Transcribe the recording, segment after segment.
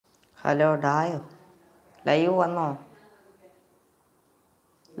Hello ഡായോ live വന്നോ?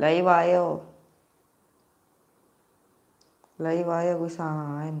 ലൈവായോ കുസ്?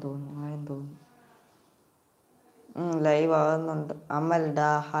 ആയെന്ന് തോന്നുന്നു. ലൈവ് ആകുന്നുണ്ട്. അമൽ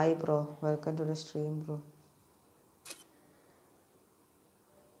ഡാ hi bro, welcome to the stream bro.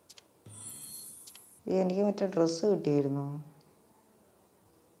 എനിക്ക് മറ്റേ ഡ്രസ്സ് കിട്ടിയിരുന്നോ?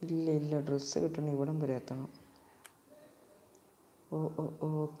 ഇല്ല ഡ്രസ്സ് കിട്ടണം, ഇവിടം വരെ എത്തണം.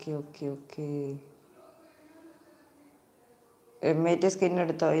 ഓക്കെ. M80 സ്കിൻ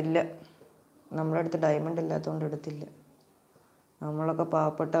എടുത്തോ? ഇല്ല, നമ്മുടെ അടുത്ത് ഡയമണ്ട് ഇല്ലാത്തതുകൊണ്ട് എടുത്തില്ല. നമ്മളൊക്കെ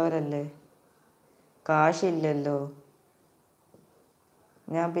പാവപ്പെട്ടവരല്ലേ, കാശില്ലല്ലോ.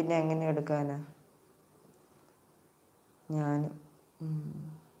 ഞാൻ പിന്നെ എങ്ങനെ എടുക്കാനാ? ഞാനും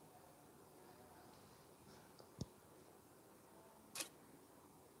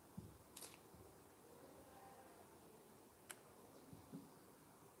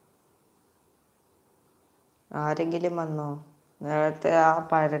ആരെങ്കിലും വന്നോ? നേരത്തെ ആ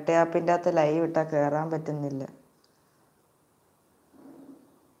പരട്ട ആപ്പിൻ്റെ അകത്ത് ലൈവ് ഇട്ടാൽ കയറാൻ പറ്റുന്നില്ല.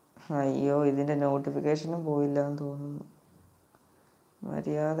 അയ്യോ, ഇതിൻ്റെ നോട്ടിഫിക്കേഷനും പോയില്ലാന്ന് തോന്നുന്നു.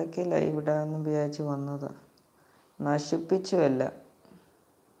 മര്യാദയ്ക്ക് ലൈവ് ഇടാമെന്ന് വിചാരിച്ച് വന്നതാ, നശിപ്പിച്ചുമല്ല.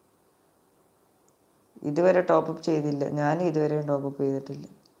 ഇതുവരെ ടോപ്പപ്പ് ചെയ്തില്ല, ഞാനും ഇതുവരെയും ടോപ്പപ്പ് ചെയ്തിട്ടില്ല.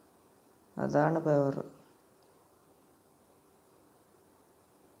 അതാണ് പവർ.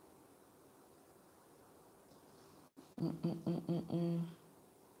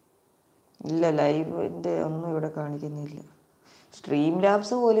 ഇല്ല, ലൈവിൻ്റെ ഒന്നും ഇവിടെ കാണിക്കുന്നില്ല. സ്ട്രീം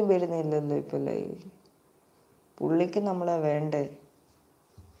ലാബ്സ് പോലും വരുന്നില്ലല്ലോ ഇപ്പം ലൈവിൽ. പുള്ളിക്ക് നമ്മളെ വേണ്ടേ?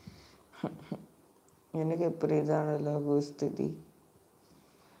 എനിക്ക് എപ്പോഴും ഇതാണല്ലോ സ്ഥിതി.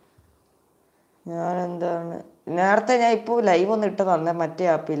 നേരത്തെ ഞാൻ ഇപ്പോൾ ലൈവ് ഒന്ന് ഇട്ട് തന്നെ മറ്റേ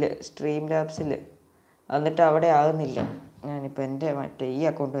ആപ്പിൽ, സ്ട്രീം ലാബ്സിൽ. എന്നിട്ട് അവിടെ ആകുന്നില്ല. ഞാനിപ്പോൾ എൻ്റെ മറ്റേ ഈ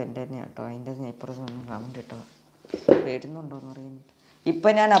അക്കൗണ്ട് എൻ്റെ തന്നെയാണ് കേട്ടോ, അതിൻ്റെ ഞാൻ ഇപ്പുറത്ത് ഒന്ന് കമൻറ്റ് ഇട്ടോ, വരുന്നുണ്ടോയെന്ന് അറിയുന്നില്ല.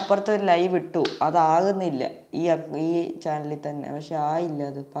 ഇപ്പം ഞാൻ അപ്പുറത്ത് ഒരു ലൈവ് ഇട്ടു, അതാകുന്നില്ല ഈ ചാനലിൽ തന്നെ. പക്ഷെ ആയില്ല,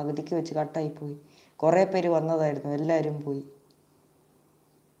 അത് പകുതിക്ക് വെച്ച് കട്ടായിപ്പോയി. കുറേ പേര് വന്നതായിരുന്നു, എല്ലാവരും പോയി.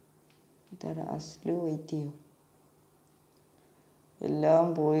 ഇതാണ് അസ്ലു, വെയിറ്റ് ചെയ്യും. എല്ലാം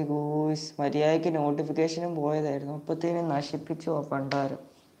പോയി ഗൂസ്. മര്യാദയ്ക്ക് നോട്ടിഫിക്കേഷനും പോയതായിരുന്നു, അപ്പത്തേനും നശിപ്പിച്ചു ആ പണ്ടാരം.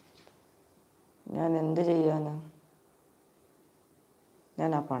 ഞാൻ എന്ത് ചെയ്യാനാ?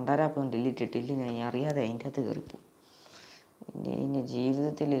 ഞാൻ ആ പണ്ടാരാപ്പം ഡിലീറ്റ് ഇട്ടില്ല, ഞാൻ അറിയാതെ അതിൻ്റെ അകത്ത് കയറിപ്പോയി. ഇനി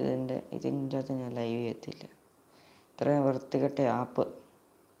ജീവിതത്തിൽ ഇതിൻ്റെ അകത്ത് ഞാൻ ലൈവ് ചെയ്യത്തില്ല. ഇത്രയും വൃത്തികെട്ട ആപ്പ്.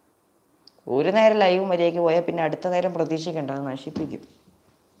 ഒരു നേരം ലൈവ് മര്യാദയ്ക്ക് പോയാൽ പിന്നെ അടുത്ത നേരം പ്രതീക്ഷിക്കണ്ട, അത് നശിപ്പിക്കും.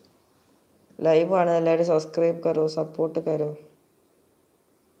 ലൈവാണ്, എല്ലാവരും സബ്സ്ക്രൈബ് കരോ, സപ്പോർട്ട് കരോ.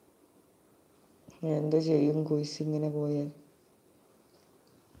 എന്ത് ചെയ്യും കുയിസ് ഇങ്ങനെ പോയാൽ?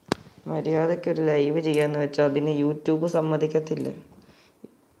 മര്യാദയ്ക്കൊരു ലൈവ് ചെയ്യാന്ന് വെച്ചാൽ അതിന് യൂട്യൂബ് സമ്മതിക്കത്തില്ല.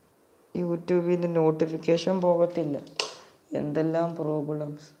 യൂട്യൂബിൻ്റെ നോട്ടിഫിക്കേഷൻ പോകത്തില്ല. എന്തെല്ലാം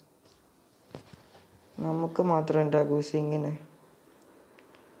പ്രോബ്ലംസ്. നമുക്ക് മാത്രം ഉണ്ടാ കുയിസ് ഇങ്ങനെ?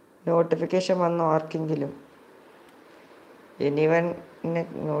 നോട്ടിഫിക്കേഷൻ വന്നോ ആർക്കെങ്കിലും? എനിവൻ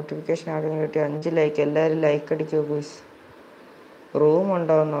നോട്ടിഫിക്കേഷൻ ആർക്കെങ്കിലും കിട്ടി? 5 ലൈക്ക്, എല്ലാവരും ലൈക്ക് അടിക്കുമോ കുയിസ്? റൂം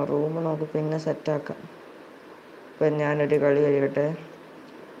ഉണ്ടാവുന്നോ? റൂം നമുക്ക് പിന്നെ സെറ്റാക്കാം. ഇപ്പം ഞാനൊരു കളി കഴിയട്ടെ.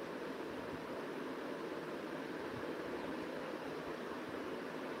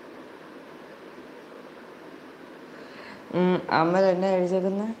 അമ്മ എന്നെ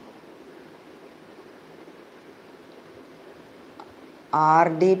എഴുതിയേക്കുന്നത്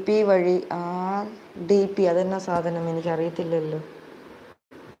RDP വഴി. RDP അതെന്നാ സാധനം? എനിക്കറിയത്തില്ലല്ലോ.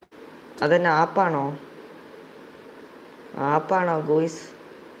 അതെന്നാ ആപ്പാണോ ഗോയ്സ്?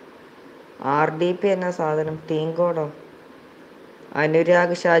 RDP എന്നാ സാധനം? Team kodo?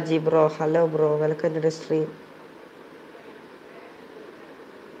 Anurag Shaji bro, hello bro, welcome to the stream.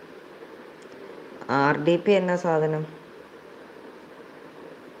 RDP എന്നാ സാധനം?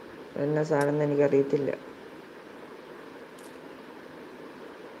 എന്നാ സാധനം എനിക്കറിയത്തില്ല.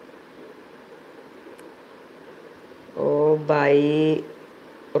 ഓ ബൈ,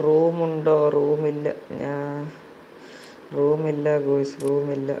 റൂമുണ്ടോ? റൂമില്ല ഗോയ്സ്,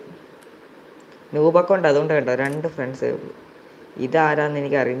 റൂമില്ല. നൂബ് അക്കൗണ്ട്, അതുകൊണ്ട് കേട്ടോ 2 ഫ്രണ്ട്സേ ഉള്ളൂ. ഇതാരാന്ന്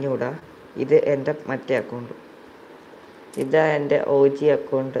എനിക്ക് അറിഞ്ഞുകൂടാ. ഇത് എൻ്റെ മറ്റേ അക്കൗണ്ട്, ഇതാ എൻ്റെ OG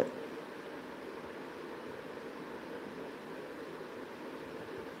അക്കൗണ്ട്.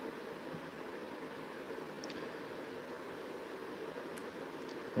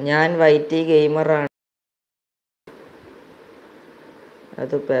 ഞാൻ വൈറ്റി ഗെയിമറാണ്.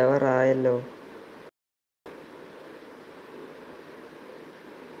 അത് പെവറായല്ലോ.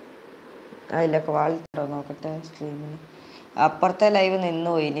 അതില്ല, ക്വാളിറ്റി ഉണ്ടോ നോക്കട്ടെ സ്ട്രീമിന്. അപ്പുറത്തെ ലൈവ്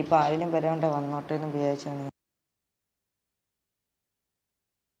നിന്നുപോയി, ഇനിയിപ്പോൾ ആരെങ്കിലും വരാണ്ട് വന്നോട്ടെ എന്ന് വിചാരിച്ചാണ്.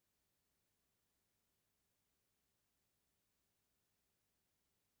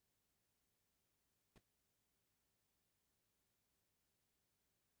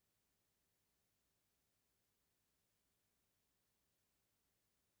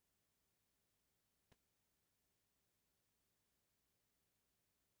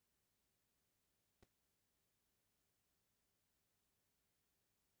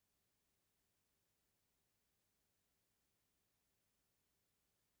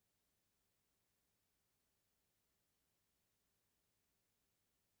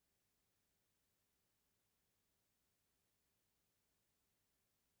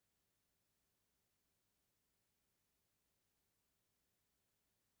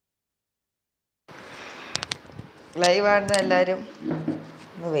 ലൈവ് ആണെന്ന് എല്ലാവരും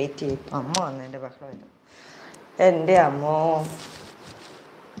ഒന്ന് വെയിറ്റ് ചെയ്യും. അമ്മ വന്നു, എൻ്റെ ബഹളമില്ല. എൻ്റെ അമ്മോ.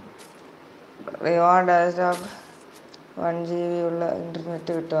 റിവാർഡ് 1 GB ഉള്ള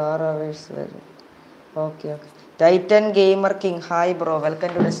ഇൻ്റർനെറ്റ് കിട്ടും, 6 hours വരും. Okay okay. Titan gamer king, hi bro, welcome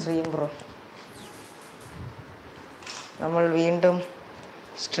to the stream bro. നമ്മൾ വീണ്ടും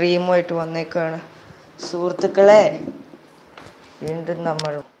സ്ട്രീമുമായിട്ട് വന്നേക്കാണ് സുഹൃത്തുക്കളെ. വീണ്ടും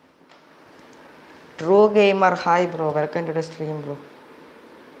നമ്മൾ true gamer, hi bro, welcome to the stream bro.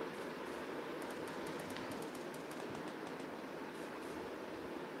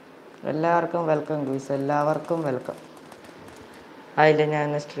 എല്ലാവർക്കും വെൽക്കം ഗൂസ്, എല്ലാവർക്കും വെൽക്കം. അതിൽ ഞാൻ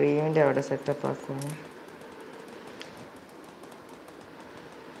സ്ട്രീമിൻ്റെ അവിടെ സെറ്റപ്പ് ആക്കുവാണ്.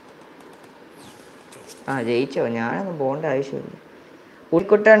 ജയിച്ചോ? ഞാനൊന്നും പോകേണ്ട ആവശ്യമില്ല.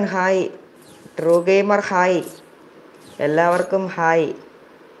 ഉൾക്കുട്ടൻ ഹായ്, ട്രൂ ഗെയിമർ ഹായ്, എല്ലാവർക്കും ഹായ്.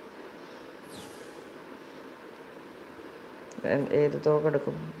 ഏത്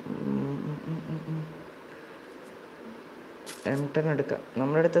തോക്കെടുക്കും? M10 എടുക്കാം.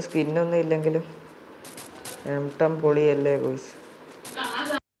 നമ്മുടെ അടുത്ത് സ്കിന്നൊന്നും ഇല്ലെങ്കിലും M10 പൊളിയല്ലേ ബോയ്സ്.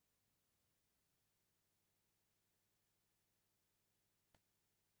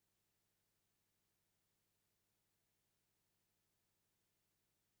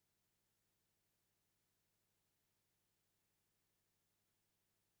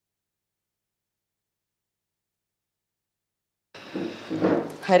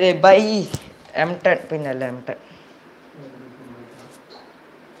 അരെ ബൈ M10, പിന്നല്ല M10.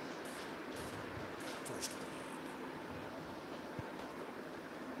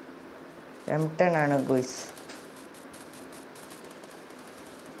 M10 ആണ് ഗോയ്സ്.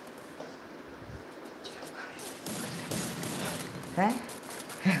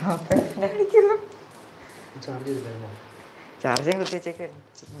 ചാർജിങ് കുത്തി വെച്ചേക്ക്.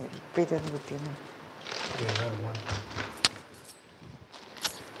 ഇപ്പം ഇതൊന്ന് കുത്തിയെന്ന്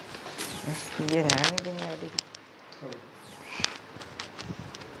ഞാനിങ്ങനെ അവിടെ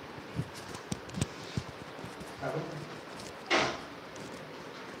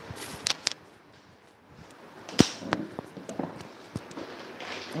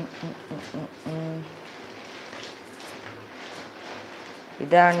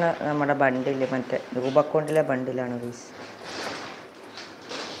ഇതാണ് നമ്മുടെ ബണ്ടിൽ, മറ്റേ രൂപ അക്കൗണ്ടിലെ ബണ്ടിലാണ് ഗൈസ്.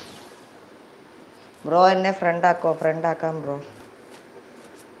 ബ്രോ എന്നെ ഫ്രണ്ട് ആക്കാം ബ്രോ.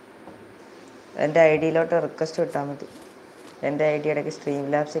 എൻ്റെ ID-യിലോട്ട് റിക്വസ്റ്റ് ഇട്ടാൽ മതി. എൻ്റെ ID ഇടയ്ക്ക് സ്ട്രീം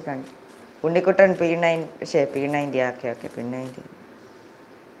ലാബ്സിൽ കണ്ടു. Unnikuttan P9, P90. Okay P90.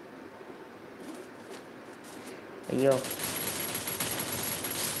 അയ്യോ,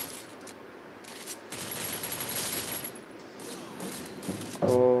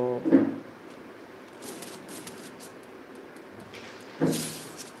 ഓ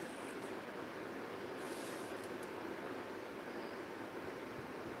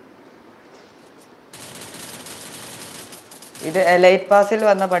ഇത് എലൈറ്റ് പാസിൽ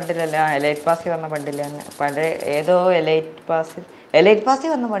വന്ന ബണ്ടിലല്ല. എലൈറ്റ് പാസിൽ വന്ന ബണ്ടില്ല തന്നെ. പഴയ ഏതോ എലൈറ്റ് പാസിൽ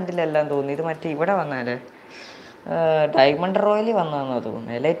വന്ന ബണ്ടിലെല്ലാം തോന്നുന്നു. ഇത് മറ്റേ ഇവിടെ വന്നാലേ ഡയമണ്ട് റോയൽ വന്നതെന്നോ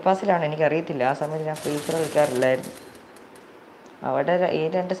തോന്നുന്നു. എലൈറ്റ് പാസിലാണ്, എനിക്കറിയത്തില്ല. ആ സമയത്ത് ഞാൻ ഫ്രീ ഫയർ കളിക്കാറില്ലായിരുന്നു. അവിടെ ഈ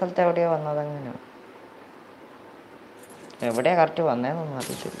 2 സ്ഥലത്ത് എവിടെയോ വന്നത്. അങ്ങനെ എവിടെയാണ് കറക്റ്റ് വന്നതെന്നൊന്നും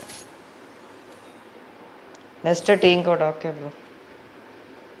അറിയത്തില്ല. Next team code. Okay bro.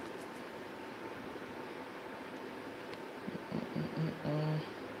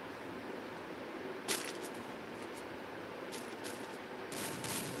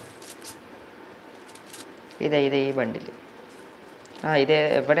 ഇതേ ഈ ബണ്ടിൽ. ഇത്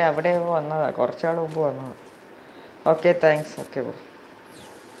അവിടെ വന്നതാ, കുറച്ചാൾ മുമ്പ് വന്നതാ. Okay thanks. Okay bro.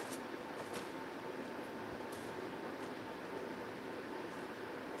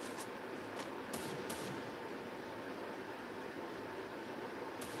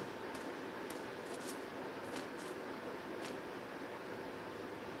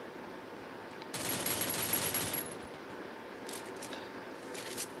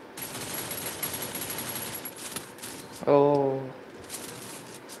 ഓ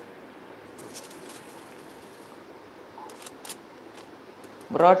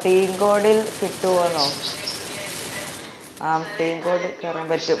ബ്രോ, ടീം കോഡിൽ കിട്ടുമോന്നോ? ടീം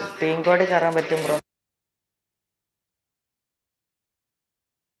കോഡ് കയറാൻ പറ്റും ബ്രോ.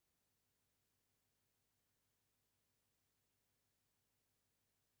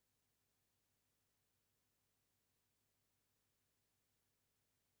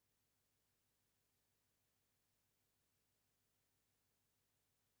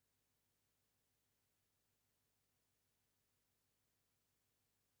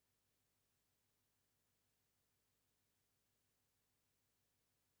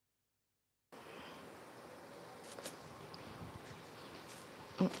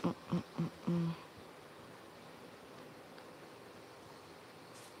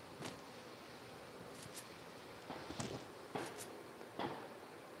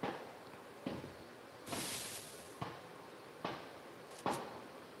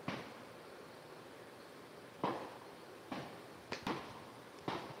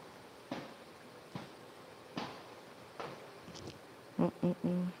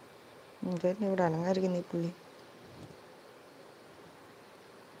 ഇതന്നെ ഇവിടെ അനങ്ങാതിരിക്കുന്ന ഈ പുള്ളി.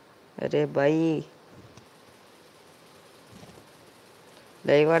 അരേ ബൈ,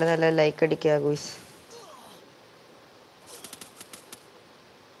 ലൈവാണ്, നല്ല ലൈക്ക് അടിക്കുക ഗുയ്സ്.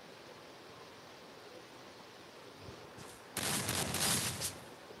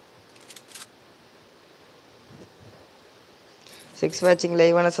 सिक्स वॉचिंग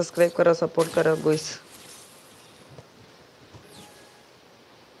लाइव वाला सब्सक्राइब करो, सपोर्ट करो guys.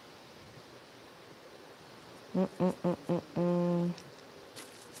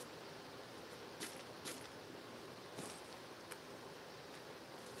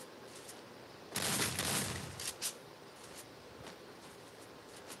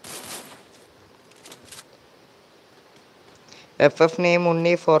 FF name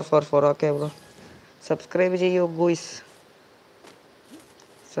only 444. Okay bro, subscribe ചെയ്യൂ guys,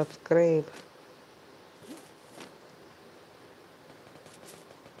 subscribe.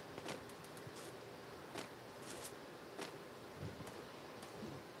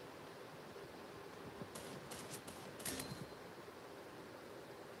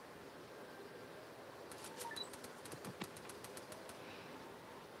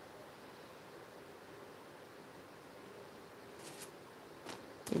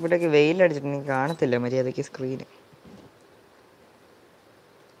 ഇവിടേക്ക് വെയിലടിച്ചിട്ടുണ്ടെങ്കിൽ കാണത്തില്ല മര്യാദയ്ക്ക് സ്ക്രീന്.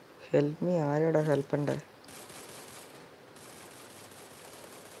 ഹെൽപ്പ് മീ, ആരോടാ ഹെൽപ്പ് ഉണ്ട്?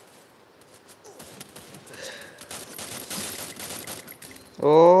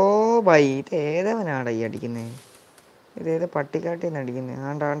 ഓ ബൈ, ഇത് ഏതവനാടാ ഈ അടിക്കുന്നത്? ഇതേത് പട്ടിക്കാട്ടിന്ന് അടിക്കുന്നത്?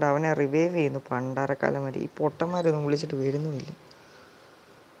 ആണ്ടാണ്ട് അവനെ റിവൈവ് ചെയ്യുന്നു പണ്ടാരക്കാലം വരെ. ഈ പൊട്ടന്മാരൊന്നും വിളിച്ചിട്ട് വരുന്നുമില്ല.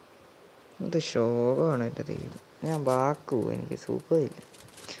 എന്ത് ശോകമാണ് എൻ്റെ ദൈവം. ഞാൻ ബാക്കു, എനിക്ക് സുഖമില്ല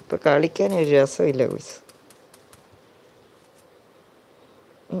ഇപ്പം, കളിക്കാൻ ഒരു രസമില്ല ഗുയ്സ്.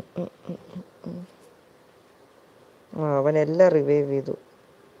 അവനെല്ലാം റിവൈവ് ചെയ്തു.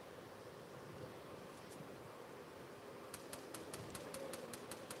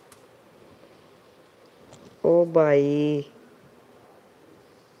 ओ भाई,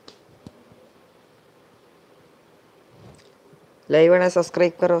 लाइव आना,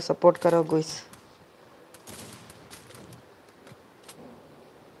 सब्सक्राइब करो, सपोर्ट करो guys.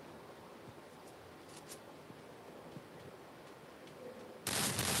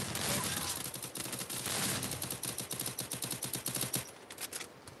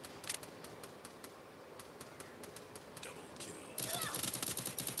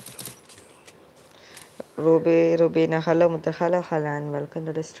 Rubina, hello Mutta, hello Halan, welcome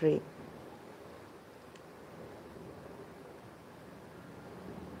to the stream.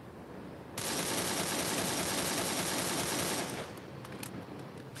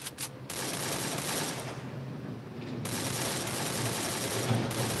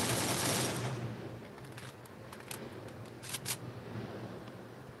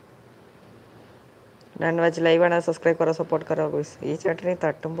 ഞാൻ വെച്ച് ലൈവ് ആണ്, സബ്സ്ക്രൈബ് കറോ, സപ്പോർട്ട് കറോ ഗുയ്സ്. ഈ ചേട്ടനെ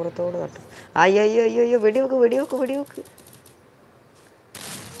തട്ടും പുറത്തോട് തട്ടും. അയ്യോ അയ്യോ അയ്യോ അയ്യോ, വെടിവെക്ക് വെടിവെക്ക് വെടിവെക്ക്.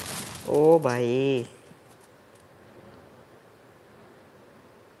 ഓ ബൈ,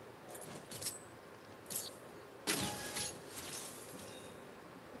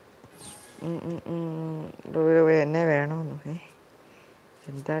 എന്നെ വേണമെന്ന്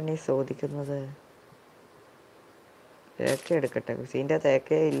എന്താണ് ഈ ചോദിക്കുന്നത്? ഏക്ക എടുക്കട്ടെ, ഇതിൻ്റെ അകത്ത്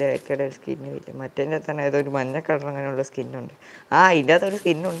ഏക്കേ ഇല്ല, ഏക്കയുടെ ഒരു സ്കിന്നും ഇല്ല. മറ്റേൻ്റെ തന്നെ ഏതൊരു മഞ്ഞ കളർ അങ്ങനെയുള്ള സ്കിന്നുണ്ട്. ഇതിൻ്റെ അകത്തൊരു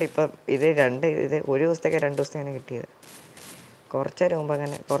സ്കിന്നുണ്ട്. ഇപ്പം ഇത് ഒരു ദിവസത്തേക്ക് 2 ദിവസത്തേക്കാണ് കിട്ടിയത്. കുറച്ച് നേരം മുമ്പ്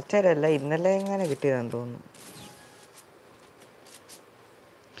അങ്ങനെ, കുറച്ച് നേരമല്ല, ഇന്നലെ എങ്ങനെ കിട്ടിയതാണെന്ന് തോന്നുന്നു.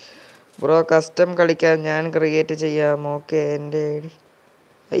 ബ്രോ കസ്റ്റം കളിക്കാൻ ഞാൻ ക്രിയേറ്റ് ചെയ്യാം. ഓക്കെ, എൻ്റെ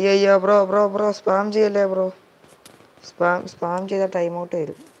അയ്യോ അയ്യോ ബ്രോ ബ്രോ ബ്രോ സ്പാം ചെയ്യല്ലേ ബ്രോ. സ്പാം ചെയ്താൽ ടൈം ഔട്ട്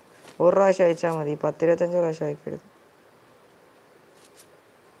വരും. ഒരു പ്രാവശ്യം അയച്ചാൽ മതി, 10-25 പ്രാവശ്യം അയക്കരുത്.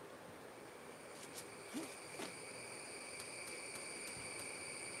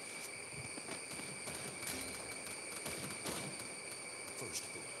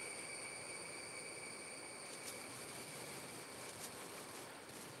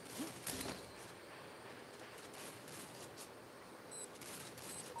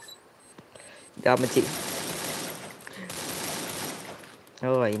 രാമച്ചി,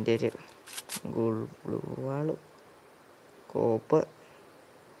 അതിൻ്റെ ഒരു ഗ്ലൂവാള് കോപ്പ്.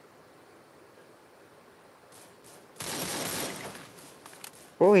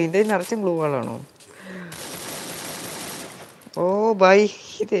 ഓ ഇതിൽ നിറച്ചും ഗ്ലൂ വാളാണോ? ഓ ബൈ,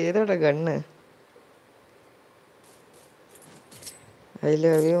 ഇത് ഏതോടെ ഗണ്ണ്? ഐ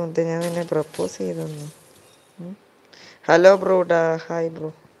ലവ് യു മുത്ത്, ഞാൻ നിന്നെ propose ചെയ്തെന്നു. Hello ബ്രോടാ, hi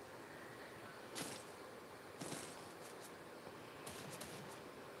bro.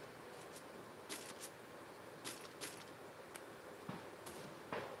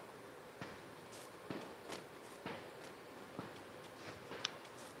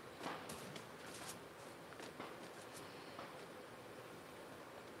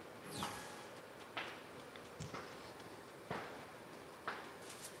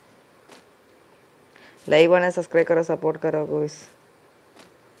 Live आना, सब्सक्राइब करो, सपोर्ट करो ഗോയ്സ്.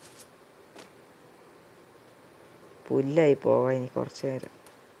 പുല്ലായി പോവാ ഇനി കുറച്ച് നേരം.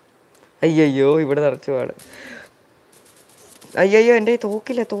 അയ്യോ ഇവിടെ നിറച്ചു പാട്. അയ്യോ എൻ്റെ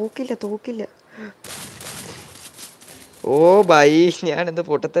തോക്കില്ല തോക്കില്ല തോക്കില്ല. ഓ ബൈ, ഞാനെന്ത്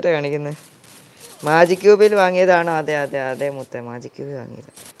പൊട്ടത്തര കാണിക്കുന്നത്? മാജിക് ക്യൂബിൽ വാങ്ങിയതാണോ? അതെ അതെ അതെ മുത്തേ, മാജിക് ക്യൂബിൽ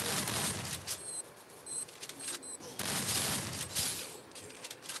വാങ്ങിയത്.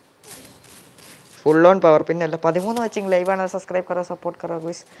 Full on power. പിന്നെ അല്ല 13 വെച്ചിങ് ലൈവാണ്. Subscribe കറോ, support കറോ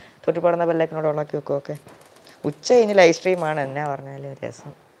ഗോയ്സ്. തൊട്ടിപ്പാടുന്ന ബെല്ലൈക്കനോട് ഓണാക്കി വെക്കും. ഓക്കെ, ഉച്ച കഴിഞ്ഞ് ലൈവ് സ്ട്രീമാണ്. എന്നാ പറഞ്ഞാലും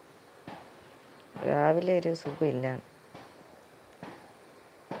രസം. രാവിലെ ഒരു സുഖമില്ല.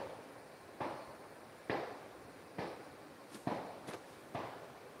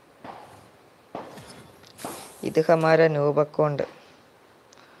 ഇത് ഹമാര നൂബ് അക്കൗണ്ട്.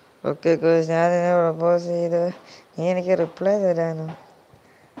 ഓക്കെ ഗോയ്സ്, ഞാൻ നിന്നെ പ്രപ്പോസ് ചെയ്ത് നീ എനിക്ക് റിപ്ലൈ തരാനോ?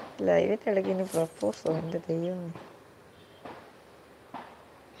 ലൈവിൽ ഇടയ്ക്ക് പ്രപ്പോസോ? എൻ്റെ ദൈവം.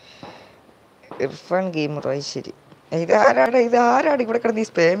 ഇർഫാൻ ഗെയിമർ, ശരി. ഇതാരാണ് ഇവിടെ കിടന്ന് ഈ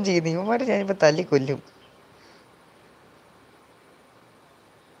സ്പാം ചെയ്യുന്നത്? ഇവന്മാരെ ഞാനിപ്പോൾ തല്ലിക്കൊല്ലും.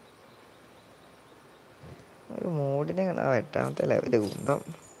 ഒരു മൂഡിനെ കാണാ 8ാമത്തെ ലെവല് കുന്തം.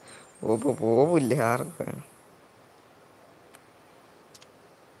 പോവില്ല ആർക്കും വേണം.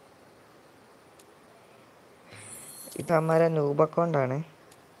 ഇത് അമ്മാരെ നൂബ് അക്കൗണ്ടാണ്.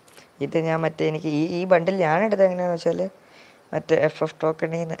 ഇത് ഞാൻ മറ്റേ എനിക്ക് ഈ ബണ്ടിൽ ഞാനെടുത്തത് എങ്ങനെയാണെന്ന് വെച്ചാൽ മറ്റേ FF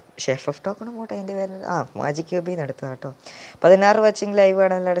ടോക്കണിൽ നിന്ന്. പക്ഷേ FF ടോക്കൺ പോട്ടെ, അതിൻ്റെ പേര് മാജിക് ക്യൂബിൽ നിന്ന് എടുത്തത് കേട്ടോ. 16 വാച്ചിങ് ലൈവ്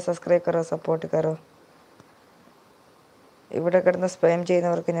ആണ്. എല്ലാവരും സബ്സ്ക്രൈബ് കറോ, സപ്പോർട്ട് കറോ. ഇവിടെ കിടന്ന് സ്പാം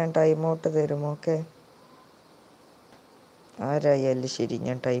ചെയ്യുന്നവർക്ക് ഞാൻ ടൈം ഔട്ട് തരും. ഓക്കെ, ആരായാലും ശരി,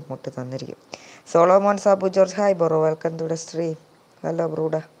 ഞാൻ ടൈം ഔട്ട് തന്നിരിക്കും. സോളോമോൻ Sabu George, hi bro, welcome to the stream. Hello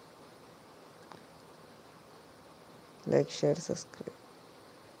ബ്രൂഡ. Like, share, subscribe.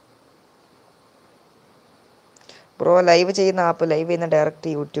 Bro live ചെയ്യുന്ന ആപ്പ്, ലൈവ് ചെയ്യുന്ന ഡയറക്റ്റ്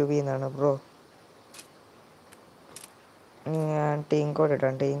യൂട്യൂബിൽ നിന്നാണ് ബ്രോ. ഞാൻ ടീം കോഡ്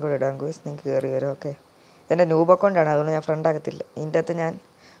ഇടാം ഗോയ്സ്, നിങ്ങൾക്ക് കയറി വരാം. ഓക്കെ, എൻ്റെ നൂബ് അക്കൗണ്ടാണ്, അതുകൊണ്ട് ഞാൻ ഫ്രണ്ട് ആക്കത്തില്ല. ഇതിൻ്റെ അകത്ത് ഞാൻ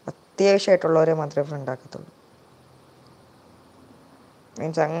അത്യാവശ്യമായിട്ടുള്ളവരെ മാത്രമേ ഫ്രണ്ട് ആക്കത്തുള്ളൂ.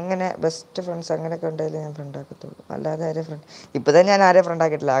 മീൻസ് അങ്ങനെ ബെസ്റ്റ് ഫ്രണ്ട്സ് അങ്ങനെയൊക്കെ ഉണ്ടെങ്കിൽ ഞാൻ ഫ്രണ്ട് ആക്കത്തുള്ളൂ. അല്ലാതെ ആരെയും ഫ്രണ്ട് ഇപ്പോൾ തന്നെ ഞാൻ ആരെയും ഫ്രണ്ട്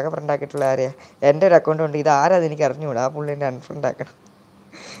ആക്കിയിട്ടില്ല. ആകെ ഫ്രണ്ട് ആക്കിയിട്ടുള്ള ആരെയാണ്? എൻ്റെ ഒരു അക്കൗണ്ട് ഉണ്ട്, ഇത് ആരാത് എനിക്ക് അറിഞ്ഞുകൂടാ. ആ പുള്ളീൻ്റെ അൺഫ്രണ്ട് ആക്കണം.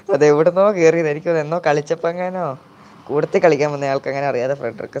 അത് എവിടുന്നോ കയറിയത്, എനിക്കത് എന്നോ കളിച്ചപ്പോൾ എങ്ങാനോ കൂടുതൽ കളിക്കാൻ വന്ന ആൾക്ക് അങ്ങനെ അറിയാതെ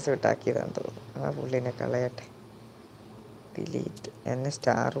ഫ്രണ്ട് റിക്വസ്റ്റ് വിട്ടാക്കിയതാണെന്ന് തോന്നുന്നു. ആ പുള്ളീനെ കളയട്ടെ. ഡിലീറ്റ്. എന്നെ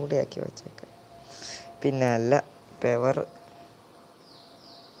സ്റ്റാർ കൂടി ആക്കി വെച്ചേക്കാം. പിന്നെ അല്ല പെവർ.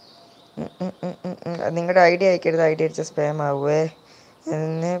 നിങ്ങളുടെ ഐഡിയ അയക്കരുത്, ഐഡിയ അടിച്ച സ്പാം ആവുമേ.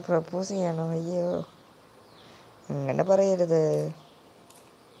 എന്നെ പ്രപ്പോസ് ചെയ്യണോ? അയ്യോ അങ്ങനെ പറയരുത്.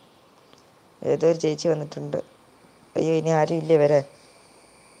 ഏതോ ഒരു ചേച്ചി വന്നിട്ടുണ്ട്. അയ്യോ ഇനി ആരും ഇല്ലേ വരാൻ?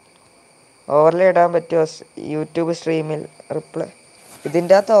 ഓവർലേ ഇടാൻ പറ്റുമോ യൂട്യൂബ് സ്ട്രീമിൽ? റിപ്ലൈ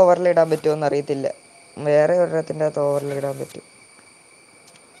ഇതിൻ്റെ അകത്ത് ഓവർലേ ഇടാൻ പറ്റുമോ എന്ന് അറിയത്തില്ല. വേറെ ഒരിടത്തിൻ്റെ അകത്ത് ഓവർലേ ഇടാൻ പറ്റും.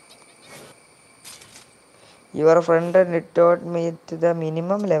 Your friend ഡിറ്റോട്ട് meet the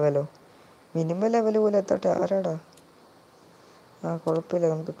minimum ലെവലോ? Minimum level പോലും എത്തട്ടെ. ആരാടാ? കുഴപ്പമില്ല,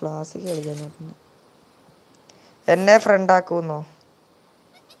 നമുക്ക് ക്ലാസ്സിൽ കളിക്കാൻ നോക്കുന്നു. എന്നെ ഫ്രണ്ട് ആക്കുമെന്നോ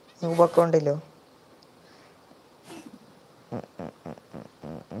നൂബ് അക്കൗണ്ടിലോ?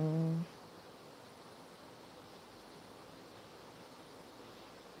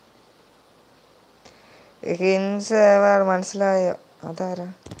 ഹിൻസ് മനസ്സിലായോ? അതാരാ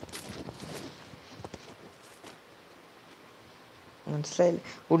മനസ്സിലായില്ല.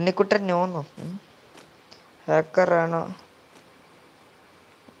 ഉണ്ണിക്കുട്ടൻ നോന്നോ? ഹാക്കറാണോ?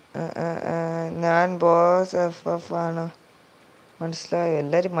 ഞാൻ ബോസ് FF ആണ്. മനസ്സിലായോ?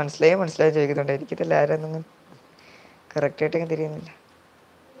 എല്ലാവരും മനസ്സിലായോ ചോദിക്കുന്നുണ്ട്. എനിക്കിതല്ല ആരാന്നൊന്നും കറക്റ്റായിട്ടൊന്നും തിരിയുന്നില്ല.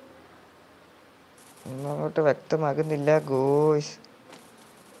 അങ്ങോട്ട് വ്യക്തമാകുന്നില്ല ഗോയ്സ്.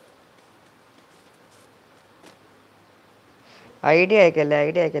 ഐഡിയ അയക്കല്ലേ,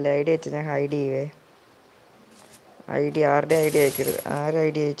 ഐഡിയ അയച്ച് ഞാൻ ഹൈഡ് ചെയ്യുവേ. ആരുടെ ഐഡിയ അയക്കരുത്. ആരും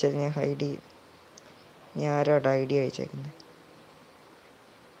ഐഡിയ അയച്ചാൽ ഞാൻ ഹൈഡ് ചെയ്യും. നീ ആരോടാ idea അയച്ചേക്കുന്നത്?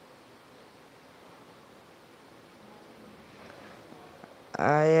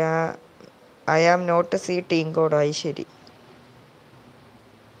 I am not C team code. ആയി ശരി,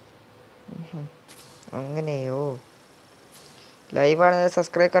 അങ്ങനെയോ? ലൈവാണ്.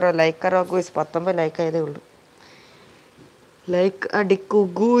 Subscribe കറോ, like കറോ goose. 19 ലൈക്ക് ആയതേ ഉള്ളൂ. Like അടിക്കൂ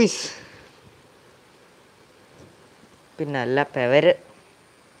goose. പിന്നല്ല പെവര്.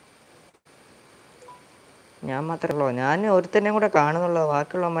 ഞാൻ മാത്രമേ ഉള്ളൂ. ഞാൻ ഒരുത്തന്നെയും കൂടെ കാണുന്നുള്ളൂ.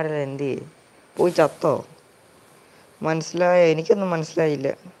 ബാക്കിയുള്ളവന്മാരെല്ലാം എന്ത് ചെയ്യും? പോയി ചത്തോ? മനസ്സിലായോ? എനിക്കൊന്നും മനസ്സിലായില്ല.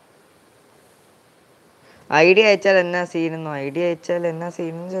 ഐഡിയ അയച്ചാൽ എന്നാ സീനെന്നോ? ഐഡിയ അയച്ചാൽ എന്നാ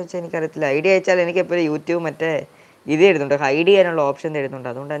സീനെന്ന് ചോദിച്ചാൽ എനിക്കറിയത്തില്ല. ഐഡിയ അയച്ചാൽ എനിക്ക് എപ്പോഴും യൂട്യൂബ് മറ്റേ ഇത് തരുന്നുണ്ട്, ഹൈഡ് ചെയ്യാനുള്ള ഓപ്ഷൻ തരുന്നുണ്ട്.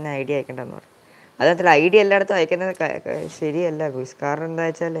 അതുകൊണ്ട് തന്നെ ഐഡിയ അയക്കേണ്ടെന്ന് പറയും. അതിനകത്തിൽ ഐഡിയ എല്ലായിടത്തും അയക്കുന്നത് ശരിയല്ല ഗൂസ്. കാരണം എന്താ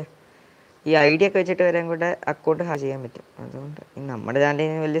വെച്ചാൽ ഈ ഐഡിയ ഒക്കെ വെച്ചിട്ട് വരാൻ കൂടെ അക്കൗണ്ട് ഹാക്ക് ചെയ്യാൻ പറ്റും. അതുകൊണ്ട് നമ്മുടെ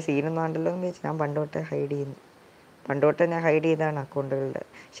ചാനലിന് വലിയ സീനൊന്നും ഉണ്ടല്ലോ എന്ന് വെച്ചാൽ ഞാൻ പണ്ട് തൊട്ടേ ഹൈഡ് ചെയ്യുന്നു. പണ്ട് തൊട്ടേ ഞാൻ ഹൈഡ് ചെയ്താണ് അക്കൗണ്ടുകളുടെ.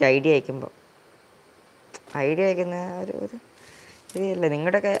 പക്ഷെ ഐഡിയ അയക്കുമ്പോൾ ഐഡിയ അയക്കുന്ന ഒരു ശരിയല്ല.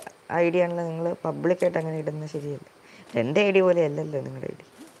 നിങ്ങളുടെയൊക്കെ ഐഡിയ ആണല്ലോ നിങ്ങൾ പബ്ലിക്കായിട്ട് അങ്ങനെ ഇടുന്നത് ശരിയല്ല. എൻ്റെ ഐ ഡി പോലെ അല്ലല്ലോ നിങ്ങളുടെ ഐ ഡി.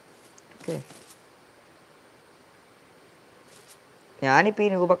 ഓക്കെ, ഞാനിപ്പോൾ ഈ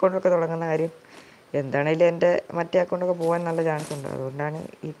ന്യൂബ് അക്കൗണ്ടൊക്കെ തുടങ്ങുന്ന കാര്യം എന്താണേലും എൻ്റെ മറ്റേ അക്കൗണ്ടൊക്കെ പോകാൻ നല്ല ചാൻസ് ഉണ്ട്. അതുകൊണ്ടാണ്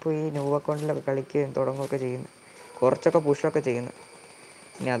ഇപ്പോൾ ഈ ന്യൂബ് അക്കൗണ്ടിലൊക്കെ കളിക്കുകയും തുടങ്ങുകയൊക്കെ ചെയ്യുന്നത്. കുറച്ചൊക്കെ പുഷൊക്കെ ചെയ്യുന്നത്.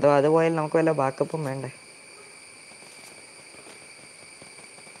 ഇനി അത് പോയാൽ നമുക്ക് വല്ല ബാക്കപ്പും വേണ്ടേ?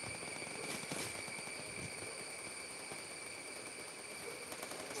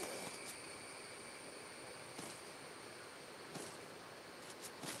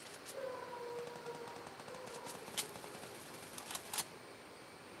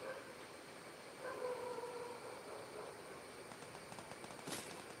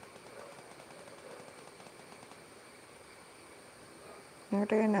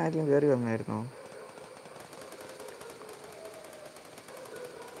 ഇങ്ങോട്ട് തന്നെ ആദ്യം കയറി വന്നായിരുന്നോ?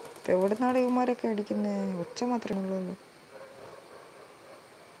 എവിടെ നിന്നാണ് ഇവന്മാരൊക്കെ അടിക്കുന്നത്? ഒച്ച മാത്രമേ ഉള്ളൂ.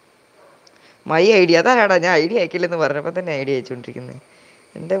 My idea അതാടാ. ഞാൻ ഐഡിയ അയക്കില്ലെന്ന് പറഞ്ഞപ്പോൾ തന്നെ ഐഡിയ അയച്ചുകൊണ്ടിരിക്കുന്നത്.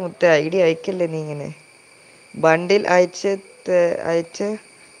 എൻ്റെ മുത്ത ഐഡിയ അയക്കില്ലേ നീ ഇങ്ങനെ? ബണ്ടിൽ അയച്ച്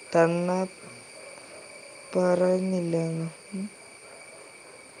തന്ന പറഞ്ഞില്ല.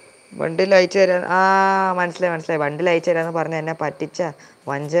 ബണ്ടിൽ അയച്ചു തരാൻ മനസ്സിലായി. ബണ്ടിൽ അയച്ചു തരാമെന്ന് പറഞ്ഞ് എന്നെ പറ്റിച്ച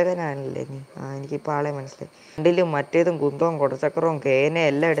വഞ്ചകനാണല്ലേ നീ. എനിക്കിപ്പോൾ ആളെ മനസ്സിലായി. ബണ്ടിലും മറ്റേതും കുന്തവും കൊടച്ചക്രവും കേനയും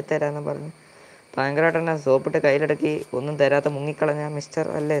എല്ലാം എടുത്തു തരാമെന്ന് പറഞ്ഞ് ഭയങ്കരമായിട്ട് തന്നെ സോപ്പിട്ട് കയ്യിലടക്കി ഒന്നും തരാത്ത മുങ്ങിക്കളഞ്ഞ മിസ്റ്റർ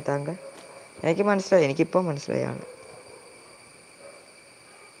അല്ലേ താങ്കൾ? എനിക്ക് മനസ്സിലായി. എനിക്കിപ്പോൾ മനസ്സിലായാണ്.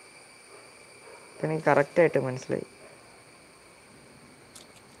 ഇപ്പം എനിക്ക് കറക്റ്റായിട്ട് മനസ്സിലായി.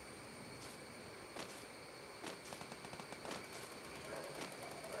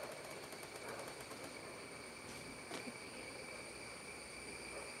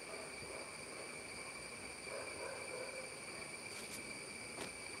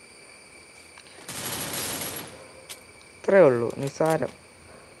 ഇത്രയേ ഉള്ളൂ, നിസ്സാരം.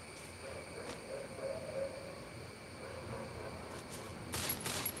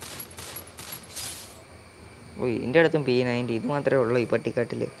 എൻ്റെ അടുത്തും P90. ഇത് മാത്രമേ ഉള്ളൂ ഈ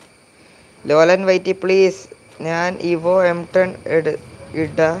പട്ടിക്കാട്ടിൽ. ലോലൻ വൈറ്റി പ്ലീസ്. ഞാൻ ഇവോ M10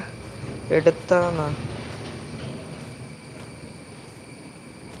 എടുത്താന്നാ.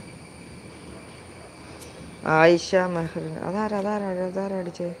 ആയിഷ മെഹറിൻ. അതാരാ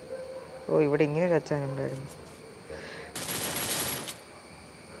അടിച്ചേ? ഇവിടെ ഇങ്ങനെ ഒരു അച്ഛനുണ്ടായിരുന്നു.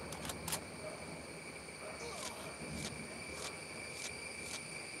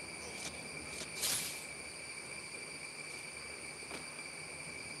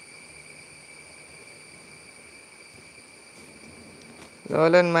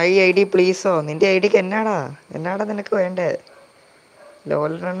 ലോലൻ മൈ ഐ ഡി പ്ലീസോ. നിന്റെ ഐ ഡിക്ക് എന്നാടാ നിനക്ക് വേണ്ടേ?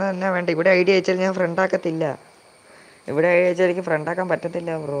 ലോലൻ എന്നാ വേണ്ട? ഇവിടെ ഐ ഡി അയച്ചാൽ ഞാൻ ഫ്രണ്ട് ആക്കത്തില്ല. ഇവിടെ ഐ ഡി അയച്ചാൽ എനിക്ക് ഫ്രണ്ട് ആക്കാൻ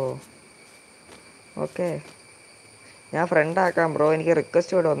പറ്റത്തില്ല ബ്രോ. ഓക്കെ, ഞാൻ ഫ്രണ്ട് ആക്കാം ബ്രോ. എനിക്ക്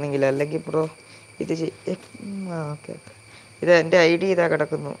റിക്വസ്റ്റ് ഇവിടെ വന്നെങ്കിൽ. അല്ലെങ്കിൽ ബ്രോ ഇത് ഓക്കെ. ഇത് എൻ്റെ ഐ ഡി ഇതാ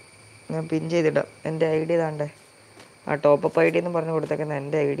കിടക്കുന്നു. ഞാൻ പിൻ ചെയ്തിടാം. എൻ്റെ I D ഇതാണ്ടേ. Top-up I D എന്ന് പറഞ്ഞ് കൊടുത്തേക്കുന്ന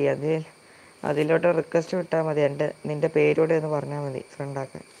എൻ്റെ ഐ ഡി. അതിലോട്ട് റിക്വസ്റ്റ് വിട്ടാൽ മതി. നിൻ്റെ പേരോടെ ഒന്ന് പറഞ്ഞാൽ മതി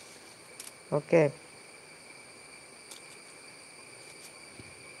ഫ്രണ്ടാക്കാൻ. ഓക്കെ,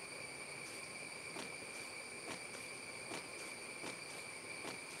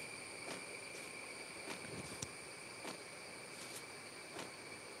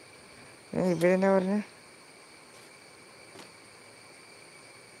 ഇവരെന്നാ പറഞ്ഞേ?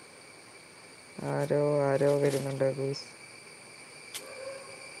 ആരോ വരുന്നുണ്ട് ഗൂസ്.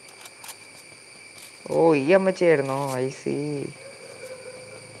 ഈ അമ്മച്ചിയായിരുന്നോ? I C.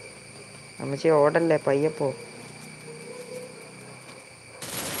 അമ്മച്ചി ഓടല്ലേ, പയ്യപ്പോ.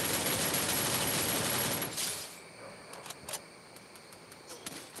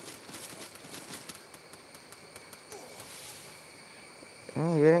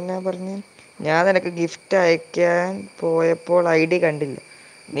 എന്നാ പറഞ്ഞു? ഞാൻ നിനക്ക് ഗിഫ്റ്റ് അയക്കാൻ പോയപ്പോൾ ID കണ്ടില്ല.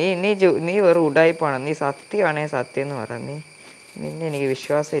 നീ വെറും ഉടായിപ്പാണ്. നീ സത്യമാണേ സത്യം എന്ന് പറ. നിന്നെ എനിക്ക്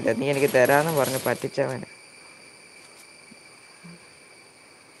വിശ്വാസമില്ല. നീ എനിക്ക് തരാമെന്ന് പറഞ്ഞ് പറ്റിച്ചവന്.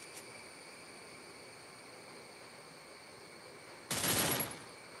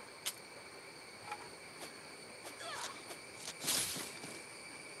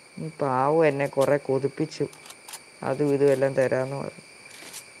 നീ പാവം എന്നെ കുറേ കൊതിപ്പിച്ചു. അതും ഇതും എല്ലാം തരാമെന്ന് പറഞ്ഞു.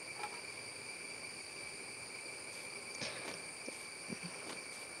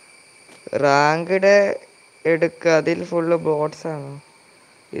 റാങ്കിഡ് എടുക്കുക. അതിൽ ഫുള്ള് ബോട്ട്സാണോ?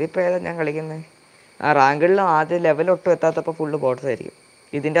 ഇതിപ്പോൾ ഏതാ ഞാൻ കളിക്കുന്നത്? റാങ്കിഡിലും ആദ്യം ലെവലൊട്ടും എത്താത്തപ്പോൾ ഫുള്ള് ബോട്ട്സ് ആയിരിക്കും.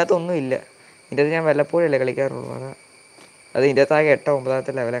 ഇതിൻ്റെ അകത്തൊന്നും ഇല്ല. ഇതിൻ്റെ അകത്ത് ഞാൻ വല്ലപ്പോഴല്ലേ കളിക്കാറുള്ളൂ. അത് ഇതിൻ്റെ അകത്താകെ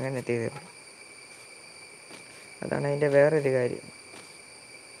 8-9 ലെവൽ അങ്ങനെ എത്തിയതേ. അതാണ് അതിൻ്റെ വേറൊരു കാര്യം.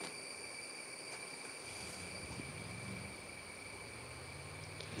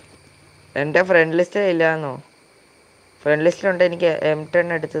 എൻ്റെ ഫ്രണ്ട് ലിസ്റ്റിൽ ഇല്ലാന്നോ? ഫ്രണ്ട് ലിസ്റ്റിലുണ്ട്. എനിക്ക് M10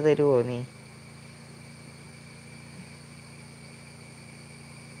 എടുത്ത് തരുമോ നീ?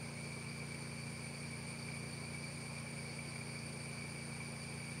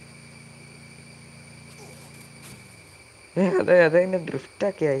 അതെ ഇങ്ങനെ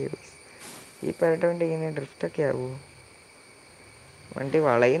ഡ്രിഫ്റ്റൊക്കെ ആയി. ഈ പേട്ട വണ്ടി ഇങ്ങനെ ഡ്രിഫ്റ്റൊക്കെ ആവുമോ? വണ്ടി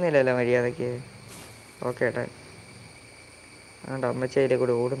വളയുന്നില്ലല്ലോ മര്യാദയ്ക്ക്. ഓക്കെ ഏട്ടാ. അതുകൊണ്ട് അമ്മച്ചയിലെ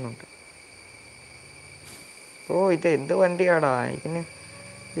കൂടെ ഓടുന്നുണ്ട്. ഇത് എന്ത് വണ്ടിയാടാ?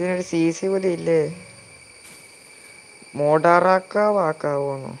 ഇതിനൊരു CC പോലും ഇല്ലേ?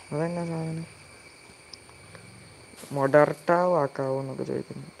 മോഡറാക്കാവാക്കാവോന്നോ? അതെന്നാ സാധനം? മൊഡർട്ടാവാക്കാവോ എന്നൊക്കെ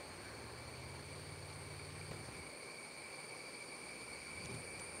ചോദിക്കുന്നു.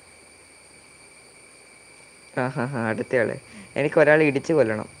 അടുത്തയാളെ എനിക്കൊരാളെ ഇടിച്ച്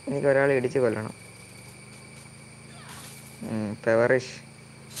കൊല്ലണം. പെവറിഷ്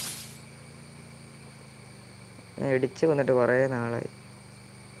ഞാൻ ഇടിച്ച് കൊന്നിട്ട് കുറേ നാളായി.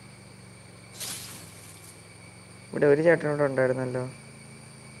 ഇവിടെ ഒരു ചേട്ടനോട് ഉണ്ടായിരുന്നല്ലോ.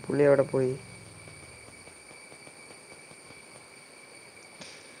 പുള്ളി അവിടെ പോയി.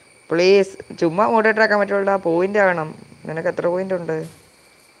 പ്ലീസ് ചുമ്മാ മോഡറേറ്റർ ആക്കാൻ പറ്റുള്ള പോയിന്റ് ആകണം. നിനക്ക് എത്ര പോയിന്റ് ഉണ്ട്?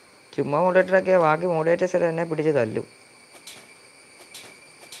 ചുമ്മാ മോഡറേറ്റർ ആക്കിയ ബാക്കി മോഡറേറ്റേഴ്സ് എന്നെ പിടിച്ച് തല്ലും.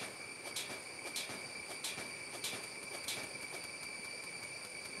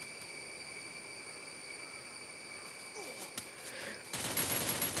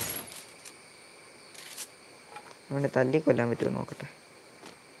 അവനെ തല്ലിക്കൊല്ലാൻ പറ്റുമോ നോക്കട്ടെ.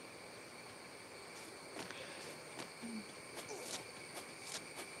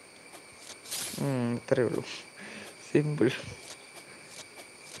 ഇത്രയേ ഉള്ളൂ. സിമ്പിൾ.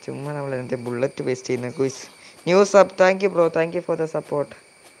 ചുമ്മാ നമ്മൾ എൻ്റെ ബുള്ളറ്റ് വേസ്റ്റ് ചെയ്യുന്ന quiz. News up. Thank you bro. Thank you for the support.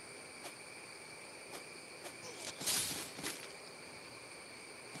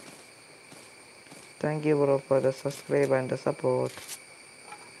 Thank you bro for the subscribe and the support.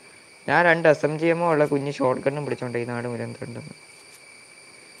 ഞാൻ 2 SMGMO ഉള്ള കുഞ്ഞ് ഷോർട്ട് ഗണ്ണും പിടിച്ചോണ്ട് ഈ നാട് മുഴുവൻ കണ്ടെന്ന്.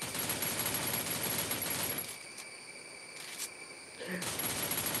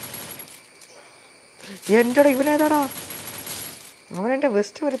 എൻ്റെ ഇവനേതാടാ? അവനെൻ്റെ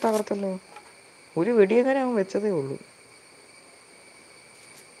വെസ്റ്റ് വരെ തകർത്തല്ലോ. ഒരു വെടിയെങ്ങനെ അവൻ വെച്ചതേ ഉള്ളൂ.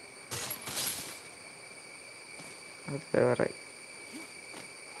 അത് വേറെ.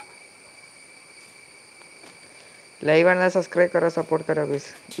 ലൈവ് ആണെങ്കിൽ സബ്സ്ക്രൈബ് കറോ, സപ്പോർട്ട് കറോ പ്ലീസ്.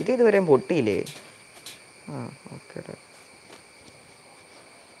 ഇതുവരെയും പൊട്ടിയില്ലേ? ഓക്കെ.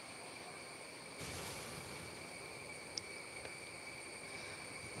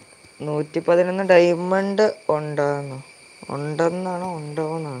 111 ഡയമണ്ട് ഉണ്ടോന്നാണോ?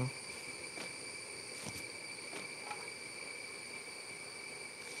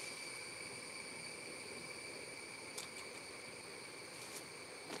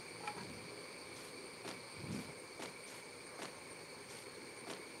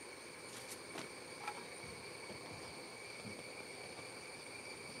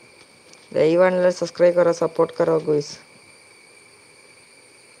 ലൈവ് ആണെങ്കിൽ സബ്സ്ക്രൈബ് കറോ, സപ്പോർട്ട് കറോ ഗോയ്സ്.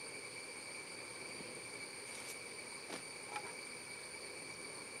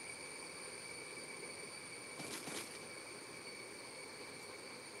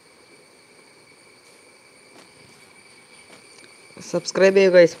 സബ്സ്ക്രൈബ്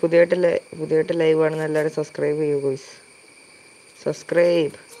ചെയ്യൂ ഗൈസ്. പുതിയതായിട്ട് ലൈവ് ആണെന്ന് എല്ലാവരും സബ്സ്ക്രൈബ് ചെയ്യൂ ഗൈസ്.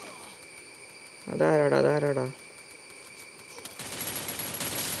 സബ്സ്ക്രൈബ്. അതാരാടാ?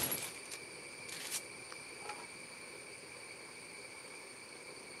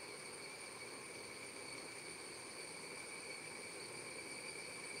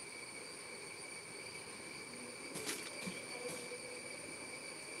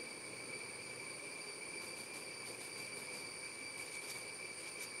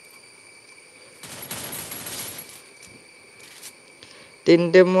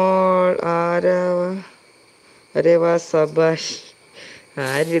 ടിൻ്റെ മോൾ ആരാവാ അരേ വാ സബാഷ്.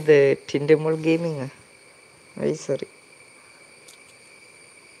 ആരിത്? ടിൻ്റെ മോൾ ഗെയിമിങ്. I sorry.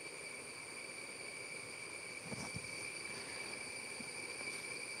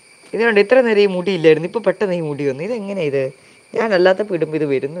 ഇതുകൊണ്ട് ഇത്ര നേരം ഈ മുടി ഇല്ലായിരുന്നു, ഇപ്പൊ പെട്ടെന്ന് ഈ മുടി വന്നു. ഇതെങ്ങനെയാ ഇത്? ഞാൻ അല്ലാത്തപ്പോൾ ഇടുമ്പോൾ ഇത്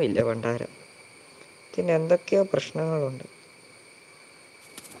വരുന്നുമില്ല പണ്ടാരം. ഇതിന് എന്തൊക്കെയോ പ്രശ്നങ്ങളുണ്ട്.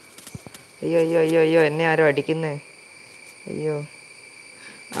 അയ്യോ അയ്യോ അയ്യോ അയ്യോ, എന്നെ ആരോ അടിക്കുന്നേ. അയ്യോ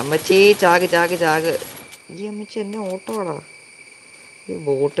അമ്മച്ചി, ചാക് ചാക് ചാക്. ഈ അമ്മച്ചി എന്നെ ഓട്ടോടാ. ഈ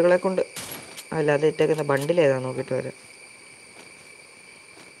ബോട്ടുകളെ കൊണ്ട്. അല്ല, അത് ഇട്ടേക്കുന്ന ബണ്ടിലേതാ നോക്കിയിട്ട് വരാം.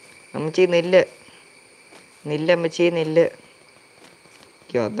 അമ്മച്ചി നെല്ല് നെല്ല്, അമ്മച്ചി നെല്ല്.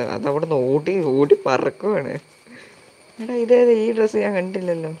 അതവിടെ നിന്ന് ഓടി ഓടി പറക്കുവാണ്. എടാ ഇതേത്? ഈ ഡ്രസ്സ് ഞാൻ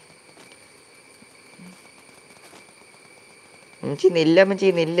കണ്ടില്ലല്ലോ. അമ്മച്ചി നെല്ല്,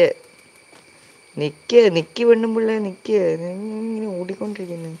 അമ്മച്ചി നെല്ല്. നിക്ക് പെണ്ണുമ്പിള്ളേ നിക്ക്. ഇങ്ങനെ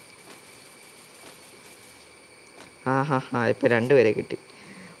ഓടിക്കൊണ്ടിരിക്കുന്നു. ഇപ്പൊ രണ്ടുപേരെ കിട്ടി.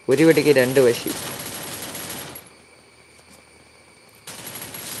 ഒരു വെടിക്ക് രണ്ട് വശി.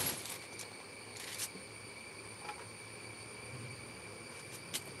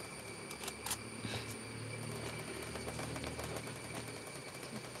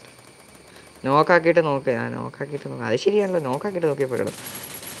 നോക്കാക്കിയിട്ട് നോക്ക്. നോക്കാക്കിയിട്ട് നോക്കാം. അത് ശരിയാണല്ലോ, നോക്കാക്കിയിട്ട് നോക്കിയപ്പോഴോ.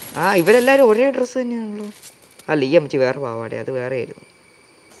 ഇവരെല്ലാരും ഒരേ ഡ്രസ്സ് തന്നെയാണല്ലോ. അല്ല, ഈ അമ്മച്ചി വേറെ പാവാടെ, അത് വേറെ ആയിരുന്നു.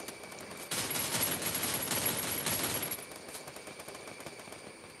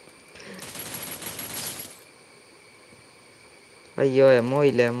 അയ്യോ, എമ്മോ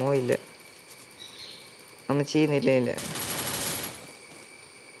ഇല്ല അമ്മച്ചി ഇല്ല.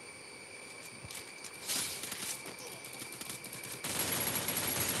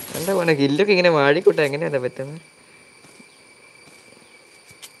 എന്താ പോണെ ഗില്ലൊക്കെ ഇങ്ങനെ വാടിക്കൂട്ട, എങ്ങനെയാ പറ്റുന്നത്?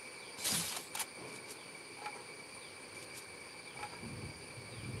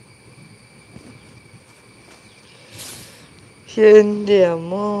 എന്റെ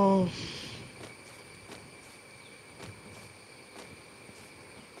അമ്മോ.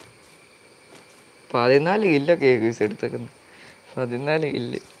 പതിനാല് കില്ലൊക്കെ എടുത്തേക്കുന്നു. 14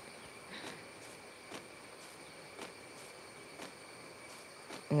 കില്ല്.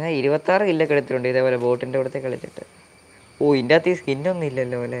 ഞാൻ 26 കില്ലൊക്കെ എടുത്തിട്ടുണ്ട് ഇതേപോലെ ബോട്ടിന്റെ കൂടത്തെ കളിച്ചിട്ട്. ഇതിൻ്റെ അകത്ത് ഈ സ്കിന്നൊന്നും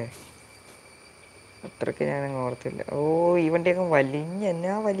ഇല്ലല്ലോ അല്ലേ? അത്രയ്ക്ക് ഞാനങ്ങ് ഓർത്തില്ല. ഈ വണ്ടിയൊക്കെ വലിഞ്ഞ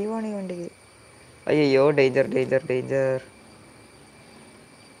എന്നാ വലിവാണ് ഈ വണ്ടിക്ക്. അയ്യോ, ഡേഞ്ചർ ഡേഞ്ചർ ഡേഞ്ചർ.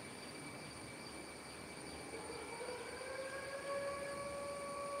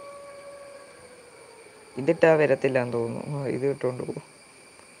 ഇതിട്ടാ വരത്തില്ലാന്ന് തോന്നുന്നു. ഇത് ഇട്ടോണ്ട് പോകും.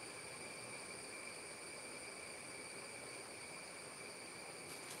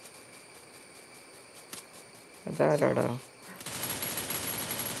 അതാരാടാ?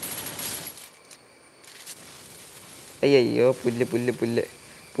 അയ്യോ,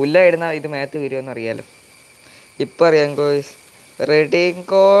 പുല്ല ഇടുന്ന ഇത് മേത്ത് വരുമെന്ന് അറിയാലോ. ഇപ്പം അറിയാം ഗോയ്സ്. റെഡിങ്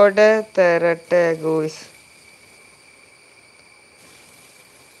കോഡ് തരട്ടെ ഗോയ്സ്.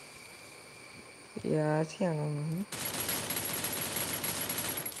 യാസിയാണോ?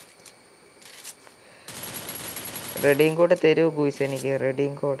 റെഡിങ് കോഡ് തരൂ ഗോയ്സ്, എനിക്ക്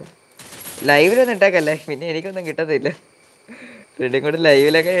റെഡിങ് കോഡ്. ലൈവിലൊന്നും ഇട്ടേക്കല്ലേ, പിന്നെ എനിക്കൊന്നും കിട്ടത്തില്ല. റെഡിങ് കോഡ്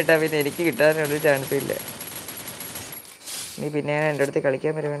ലൈവിലൊക്കെ ഇട്ടാൽ പിന്നെ എനിക്ക് കിട്ടാനൊരു ചാൻസും ഇല്ല. നീ പിന്നെ എൻ്റെ അടുത്ത്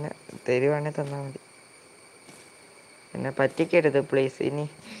കളിക്കാൻ വരുവാനെ തരുവാണെങ്കിൽ തന്നാൽ മതി. എന്നെ പറ്റിക്കരുത് പ്ലീസ്. ഇനി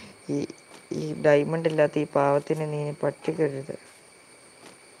ഈ ഡയമണ്ട് ഇല്ലാത്ത ഈ പാവത്തിന് നീ പറ്റിക്കരുത്.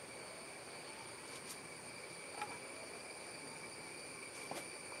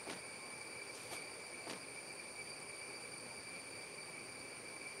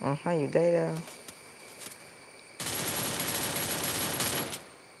 ഇതാ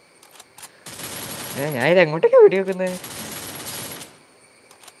ഞാനിത് എങ്ങോട്ടേക്കാ വീഡിയോ വെക്കുന്നത്?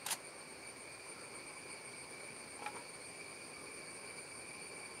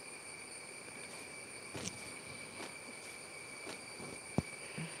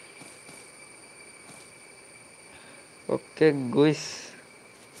 ഓക്കെ ഗുയ്സ്,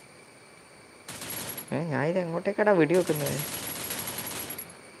 ഞാനിത് എങ്ങോട്ടേക്കാടാ വീഡിയോ വെക്കുന്നത്?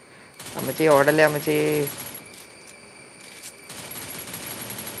 അമ്മച്ചി ഓടല്ലേ അമ്മച്ചി.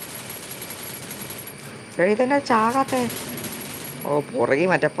 ഇതെന്നാ ചാകാത്തെ? പുറകെ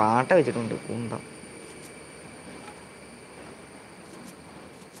മറ്റേ പാട്ട വെച്ചിട്ടുണ്ട് കുന്തം.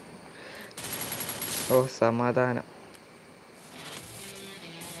 സമാധാനം.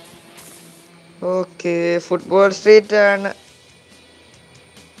 ഓക്കെ, ഫുട്ബോൾ സ്ട്രീറ്റ് ആണ്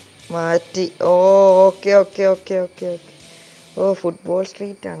മാറ്റി. Okay okay okay okay okay. Football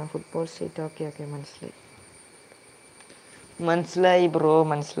street ആണ്, ഫുട്ബോൾ സ്ട്രീറ്റ്. ഓക്കെ മനസ്സിലായി ബ്രോ,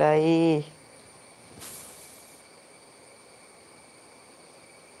 മനസ്സിലായി.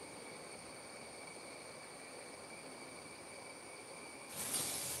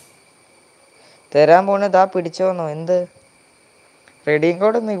 തരാൻ പോണതാ പിടിച്ചോന്നോ എന്ത്? റെഡിയും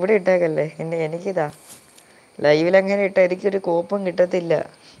കോഡൊന്നും ഇവിടെ ഇട്ടേക്കല്ലേ എനിക്കിതാ ലൈവിലെങ്ങനെ ഇട്ട എനിക്കൊരു കോപ്പും കിട്ടത്തില്ല.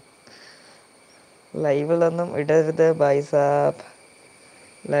 ലൈവിലൊന്നും ഇടരുത് ബൈസാബ്,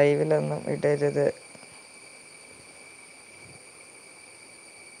 ലൈവിലൊന്നും ഇടരുത്.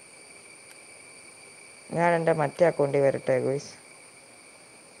 ഞാൻ എൻ്റെ മറ്റേ അക്കൗണ്ടിൽ വരട്ടെ ഗോയ്സ്.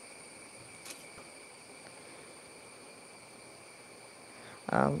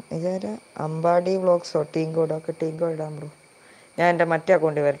 ഇതാരാ? Ambadi വ്ളോഗ്സോ? Team code? Okay, team code ഇടാം ബ്രോ. ഞാൻ എൻ്റെ മറ്റേ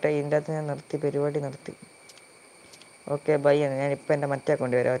അക്കൗണ്ടിൽ വരട്ടെ. ഇതിൻ്റെ അകത്ത് ഞാൻ നിർത്തി, പരിപാടി നിർത്തി. Okay bye. ഞാനിപ്പോൾ എൻ്റെ മറ്റേ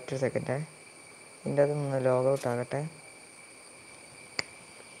അക്കൗണ്ടിൽ വരാം, ഒറ്റ സെക്കൻഡേ. ഇതിൻ്റെ അകത്ത് നിന്ന് ലോഗൗട്ട് ആകട്ടെ.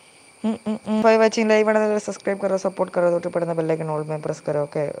 ബൈ വാച്ചിങ് ലൈവ് ആണ്. Subscribe കറോ, support കറോ, തൊട്ടിപ്പെടുന്ന bell icon all may press കറോ.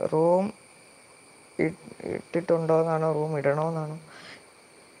 Okay, room ഇട്ടിട്ടുണ്ടോയെന്നാണോ room ഇടണമെന്നാണോ?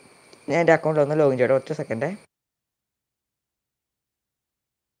 ഞാൻ എൻ്റെ അക്കൗണ്ടിൽ ഒന്ന് ലോഗിൻ ചെയ്യട്ടെ, ഒറ്റ സെക്കൻഡേ.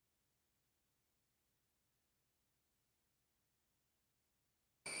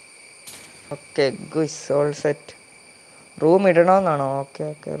 Okay guys, all set. Room ഇടണമെന്നാണോ? Okay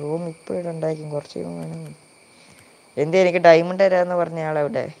okay, room ഇപ്പോൾ ഇടണ്ടായിരിക്കും, കുറച്ച് വേണം. എന്തേ എനിക്ക് ഡയമണ്ട് തരാമെന്ന് പറഞ്ഞ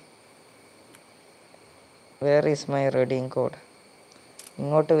ആളെവിടെ? Where is my redeem code?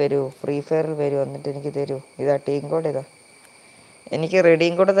 ഇങ്ങോട്ട് വരൂ, ഫ്രീ ഫയറിൽ വരൂ, എന്നിട്ട് എനിക്ക് തരൂ. ഇതാ ടീം കോഡ്, ഇതാ. എനിക്ക്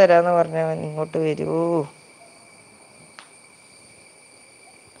റെഡീം കോഡ് തരാമെന്ന് പറഞ്ഞവൻ ഇങ്ങോട്ട് വരൂ,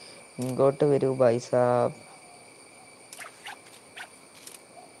 ഇങ്ങോട്ട് വരൂ ബൈസാബ്.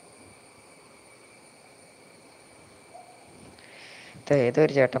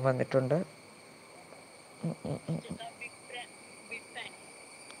 ഏതൊരു ചേട്ടൻ വന്നിട്ടുണ്ട്.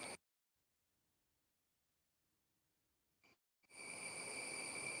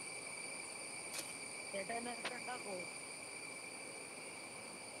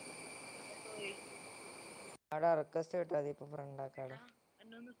 ആടാ റിക്വസ്റ്റ് വിട്ടാൽ മതി. ഇപ്പം ഫ്രണ്ടാക്കാടാ,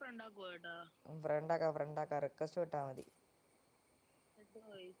 ഫ്രണ്ടാക്കാം. റിക്വസ്റ്റ് വിട്ടാൽ മതി,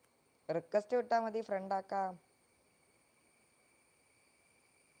 റിക്വസ്റ്റ് വിട്ടാൽ മതി, ഫ്രണ്ടാക്കാം.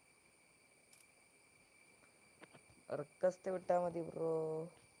 റിക്വസ്റ്റ് വിട്ടാൽ മതി ബ്രോ.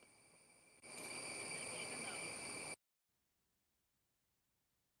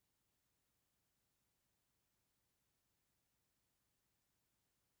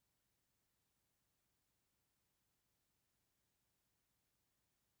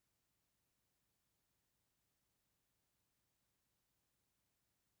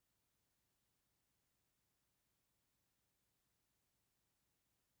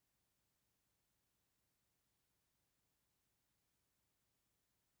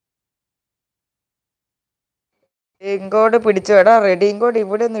 റെഡീം കോഡ് പിടിച്ചു. എടാ റെഡീം കോഡ്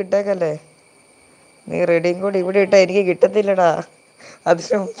ഇവിടെ ഒന്നും ഇട്ടേക്കല്ലേ. നീ റെഡീം കോഡ് ഇവിടെ ഇട്ടാ എനിക്ക് കിട്ടത്തില്ലടാ.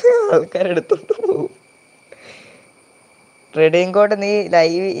 അതിന് മുമ്പേ ആൾക്കാരെടുത്തോണ്ട് പോകും. റെഡീം കോഡ് നീ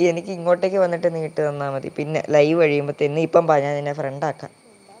ലൈവ് എനിക്ക് ഇങ്ങോട്ടേക്ക് വന്നിട്ട് നീ ഇട്ട് തന്നാൽ മതി. പിന്നെ ലൈവ് കഴിയുമ്പോഴത്തേന് നീ ഇപ്പം ഞാൻ നിന്നെ ഫ്രണ്ടാക്കാം.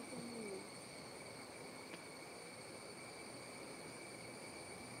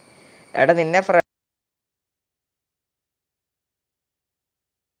 എടാ നിന്നെ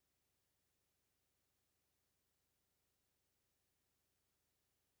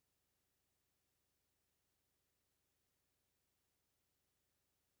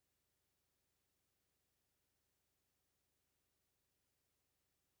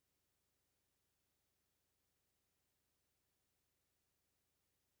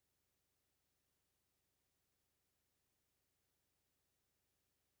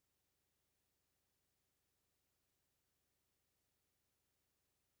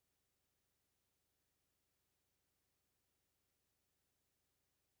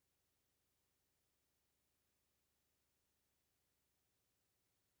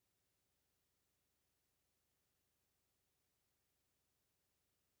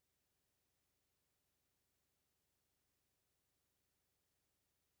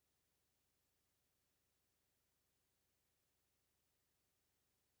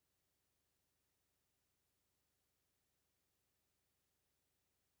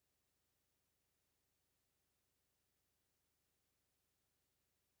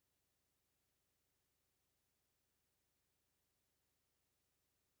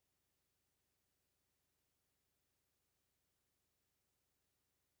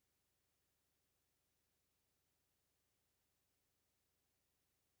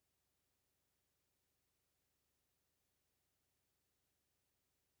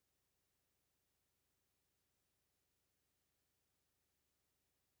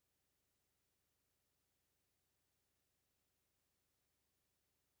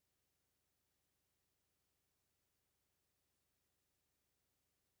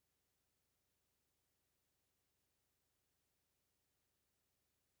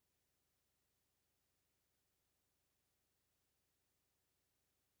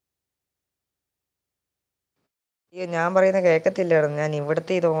അയ്യോ ഞാൻ പറയുന്നത് കേൾക്കത്തില്ലായിരുന്നു. ഞാൻ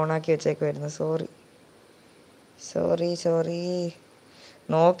ഇവിടുത്തെ ഇത് ഓണാക്കി വെച്ചേക്കുമായിരുന്നു. Sorry sorry sorry.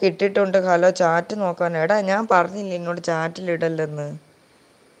 നോക്കിയിട്ടിട്ടുണ്ട്. Hello chat നോക്കാൻ. എടാ ഞാൻ പറഞ്ഞില്ല എന്നോട് ചാറ്റിലിടല്ലെന്ന്.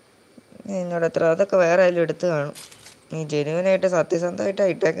 എന്നോട് എത്ര അതൊക്കെ വേറെ ആയാലും എടുത്ത് കാണും. നീ ജെനുവിനായിട്ട് സത്യസന്ധമായിട്ടാണ്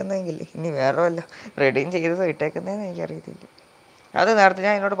ഇട്ടേക്കുന്നതെങ്കിൽ ഇനി വേറെ വല്ല റെഡിയും ചെയ്തതോ ഇട്ടേക്കുന്നതെന്ന് എനിക്കറിയത്തില്ല. അത് നേരത്തെ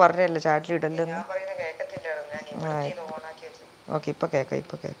ഞാൻ എന്നോട് പറഞ്ഞല്ലേ ചാറ്റിലിടല്ലെന്ന്. ഓക്കെ ഇപ്പം കേൾക്കാം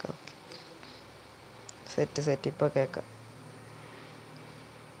ഇപ്പം കേൾക്കാം. ഓക്കെ സെറ്റ് സെറ്റ് ഇപ്പം കേൾക്കാം.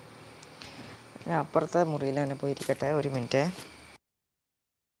 ഞാൻ അപ്പുറത്തെ മുറിയിൽ തന്നെ പോയിരിക്കട്ടെ, ഒരു മിനിറ്റ്.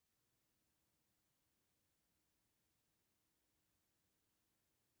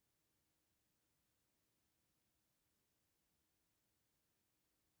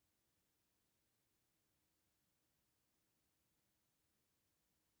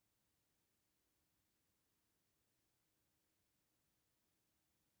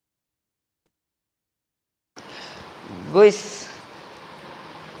 ഗുയ്സ്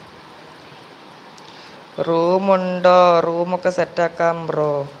റൂമുണ്ടോ? റൂമൊക്കെ സെറ്റാക്കാം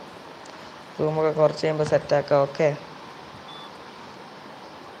ബ്രോ. റൂമൊക്കെ കുറച്ച് കഴിയുമ്പോൾ സെറ്റാക്കാം. ഓക്കെ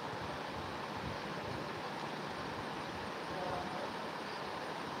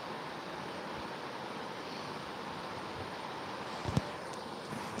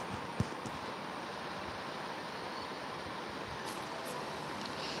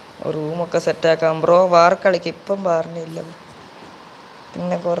റൂമൊക്കെ സെറ്റാക്കാം ബ്രോ. വാർ കളിക്കും. ഇപ്പം വാറിനില്ല,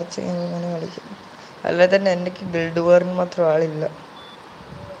 പിന്നെ കുറച്ച് ഇങ്ങനെ കളിക്കും. അല്ലെ തന്നെ എനിക്ക് ഗിൽഡ് വാറിന് മാത്രം ആളില്ല.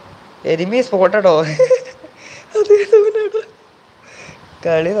 എനിമി സ്പോട്ടഡോ? അത്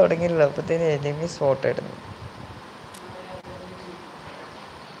കളി തുടങ്ങിയില്ല അപ്പത്തേന് എനിമി സ്പോട്ടഡ്.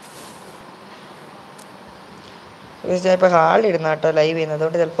 ഞാൻ ഇപ്പോൾ ഹാളിടുന്ന കേട്ടോ ലൈവ് ചെയ്യുന്നത്,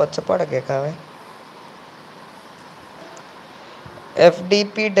 അതുകൊണ്ട് ചിലപ്പോൾ ഒച്ചപ്പാടൊക്കെ കേൾക്കാവേ. F D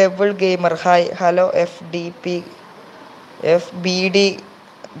P double gamer hi. Hello FBD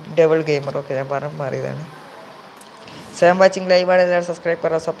double gamer. Okay ഞാൻ പറഞ്ഞു മാറിയതാണ്. സെയിം വാച്ചിങ് ലൈവ് ആണ്. എല്ലാവരും സബ്സ്ക്രൈബ്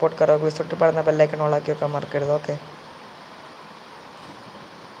കറോ, സപ്പോർട്ട് കറോ. തൊട്ട് പറഞ്ഞ ബെല്ലൈക്കൺ ഓൺ ആക്കി വെക്കാൻ മറക്കരുത്. ഓക്കെ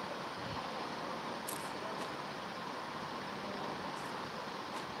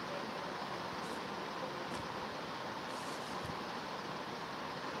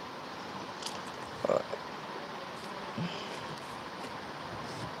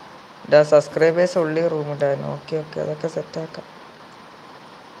സബ്സ്ക്രൈബേഴ്സ് ഉള്ളി റൂം ഉണ്ടായിരുന്നു. ഓക്കെ ഓക്കെ അതൊക്കെ സെറ്റാക്കാം.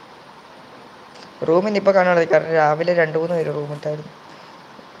 റൂമിന് ഇപ്പോൾ കാണാതെ, കാരണം രാവിലെ 2-3 പേര് റൂമിട്ടായിരുന്നു.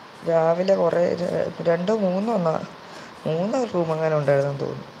 രാവിലെ കുറേ 2-3 റൂം അങ്ങനെ ഉണ്ടായിരുന്നു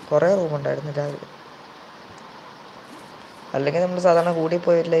തോന്നുന്നു. കുറേ റൂമുണ്ടായിരുന്നു രാവിലെ. അല്ലെങ്കിൽ നമ്മൾ സാധാരണ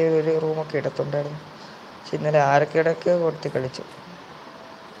കൂടിപ്പോയില്ല ഒരു റൂമൊക്കെ എടുത്തുണ്ടായിരുന്നു. പക്ഷെ ഇന്നലെ ആരൊക്കെ കൊടുത്ത് കളിച്ചു.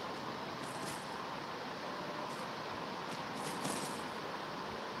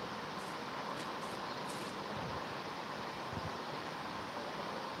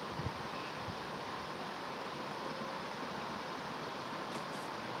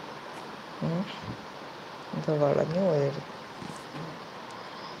 ഇത് വളഞ്ഞു പോയായിരുന്നു.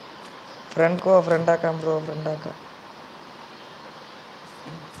 ഫ്രണ്ടാക്കാം ബ്രോ, ഫ്രണ്ടാക്കാം.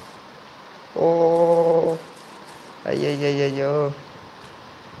 ഓ അയ്യോ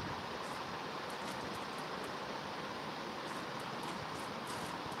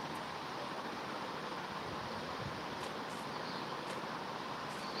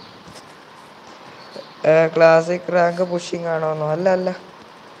ക്ലാസിക് റാങ്ക് പുഷിങ് ആണോന്നോ? അല്ല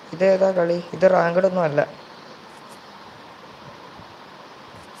ഇതേതാ കളി? ഇത് റാങ്കഡൊന്നും അല്ല.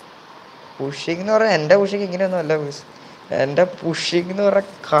 പുഷിങ് എന്ന് പറഞ്ഞാൽ എൻ്റെ പുഷിങ് ഇങ്ങനെയൊന്നും അല്ല. എൻ്റെ പുഷിങ് എന്ന് പറഞ്ഞാൽ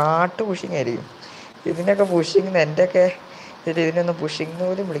കാട്ട് പുഷിങ് ആയിരിക്കും. ഇതിനൊക്കെ പുഷിങ് എൻ്റെയൊക്കെ ഇതിനൊന്നും പുഷിങ്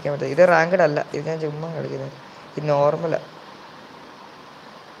പോലും വിളിക്കാൻ പറ്റില്ല. ഇത് റാങ്കഡ് അല്ല, ഇത് ഞാൻ ചുമ്മാ കളിക്കുന്നത്. ഇത് നോർമലാണ്.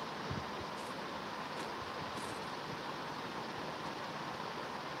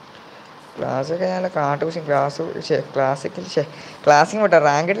 ക്ലാസ്സൊക്കെ ഞാൻ കാട്ട് പുഷിങ്. ക്ലാസ്സിങ് പോട്ടെ,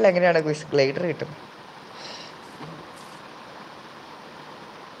 റാങ്കഡിൽ എങ്ങനെയാണ് ഗ്ലൈഡർ കിട്ടുന്നത്?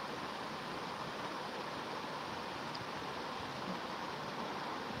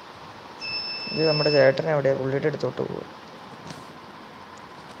 ഇത് നമ്മുടെ ചേട്ടനെ എവിടെയാണ്, പുള്ളിയുടെ അടുത്തോട്ട് പോകും.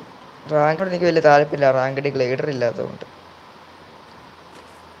 റാങ്കോട് എനിക്ക് വലിയ താല്പര്യമില്ല, റാങ്കഡ് ഗ്ലൈഡർ ഇല്ലാത്തതുകൊണ്ട്.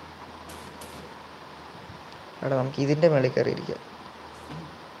 അവിടെ നമുക്ക് ഇതിൻ്റെ മേളിൽ കയറിയിരിക്കാം.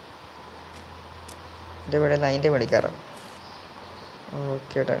 എൻ്റെ ഇവിടെ അതിൻ്റെ മേളിൽ കയറാം.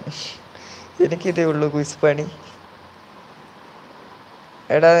 Okay done. എനിക്കിതേ ഉള്ളൂ ക്വിസ് പണി.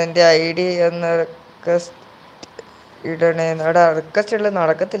 എടാ എൻ്റെ ID എന്നൊക്കെ ഇടണേ. എടാ റിക്വസ്റ്റ് ഉള്ളത്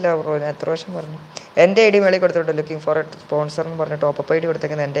നടക്കത്തില്ല ബ്രോ. ഞാൻ എത്ര വർഷം പറഞ്ഞു. എൻ്റെ ID മേളിൽ കൊടുത്തിട്ടുണ്ട്. ലുക്കിംഗ് ഫോർ എ സ്പോൺസർ എന്ന് പറഞ്ഞ് ടോപ്പ് ID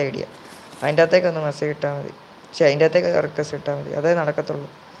കൊടുത്തേക്കുന്നത് എൻ്റെ ID. അതിൻ്റെ അകത്തേക്ക് ഒന്ന് മെസ്സേജ് ഇട്ടാൽ മതി. അതിൻ്റെ അകത്തേക്ക് റിക്വസ്റ്റ് ഇട്ടാൽ മതി, അതേ നടക്കത്തുള്ളൂ.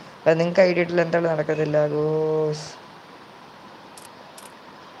 അത് നിങ്ങൾക്ക് ഐഡിയ ഇട്ടില്ല എന്താണ് നടക്കത്തില്ല ഗോസ്.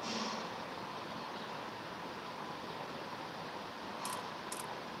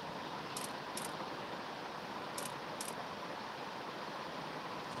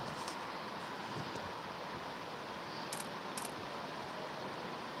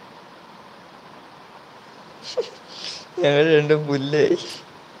 ഞങ്ങൾ രണ്ട് പുല്ലായി,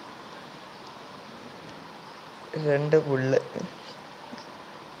 രണ്ട് പുല്ല്.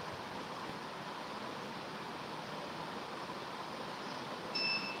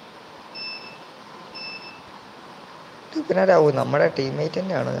 ഇവനാരാവും? നമ്മുടെ ടീംമേറ്റ്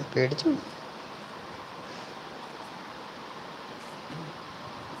തന്നെയാണ്. പേടിച്ചു.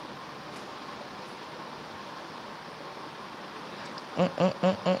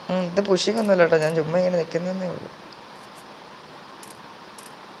 ഇത് പുഷിങ് ഒന്നുമല്ല കേട്ടോ, ഞാൻ ചുമ്മാ ഇങ്ങനെ നിൽക്കുന്നതന്നേ ഉള്ളൂ.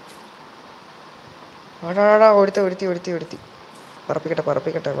 ആടാടാ ഒരുത്തി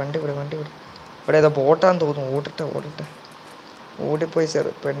പറപ്പിക്കട്ടെ. വണ്ടി വിട്. ഇവിടെ ഏതോ ബോട്ടാന്ന് തോന്നുന്നു. ഓടട്ടെ. ഓടിപ്പോയി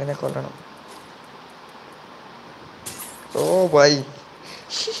പെണ്ണിനെ കൊല്ലണം. ഓ ബൈ,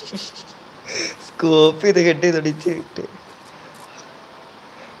 സ്കോപ്പ് ചെയ്ത് ഹെഡ് ചെയ്തടിച്ചിട്ട്.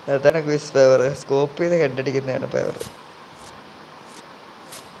 അതാണ് ക്വിസ് പവർ. സ്കോപ്പ് ചെയ്ത് ഹെഡ് അടിക്കുന്നതാണ് പവർ.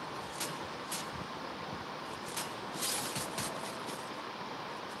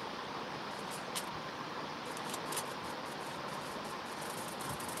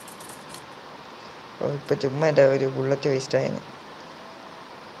 ഇപ്പം ചുമ്മാ എൻ്റെ ഒരു ബുള്ളറ്റ് വേസ്റ്റായിരുന്നു.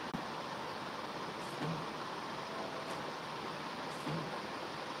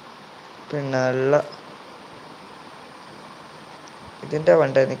 പിന്നെ അല്ല, ഇതിൻ്റെ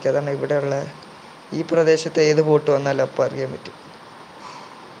വണ്ടി എനിക്ക്. അതാണ് ഇവിടെയുള്ള ഈ പ്രദേശത്ത് ഏത് ബോട്ട് വന്നാലും അപ്പം അറിയാൻ പറ്റും.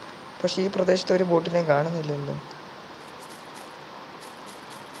 പക്ഷെ ഈ പ്രദേശത്ത് ഒരു ബോട്ടിനെയും കാണുന്നില്ലല്ലോ.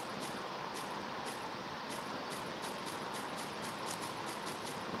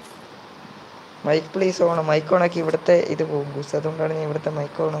 Mic please Onam. മൈക്ക് ഓണാക്കി ഇവിടുത്തെ ഇത് പോകും ഗൂസ്. അതുകൊണ്ടാണ് ഞാൻ ഇവിടുത്തെ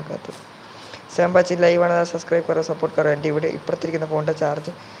മൈക്ക് ഓണാക്കാത്തത്. സാമ്പാച്ചി ലൈവാണ്, subscribe കറോ, support കറോ. എൻ്റെ ഇവിടെ ഇപ്പുറത്തിരിക്കുന്ന ഫോണിൻ്റെ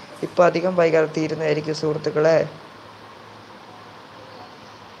ചാർജ് ഇപ്പോൾ അധികം വൈകാതെ തീരുന്നതായിരിക്കും സുഹൃത്തുക്കളെ.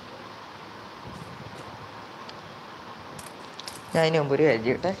 ഞാൻ അതിന് മുമ്പ് ഒരു കാര്യം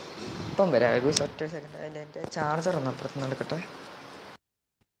ചെയ്യട്ടെ. ഇപ്പം വരാം ഗൂസ്, ഒറ്റ സെക്കൻഡ്. അതിൻ്റെ എൻ്റെ ചാർജർ ഒന്ന് അപ്പുറത്ത് നടക്കട്ടെ.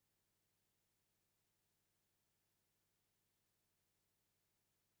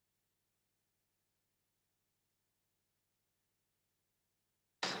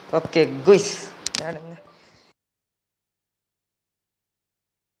 ഓക്കെ ഗുയ്സ്, ഞാനിന്ന്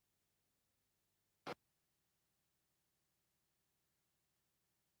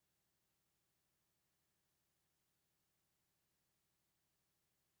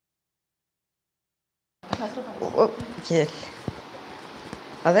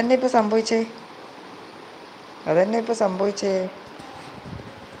അതന്നെ ഇപ്പം സംഭവിച്ചേ. അതന്നെ ഇപ്പം സംഭവിച്ചേ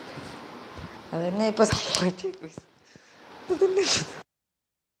ഗുയ്സ്. അതന്നെ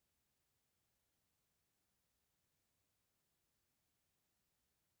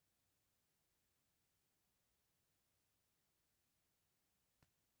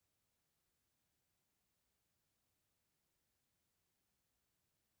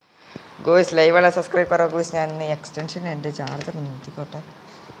ഗോയ്സ് ലൈവാണ്, സബ്സ്ക്രൈബ് കറോ ഗോയ്സ്. ഞാൻ എക്സ്റ്റൻഷൻ എൻ്റെ ചാർജർ ഒന്ന് നിർത്തിക്കോട്ടെ,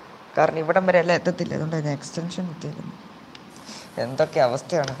 കാരണം ഇവിടം വരെ എല്ലാം എത്തത്തില്ല. അതുകൊണ്ടാണ് ഞാൻ എക്സ്റ്റൻഷൻ നിർത്തിയത്. എന്തൊക്കെ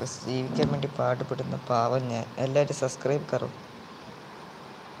അവസ്ഥയാണ് ഗോയ്സ്, ജീവിക്കാൻ വേണ്ടി പാടുപെടുന്ന പാവം ഞാൻ. എല്ലാവരും സബ്സ്ക്രൈബ് കറോ.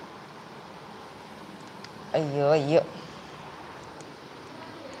 അയ്യോ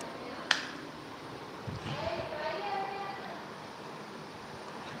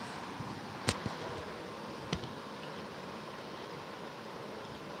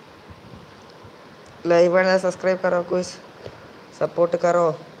ലൈവാണ്, സബ്സ്ക്രൈബ് കറോ ഗോയ്സ്, സപ്പോർട്ട് കറോ.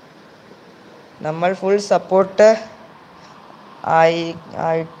 നമ്മൾ ഫുൾ സപ്പോർട്ട്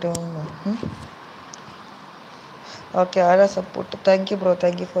ആയിട്ടും. ഓക്കെ, ആരാ support? Thank you bro,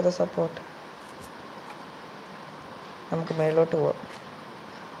 thank you for the support. നമുക്ക് മേലോട്ട് പോവാം.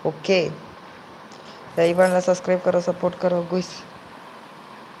 Okay ലൈവാണ്, subscribe കറോ, support കറോ guys.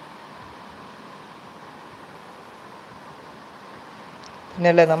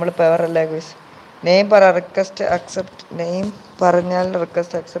 പിന്നല്ലേ നമ്മൾ പവറല്ലേ ഗുയ്സ്. നെയിം പറ, റിക്വസ്റ്റ് അക്സെപ്റ്റ്. നെയിം പറഞ്ഞാൽ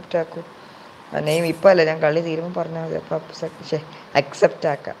റിക്വസ്റ്റ് അക്സെപ്റ്റ് ആക്കൂ. ആ നെയിം ഇപ്പം അല്ല, ഞാൻ കളി തീരുമ്പോൾ പറഞ്ഞാൽ മതി. അപ്പം അക്സെപ്റ്റ്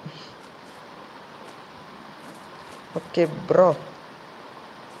ആക്കാം. Okay bro.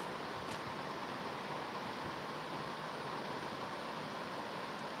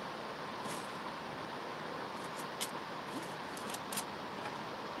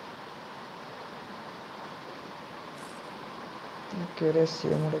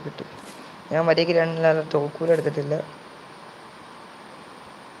 കൂടെ കിട്ടി. ഞാൻ മര്യാദയ്ക്ക് രണ്ടില്ലാതെ തോക്കൂല എടുത്തിട്ടില്ല.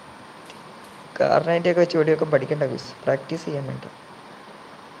 കാർണൈൻ്റെയൊക്കെ വെച്ച് വെടിയൊക്കെ പഠിക്കേണ്ട ഗുയ്സ്, പ്രാക്ടീസ് ചെയ്യാൻ വേണ്ട.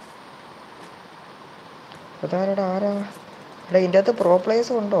 അതാരടാ ആരാ? എടാ ഇതിൻ്റെ അകത്ത് പ്രോ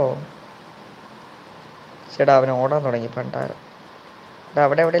പ്ലേയേഴ്സും ഉണ്ടോ? ചേട്ടാ അവന് ഓടാൻ തുടങ്ങി പണ്ടാരം. എടാ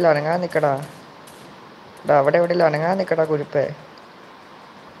അവിടെ എവിടെയെങ്കിലും അനങ്ങാൻ നിൽക്കടാ. എടാ അവിടെ എവിടെയെങ്കിലും അനങ്ങാൻ നിൽക്കടാ കുരുപ്പേ.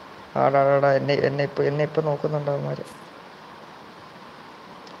 ആടാടാടാ എന്നെ ഇപ്പം നോക്കുന്നുണ്ടോ അവന്മാർ?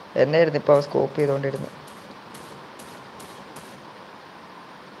 എന്നെ ആയിരുന്നു ഇപ്പോൾ സ്കോപ്പ് ചെയ്തുകൊണ്ടിരുന്നു.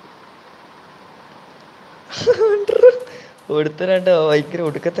 ഒരുത്തനുണ്ട് ഭയങ്കര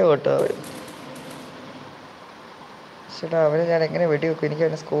ഒടുക്കത്തെ ഓട്ടോ അവൻ. ചേട്ടാ അവന് ഞാൻ എങ്ങനെ വെടി വെക്കും? എനിക്ക്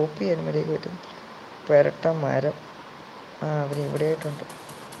അവനെ സ്കോപ്പ് ചെയ്യാൻ മര്യാദയ്ക്ക് പറ്റും. പെരട്ട മരം. ആ അവന് ഇവിടെ ആയിട്ടുണ്ട്.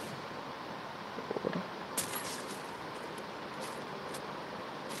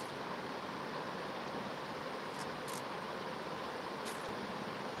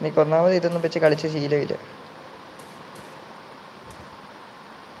 എനിക്ക് ഒന്നാമത് ഇതൊന്നും വെച്ച് കളിച്ച ശീലമില്ല.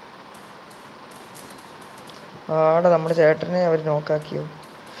 ആടെ നമ്മുടെ ചേട്ടനെ അവർ നോക്കാക്കിയോ?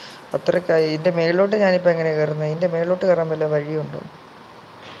 അത്രക്കായി. ഇതിൻ്റെ മേളിലോട്ട് ഞാനിപ്പോൾ എങ്ങനെയാണ് കയറുന്നത്? ഇതിൻ്റെ മേളിലോട്ട് കയറാൻ വല്ല വഴിയുണ്ടോ?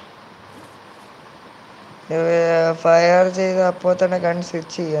 ഫയർ ചെയ്ത് അപ്പോൾ തന്നെ ഗൺ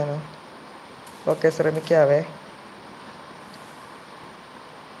സ്വിച്ച് ചെയ്യാനോ? ഓക്കെ ശ്രമിക്കാവേ.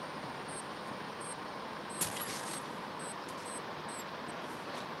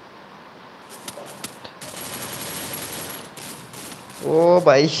 ഓ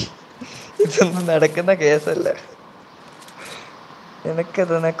ബൈ, ഇതൊന്നും നടക്കുന്ന കേസല്ല.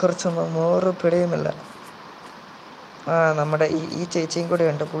 എനിക്കതിനെക്കുറിച്ചൊന്നും നൂറ് പിടിയുമില്ല. ആ നമ്മുടെ ഈ ചേച്ചിയും കൂടെ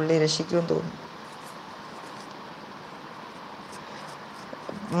ഉണ്ട്, പുള്ളി രക്ഷിക്കുമെന്ന് തോന്നുന്നു.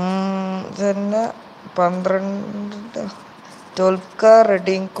 തന്നെ 12 12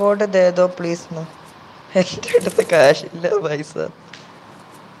 റെഡിങ് കോഡ് ദേതോ പ്ലീസ് നോ. എൻ്റെ അടുത്ത് ക്യാഷ് ഇല്ല പൈസ.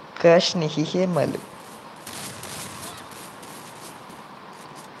 ക്യാഷ് നിഹിഹേ മലു.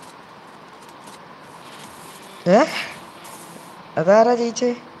 അതാരാ ജയിച്ചേ?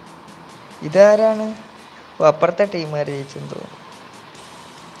 ഇതാരാണ്? ഓ അപ്പുറത്തെ ടീമുകാർ ജയിച്ചെന്ന് തോന്നുന്നു.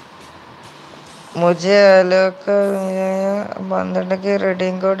 मुझे अलग 12 की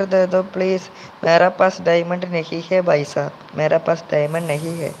रेडिंग कोड दे दो प्लीज़. मेरा पास डायमंड नहीं है भाई साहब, मेरा पास डायमंड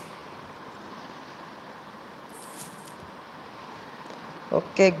नहीं है.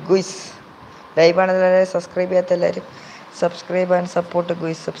 ഓക്കെ ഗുയ്സ്, ലൈവാണെന്നല്ലാതെ സബ്സ്ക്രൈബ് ചെയ്യാത്ത എല്ലാവരും subscribe and support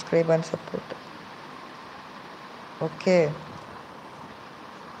guys, subscribe and support. Okay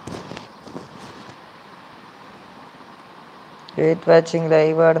wait watching.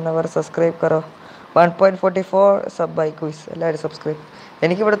 Live ആടുന്നവർ subscribe കറോ. 1.44 sub by guys, എല്ലാവരും സബ്സ്ക്രൈബ്.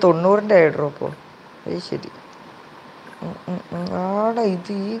 എനിക്കിവിടെ 90ൻ്റെ ആയിഡ്രോപ്പോ. അത് ശരി. ആടാ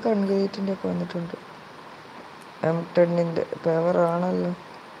ഇത് ഈ കൺക്രീറ്റിൻ്റെ ഒക്കെ വന്നിട്ടുണ്ട്. M10ൻ്റെ പവറാണല്ലോ.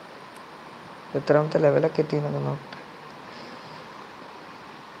 എത്രാമത്തെ ലെവലൊക്കെ എത്തിയെന്നൊക്കെ നോക്കട്ടെ.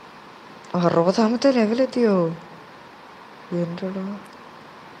 60ാമത്തെ ലെവലെത്തിയോ? എൻ്റെടാ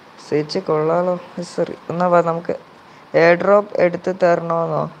സ്വിച്ച് കൊള്ളാലോ. സോറി എന്നാ വാ നമുക്ക് എയർ ഡ്രോപ്പ് എടുത്ത്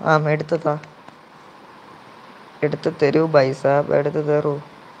തരണോന്നോ? ആ എടുത്തതാ, എടുത്ത് തരൂ ബൈ സാബ്, എടുത്ത് തരൂ.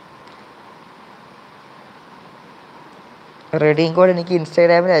 റെഡിങ് കോഡ് എനിക്ക്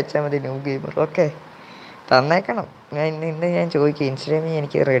ഇൻസ്റ്റാഗ്രാമിൽ അയച്ചാൽ മതി, ന്യൂ ഗെയിമർ. ഓക്കെ തന്നേക്കണം. ഇന്ന് ഞാൻ ചോദിക്കും ഇൻസ്റ്റാഗ്രാമിൽ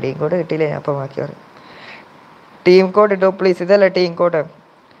എനിക്ക് റെഡിങ് കോഡ് കിട്ടിയില്ല, ഞാൻ അപ്പം ബാക്കി പറയും. ടീം കോഡ് ഇട്ടോ പ്ലീസ്. ഇതല്ലേ team code?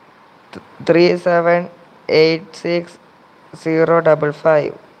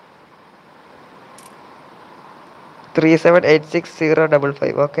 3786055.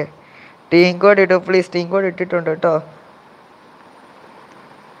 3786055. Okay team code ഇട്ടോ പ്ലീസ്. ടീം കോഡ് ഇട്ടിട്ടുണ്ട് കേട്ടോ.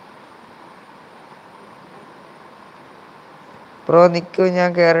 ബ്രോ നിൽക്കൂ, ഞാൻ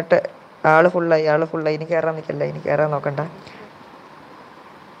കയറട്ടെ. ആള് ഫുള്ളായി. ഇനി കയറാൻ നിൽക്കല്ല, ഇനി കയറാൻ നോക്കണ്ട.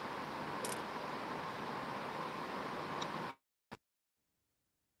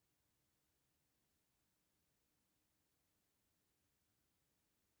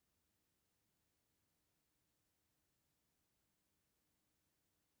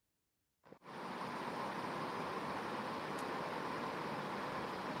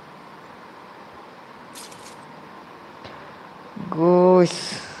 Goose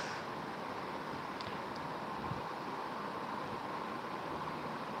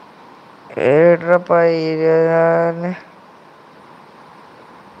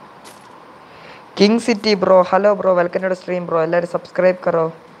king city bro. Hello bro, welcome to stream bro. എല്ലാവരും സബ്സ്ക്രൈബ് കറോ.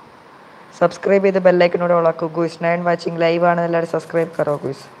 സബ്സ്ക്രൈബ് ചെയ്ത് ബെല്ലൈക്കനോട് ഓളാക്കൂ ഗൂസ്. 9 വാച്ചിങ് ലൈവ് ആണ്, എല്ലാവരും subscribe കറോ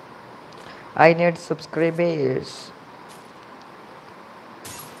goose. I need subscribers.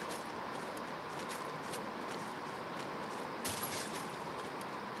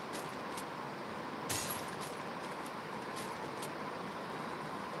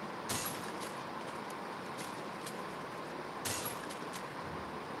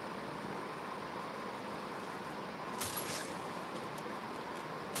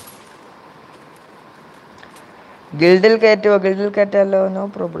 ഗിൽഡിൽ കയറ്റാമല്ലോ, no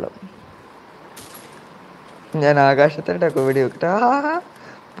problem. ഞാൻ ആകാശത്തിൻ്റെ ഒക്കെ വെടി വെക്കട്ടെ.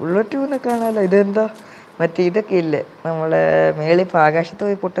 ബുള്ളറ്റ് ഒന്ന് കാണാമല്ലോ. ഇതെന്താ മറ്റേ ഇതൊക്കെ ഇല്ലേ നമ്മളെ മേളിപ്പോൾ ആകാശത്ത്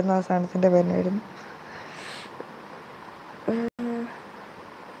പോയി പൊട്ടുന്ന ആ സാധനത്തിൻ്റെ പേരായിരുന്നു.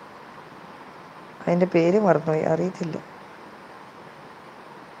 അതിൻ്റെ പേര് മറന്നുപോയി, അറിയത്തില്ല.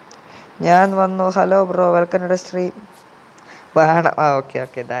 ഞാൻ വന്നു. Hello bro, welcome to stream. വേണം. ഓക്കെ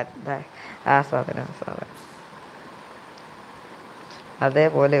ആ സാധനം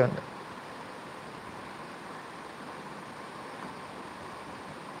അതേപോലെ ഉണ്ട്.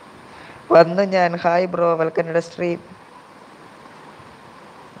 വന്നു ഞാൻ. Hi bro, welcome to stream.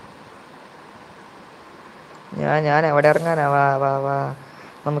 ഞാൻ എവിടെ ഇറങ്ങാനാ? വാ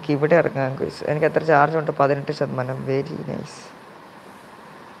നമുക്ക് ഇവിടെ ഇറങ്ങാം. എനിക്ക് എത്ര ചാർജ് ഉണ്ട്? 18%. Very nice.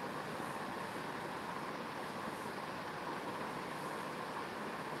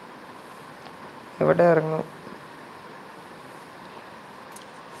 എവിടെ ഇറങ്ങും?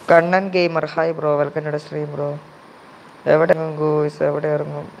 Kannan gamer, hi bro, welcome to stream bro. എവിടെ ഇറങ്ങും ഗോയ്സ്? എവിടെ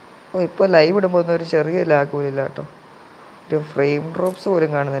ഇറങ്ങും? ഇപ്പോൾ ലൈവ് ഇടുമ്പോൾ ഒന്നും ഒരു ചെറിയ ലാഗ് പോലില്ല കേട്ടോ. ഒരു ഫ്രെയിം ഡ്രോപ്സ് പോലും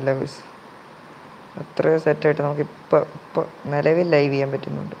കാണുന്നില്ല ഗോയ്സ്. അത്രയും സെറ്റായിട്ട് നമുക്ക് ഇപ്പോൾ നിലവിൽ ലൈവ് ചെയ്യാൻ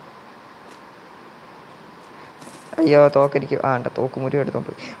പറ്റുന്നുണ്ട്. അയ്യോ തോക്കെനിക്ക് തോക്ക് മുറി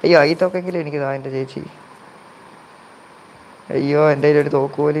എടുത്തോണ്ട്. അയ്യോ ഈ തോക്കെങ്കിലും എനിക്ക് എൻ്റെ ചേച്ചി. അയ്യോ എൻ്റെ കയ്യിലൊരു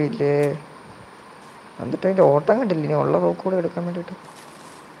തോക്ക് പോലും ഇല്ലേ. എന്നിട്ട് അതിൻ്റെ ഓട്ടം കണ്ടില്ല. ഇനി ഉള്ള തോക്ക് കൂടെ എടുക്കാൻ വേണ്ടിയിട്ട്.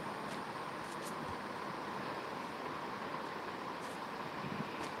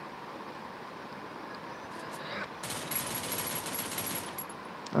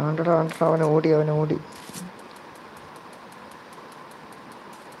 ആണ്ടടാ അവൻ ഓടി.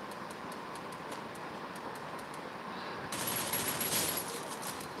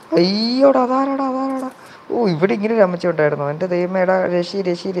 അയ്യോടാ അതാരടാ. ഇവിടെ ഇങ്ങനെ ഒരു അമ്മച്ചി ഉണ്ടായിരുന്നു. എൻ്റെ ദൈവമേടാ. രശി.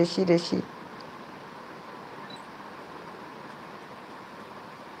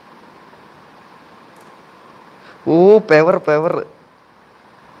 പെവർ.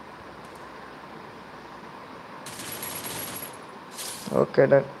 Okay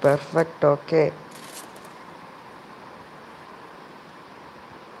done, perfect.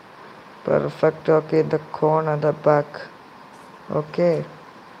 Okay the cone and the back. Okay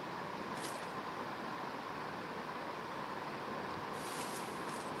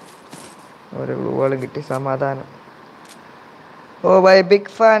ഒരു ഗ്ലൂവാളും കിട്ടി, സമാധാനം. By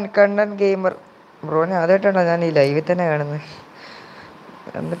big fan Kannan gamer. ബ്രോനെ ആദ്യമായിട്ടാണ് ഞാൻ ഈ ലൈവിൽ തന്നെ കാണുന്നത്.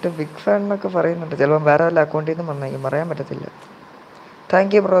 എന്നിട്ട് ബിഗ് ഫാൻ എന്നൊക്കെ പറയുന്നുണ്ട്. ചിലപ്പോൾ വേറെ വല്ല അക്കൗണ്ടിൽ നിന്നും വന്നെങ്കിൽ പറയാൻ പറ്റത്തില്ല.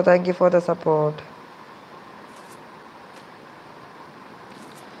 Thank you bro, thank you for the support.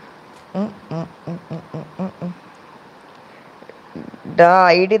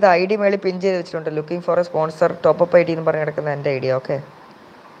 I D മേളിൽ പിൻ ചെയ്ത് വെച്ചിട്ടുണ്ട്. Looking for A sponsor top I D എന്ന് പറഞ്ഞ് കിടക്കുന്ന എൻ്റെ ഐഡിയ. ഓക്കെ,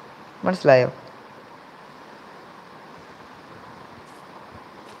 മനസ്സിലായോ?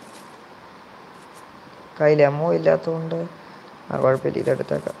 കയ്യിൽ എമോ ഇല്ലാത്തതുകൊണ്ട് കുഴപ്പമില്ല,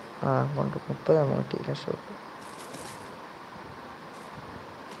 ഇതെടുത്തേക്കാം. കൊണ്ട് 30 എമോ കിട്ടി, രക്ഷപ്പെട്ടു.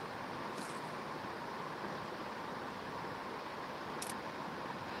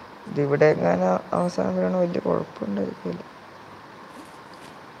 ഇതിവിടെ എങ്ങനെ അവസാനം വരണോ വലിയ കുഴപ്പമുണ്ടായിരിക്കില്ല.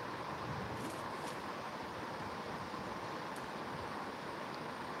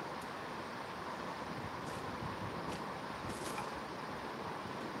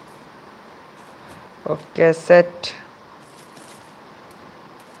 Okay set.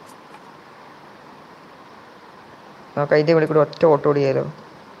 നമുക്ക് അതിൻ്റെ ഇവിടെ കൂടെ ഒറ്റ ഓട്ടോ ഓടിയാലോ.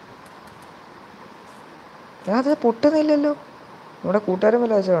 അത് പൊട്ടുന്നില്ലല്ലോ. നമ്മുടെ കൂട്ടുകാരൻ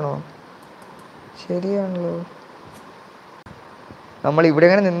വല്ല വെച്ചാണോ? ശരിയാണല്ലോ. നമ്മൾ ഇവിടെ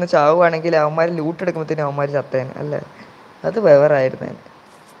ഇങ്ങനെ നിന്ന് ചാവുകയാണെങ്കിൽ അവന്മാർ ലൂട്ട് എടുക്കുമ്പോഴത്തേനും അവന്മാർ ചത്തേനെ അല്ലേ? അത് വെവറായിരുന്നേ.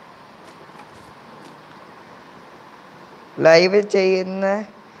 ലൈവ് ചെയ്യുന്ന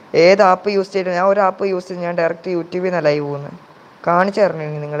ഏത് ആപ്പ് യൂസ് ചെയ്തിട്ട്? ഞാൻ ഒരു ആപ്പ് യൂസ് ചെയ്ത് ഞാൻ ഡയറക്റ്റ് യൂട്യൂബിൽ നിന്നാണ് ലൈവ് പോകുന്നത്. കാണിച്ചു തരണേ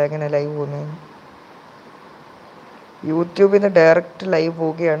നിങ്ങളെങ്ങനെ ലൈവ് പോകുന്നതെന്ന്. യൂട്യൂബിൽ നിന്ന് ഡയറക്റ്റ് ലൈവ്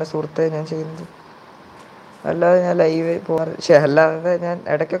പോവുകയാണ് സുഹൃത്തെ ഞാൻ ചെയ്യുന്നത്. അല്ലാതെ ഞാൻ ലൈവ് അല്ലാതെ ഞാൻ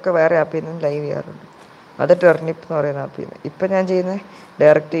ഇടയ്ക്കൊക്കെ വേറെ ആപ്പിൽ നിന്നും ലൈവ് ചെയ്യാറുണ്ട്. അത് ടെർണിപ്പ് എന്ന് പറയുന്ന ആപ്പിൽ നിന്ന്. ഇപ്പം ഞാൻ ചെയ്യുന്നത്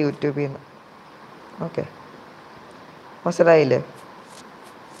ഡയറക്റ്റ് യൂട്യൂബിൽ നിന്ന്. ഓക്കെ, മനസ്സിലായില്ലേ?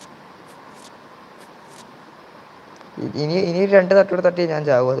 ഇനി 2 തട്ടോട് തട്ടി ഞാൻ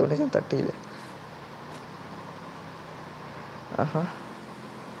ചാവും, അതുകൊണ്ട് ഞാൻ തട്ടിയില്ല.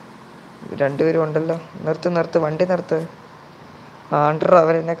 രണ്ടുപേരും ഉണ്ടല്ലോ. നിർത്ത് വണ്ടി നിർത്ത്. ആണ്ടർ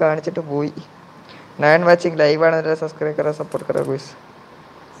അവരെന്നെ കാണിച്ചിട്ട് പോയി. 9 വാച്ചിങ് ലൈവാണ്. Subscribe കറോ, support കറോ ഗോയ്സ്.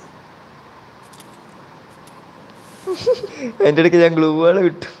 എൻ്റെ ഇടയ്ക്ക് ഞാൻ ഗ്ലൂ വാൾ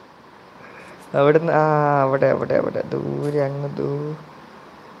വിട്ടു. അവിടുന്ന് അവിടെ ദൂരെ അങ്ങ്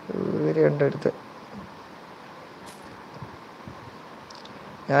ദൂരെ ഉണ്ട് അടുത്ത്.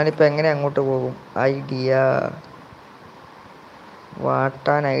 ഞാനിപ്പോൾ എങ്ങനെ അങ്ങോട്ട് പോകും? Idea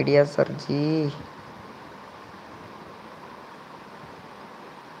വാട്ടാൻ idea സർജി.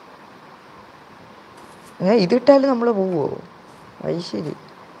 ഇതിട്ടാലും നമ്മൾ പോവോ? അത് ശരി.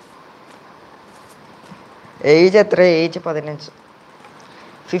 ഏജ് എത്ര? ഏജ് 15.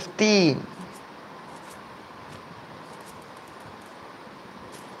 15.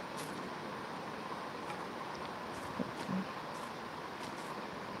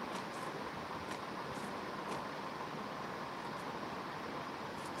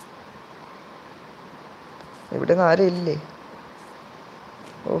 ഇവിടെ നിന്ന് ആരും ഇല്ലേ?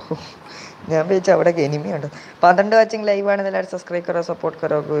 ഓഹോ, ഞാൻ വിചാരിച്ചു അവിടെ എനിമിയുണ്ട്. 12 വാച്ചിങ് ലൈവ് ആണ്. എല്ലാവരും സബ്സ്ക്രൈബ് കറോ, സപ്പോർട്ട്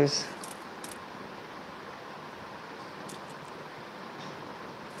കറോ ഗോയ്സ്.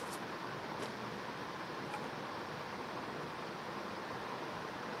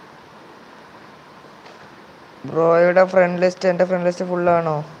 ബ്രോയുടെ ഫ്രണ്ട് ലിസ്റ്റ് എൻ്റെ ഫ്രണ്ട് ലിസ്റ്റ്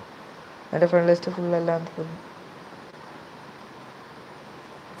ഫുള്ളാണോ? എൻ്റെ ഫ്രണ്ട് ലിസ്റ്റ് ഫുള്ളല്ലാന്ന് തോന്നുന്നു.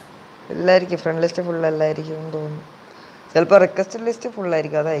 എല്ലായിരിക്കും ഫ്രണ്ട് ലിസ്റ്റ് ഫുള്ളല്ലായിരിക്കും എന്ന് തോന്നുന്നു. ചിലപ്പോൾ റിക്വസ്റ്റ് ലിസ്റ്റ്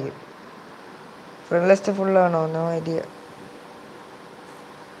ഫുള്ളായിരിക്കും, അതായിരിക്കും. Front list ഫുള്ളാണോ? No idea.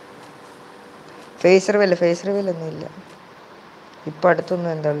 Face reveal ഒന്നും ഇല്ല ഇപ്പം. അടുത്തൊന്നും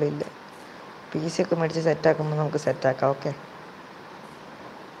എന്തായാലും ഇല്ല. PC ഒക്കെ മേടിച്ച് സെറ്റാക്കുമ്പോൾ നമുക്ക് സെറ്റാക്കാം. Okay.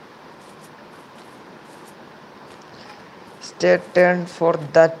 Stay turn for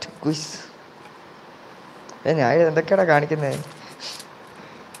that quiz. ഞാനിത് എന്തൊക്കെയാണ് കാണിക്കുന്നത്?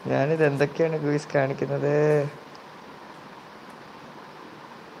 ഞാനിത് എന്തൊക്കെയാണ് ക്വിസ് കാണിക്കുന്നത്?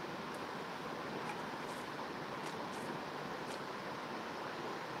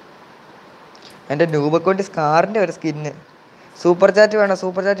 എൻ്റെ ന്യൂബ് അക്കൗണ്ട് സ്കാറിൻ്റെ ഒരു സ്കിന്ന്. സൂപ്പർ ചാറ്റ് വേണം.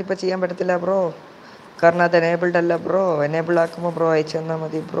 സൂപ്പർ ചാറ്റ് ഇപ്പോൾ ചെയ്യാൻ പറ്റത്തില്ല ബ്രോ, കാരണം അത് എനേബിൾഡ് അല്ല ബ്രോ. എനേബിൾ ആക്കുമ്പോൾ ബ്രോ അയച്ചു തന്നാൽ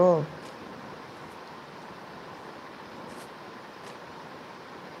മതി ബ്രോ.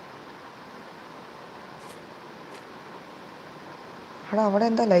 എടാ അവിടെ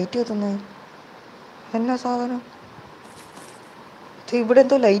എന്താ ലൈറ്റ് കത്തുന്നത്? എന്നാ സാധനം? ഇവിടെ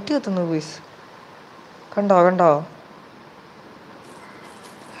എന്തോ ലൈറ്റ് കത്തുന്നു ബീസ്. കണ്ടോ?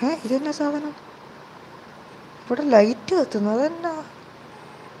 ഇതെന്നാ സാധനം? ഇവിടെ ലൈറ്റ് കത്തുന്നു.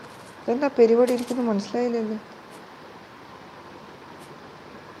 അതെന്നാ പരിപാടി? ഇരിക്കുന്നു മനസ്സിലായില്ലല്ലോ.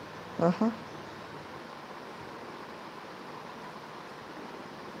 ആഹാ,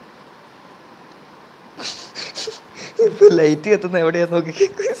 ഇപ്പൊ ലൈറ്റ് കത്തുന്ന എവിടെയാ നോക്കി.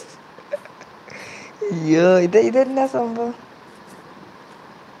 അയ്യോ, ഇതെന്നാ സംഭവം?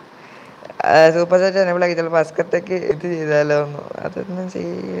 Super chat എനേബിളാക്കി. ചിലപ്പോൾ അസ്കത്തേക്ക് ഇത് ചെയ്താലോ ഒന്നും. അതൊന്നും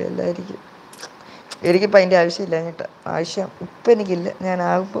ചെയ്യല്ലായിരിക്കും. എനിക്കിപ്പോൾ അതിൻ്റെ ആവശ്യമില്ല. ആവശ്യം ഇപ്പം എനിക്കില്ല. ഞാൻ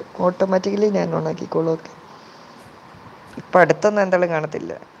ആകുമ്പോൾ ഓട്ടോമാറ്റിക്കലി ഞാൻ ഓണാക്കിക്കോളും. ഓക്കെ. ഇപ്പം അടുത്തൊന്നും എന്തായാലും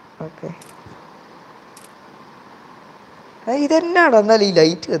കാണത്തില്ല. ഓക്കെ. ഇതെന്നാണോ എന്നാലും ഈ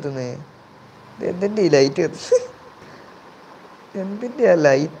ലൈറ്റ് കത്തുന്നത്? എന്തിൻ്റെ ഈ ലൈറ്റ് കത്തുന്നത്? എന്തിൻ്റെ ആ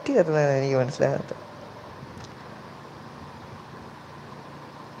ലൈറ്റ് കത്തുന്നത് എനിക്ക് മനസ്സിലാകാത്ത.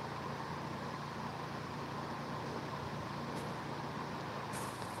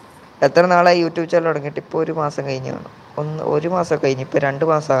 എത്ര നാളായി യൂട്യൂബ് ചാനൽ തുടങ്ങിയിട്ട്? ഇപ്പോൾ 1 മാസം കഴിഞ്ഞ് കാണും. 1 മാസം കഴിഞ്ഞ്. ഇപ്പോൾ 2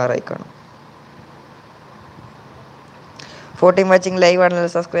 മാസം ആറായി കാണും. 14 വാച്ചിങ് ലൈവ് ആണല്ലോ.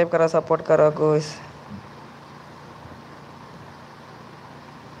 Subscribe കറോ, support കറോ ഗോയ്സ്.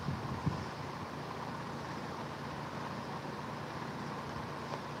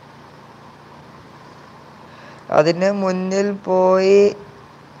 അതിന് മുന്നിൽ പോയി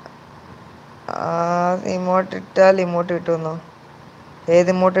ഇമോട്ട് കിട്ടുമെന്നോ? ഏത്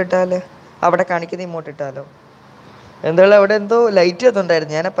ഇമോട്ട് ഇട്ടാൽ? അവിടെ കാണിക്കുന്ന ഇമോട്ട് ഇട്ടാലോ? എന്തായാലും അവിടെ എന്തോ ലൈറ്റ്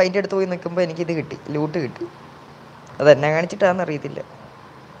കത്തുണ്ടായിരുന്നു. ഞാനപ്പോൾ അതിൻ്റെ അടുത്ത് പോയി നിൽക്കുമ്പോൾ എനിക്കിത് കിട്ടി, ലൂട്ട് കിട്ടി. അതെന്നെ കാണിച്ചിട്ടാണെന്ന് അറിയത്തില്ല.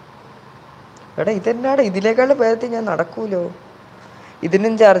 എടാ ഇതെന്നാടാ? ഇതിനേക്കാളും ഭേദത്തിൽ ഞാൻ നടക്കൂലോ.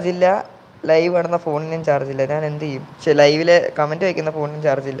 ഇതിനും ചാർജില്ല, ലൈവ് കാണുന്ന ഫോണിനും ചാർജില്ല. ഞാൻ എന്ത് ചെയ്യും? പക്ഷെ ലൈവിലെ കമൻറ്റ് വയ്ക്കുന്ന ഫോണിനും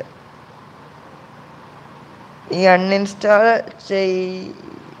ചാർജില്ല. ഈ അൺഇൻസ്റ്റാൾ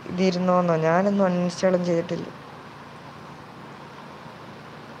ചെയ്തിരുന്നോന്നോ? ഞാനൊന്നും അൺഇൻസ്റ്റാളും ചെയ്തിട്ടില്ല.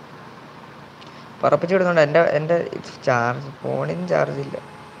 പറപ്പിച്ച് വിടുന്നുണ്ട്. എൻ്റെ ഫോണിന് ചാർജില്ല.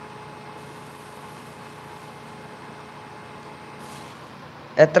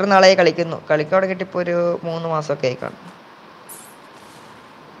 എത്ര നാളായി കളിക്കാൻ തുടങ്ങിയിട്ട്? ഇപ്പോൾ ഒരു 3 മാസമൊക്കെ ആയി കാണും.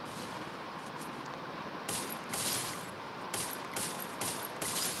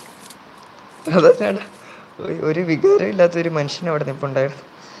 അതെന്നാടാ, ഒരു വികാരം ഇല്ലാത്തൊരു മനുഷ്യൻ അവിടെ നിൽപ്പുണ്ടായിരുന്നു.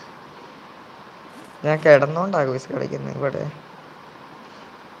 ഞാൻ കിടന്നോണ്ടാകും കളിക്കുന്നത്. ഇവിടെ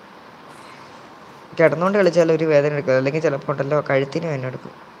കിടന്നുകൊണ്ട് കളിച്ചാൽ ഒരു വേദന എടുക്കും. അല്ലെങ്കിൽ ചിലപ്പോൾ ഉണ്ടല്ലോ കഴുത്തിന് വേദന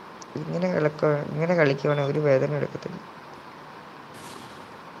എടുക്കും. ഇങ്ങനെ കളിക്കുവാണെങ്കിൽ ഒരു വേദന എടുക്കത്തില്ല.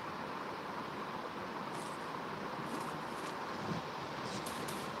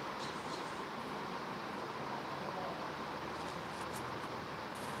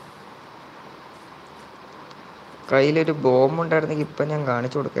 കയ്യിലൊരു ബോംബുണ്ടായിരുന്നെങ്കിൽ ഇപ്പം ഞാൻ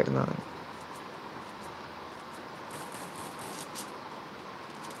കാണിച്ചു കൊടുക്കായിരുന്നതാണ്.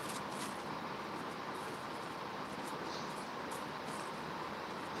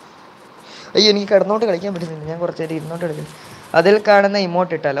 അയ്യോ, എനിക്ക് കിടന്നോണ്ട് കളിക്കാൻ പറ്റുന്നില്ല. ഞാൻ കുറച്ച് നേരം ഇരുന്നോണ്ട് കളിക്കുന്നു. അതിൽ കാണുന്ന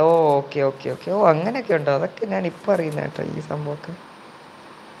ഇമോട്ട് ഇട്ടാലോ? Okay okay okay. ഓ, അങ്ങനെയൊക്കെ ഉണ്ടോ? അതൊക്കെ ഞാൻ ഇപ്പം അറിയുന്ന കേട്ടോ ഈ സംഭവമൊക്കെ.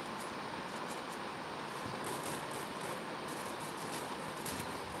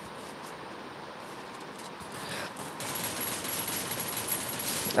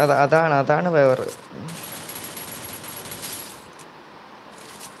 അതാണ് വേറെ.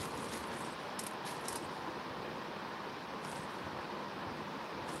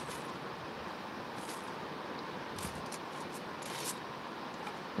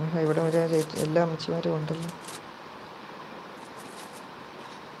 ഇവിടെ എല്ലാ അമ്മച്ചിമാരും ഉണ്ടല്ലോ.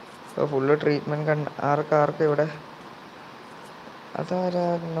 ഫുള്ള് ട്രീറ്റ്മെൻറ്റ് ആർക്കും ഇവിടെ. അതാരാ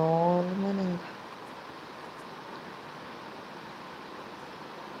നോർമൽ?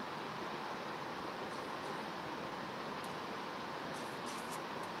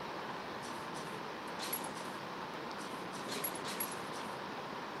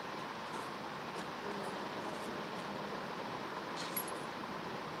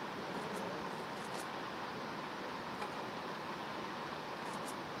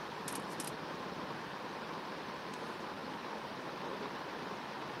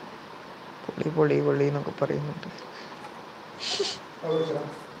 പൊളി എന്നൊക്കെ പറയുന്നുണ്ട്.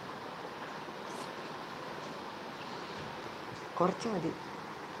 കുറച്ച് മതി.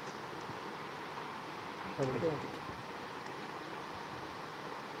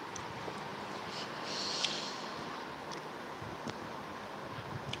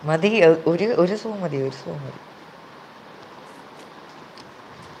 മതി. ഒരു സോ മതി.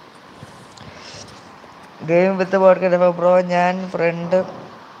 ഗെയിം വിത്ത് പോഡ്കാസ്റ്റ്. ബ്രോ, ഞാൻ ഫ്രണ്ട്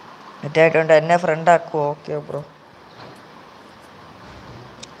ആയിട്ടുണ്ട്. എന്നെ ഫ്രണ്ട് ആക്കുമോ? ഓക്കെ ബ്രോ,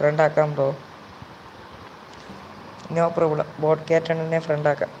 ഫ്രണ്ട് ആക്കാം ബ്രോ. No problem. ബോഡ്കാസ്റ്റ് എന്നെ ഫ്രണ്ട്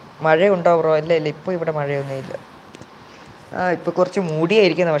ആക്കാം. മഴയുണ്ടോ ബ്രോ? ഇല്ല ഇപ്പോൾ ഇവിടെ മഴയൊന്നുമില്ല. ഇപ്പോൾ കുറച്ച്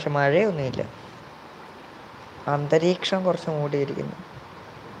മൂടിയായിരിക്കുന്നു, പക്ഷെ മഴയൊന്നുമില്ല. അന്തരീക്ഷം കുറച്ച് മൂടിയിരിക്കുന്നു.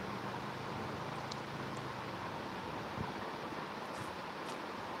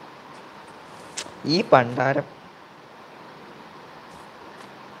 ഈ പണ്ടാരം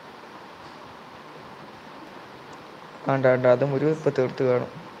വേണ്ട, അതും ഒരു ഇപ്പോൾ തീർത്ത്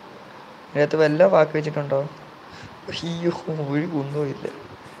കാണും. അതിനകത്ത് വല്ല വാക്ക് വെച്ചിട്ടുണ്ടോ? അയ്യോ, ഒരു കുന്തവും.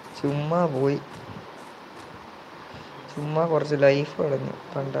 ചുമ്മാ കുറച്ച് ലൈഫ് കളഞ്ഞു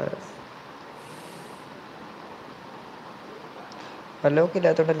പണ്ടാരം. വല്ലതൊക്കെ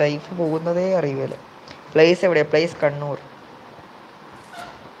ഇല്ലാത്തതുകൊണ്ട് ലൈഫ് പോകുന്നതേ അറിയുമല്ലോ. പ്ലേസ് എവിടെയാണ്? പ്ലേസ്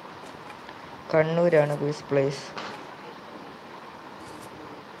കണ്ണൂരാണ് പ്ലേസ്.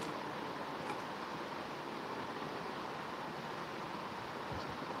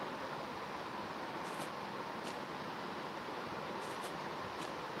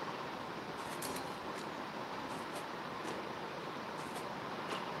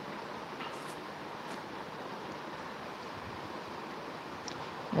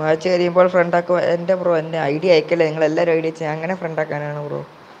 മാച്ച് കഴിയുമ്പോൾ ഫ്രണ്ടാക്കുക. എൻ്റെ ബ്രോ, എൻ്റെ ഐ ഡി അയക്കല്ലേ. നിങ്ങളെല്ലാവരും ഐ ഡി അയച്ചാൽ അങ്ങനെ ഫ്രണ്ടാക്കാനാണ് ബ്രോ.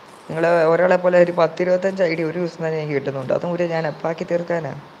 നിങ്ങൾ ഒരാളെ പോലെ ഒരു 10-25 ഐ ഡി ഒരു ദിവസം തന്നെ എനിക്ക് കിട്ടുന്നുണ്ട്. അതും കൂടി ഞാൻ എപ്പാക്കി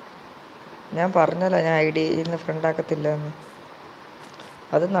തീർക്കാനാണ്. ഞാൻ പറഞ്ഞല്ലോ, ഞാൻ ഐ ഡിയിൽ നിന്ന് ഫ്രണ്ടാക്കത്തില്ല എന്ന്.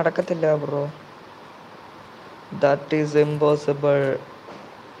 അത് നടക്കത്തില്ല ബ്രോ. That is impossible.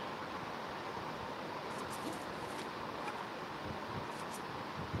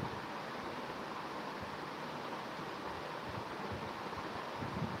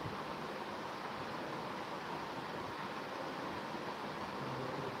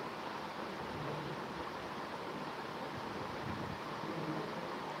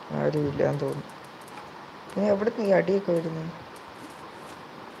 ആരും ഇല്ലാന്ന് തോന്നുന്നു. നീ എവിടെ നീ അടിയൊക്കെ വരുന്നത്?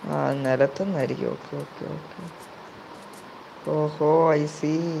 നിലത്തുനിന്നായിരിക്കും. ഓക്കെ. ഓഹോ, ഐ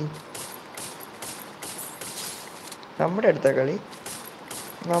സി. നമ്മുടെ അടുത്താ കളി.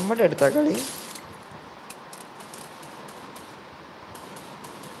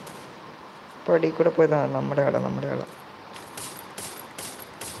 ഇപ്പോൾ അടി കൂടെ പോയതാ. നമ്മുടെ ആളാ.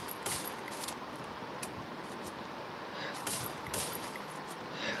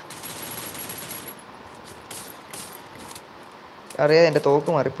 അറിയാതെ എൻ്റെ തോക്ക്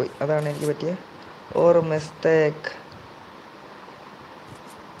മാറിപ്പോയി. അതാണ് എനിക്ക് പറ്റിയ ഒരു മിസ്റ്റേക്ക്.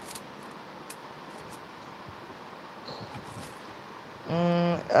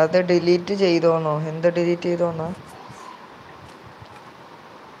 അത് ഡിലീറ്റ് ചെയ്തോന്നോ? എന്ത് ഡിലീറ്റ് ചെയ്തോന്നോ?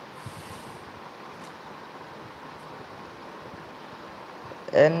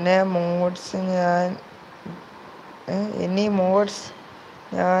 എന്നെ മോഡ്സ് ഇനി മോഡ്സ്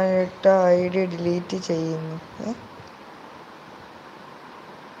ഞാൻ ഇട്ട ID ഡിലീറ്റ് ചെയ്യുന്നു.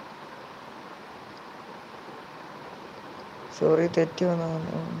 സോറി തെറ്റി വന്നു.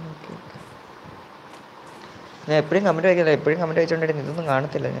 ഞാൻ എപ്പോഴും കമൻറ്റ് വയ്ക്കില്ല, എപ്പോഴും കമൻറ്റ് വെച്ചോണ്ടിരുന്നു ഇതൊന്നും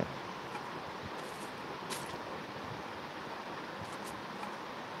കാണത്തില്ല ഞാൻ.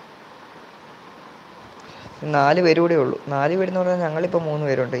 നാല് പേര് കൂടെ ഉള്ളൂ. 4 പേരെന്ന് പറഞ്ഞാൽ ഞങ്ങളിപ്പോൾ 3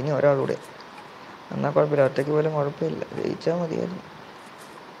 പേരുണ്ട്, ഇനി ഒരാളൂടെ. എന്നാൽ കുഴപ്പമില്ല, ഒറ്റയ്ക്ക് പോലും കുഴപ്പമില്ല, ജയിച്ചാൽ മതിയായിരുന്നു.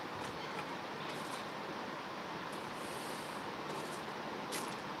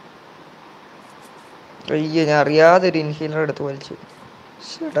 അയ്യോ, ഞാൻ അറിയാതെ ഒരു ഇൻഹീലർ എടുത്ത് വലിച്ചു.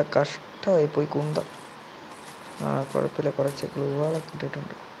 ചേട്ടാ കഷ്ടമായി പോയി കുന്തം. കുഴപ്പമില്ല, കുറച്ച് ഗ്ലൂകളൊക്കെ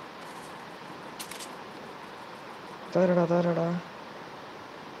ഇട്ടിട്ടുണ്ട്. താരടാ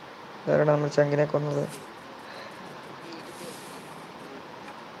നമ്മൾ ചങ്കിനെ കൊന്നത്.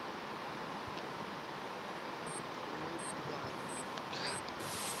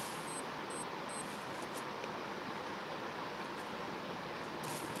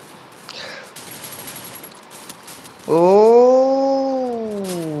 ഓ,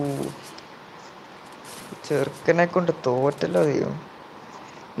 ചെറുക്കനെ കൊണ്ട് തോറ്റല്ലോ ദൈവം.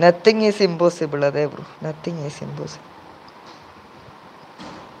 Nothing is impossible. അതെ ബ്രോ, നത്തിങ് ഈസ് ഇമ്പോസിബിൾ.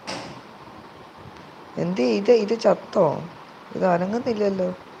 എന്ത് ഇത് ചത്തോ? ഇത് അനങ്ങുന്നില്ലല്ലോ.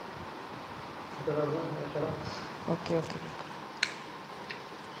 ഓക്കെ.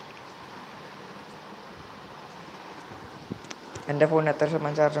 എൻ്റെ ഫോണിന് എത്ര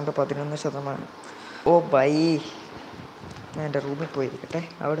ശതമാനം ചാർജ് ഉണ്ട്? 11%. ഓ ബൈ, ഞാൻ എൻ്റെ റൂമിൽ പോയിരിക്കട്ടെ,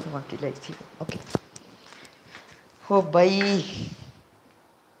 അവിടെ നിന്ന് ബാക്കി ലൈവ് ചെയ്യും. Okay. Oh by,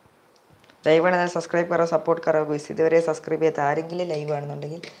 ലൈവാണെങ്കിൽ subscribe കറോ, support കറോ guys. ഇതുവരെ സബ്സ്ക്രൈബ് ചെയ്ത് ആരെങ്കിലും ലൈവ്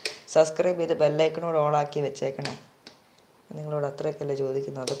ആണെന്നുണ്ടെങ്കിൽ സബ്സ്ക്രൈബ് ചെയ്ത് ബെല്ലൈക്കനോട് ഓളാക്കി വെച്ചേക്കണേ. നിങ്ങളോട് അത്രയൊക്കെയല്ലേ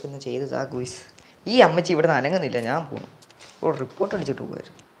ചോദിക്കുന്നത്, അതൊക്കെ ഒന്ന് ചെയ്തതാ ഗുയ്സ്. ഈ അമ്മച്ചി ഇവിടെ നിന്ന് അനങ്ങുന്നില്ല, ഞാൻ പോകും. റിപ്പോർട്ട് അടിച്ചിട്ട്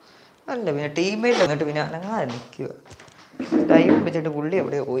പോകുമായിരുന്നു. അല്ല പിന്നെ ടീമേറ്റ് വന്നിട്ട് പിന്നെ അനങ്ങാതെ നിൽക്കുക. ലൈവ് വെച്ചിട്ട് പുള്ളി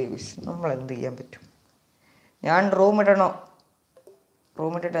എവിടെയോ പോയി ഗുയ്സ്. നമ്മൾ എന്ത് ചെയ്യാൻ പറ്റും? ഞാൻ റൂം ഇടണോ?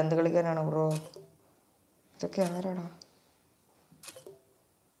 റൂം ഇട്ടിട്ട് എന്ത് കളിക്കാനാണ് ബ്രോ? ഇതൊക്കെ ആരാടാ?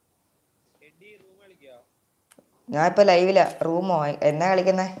 ഞാൻ ഇപ്പൊ ലൈവിലാ. റൂമോ? എന്നാ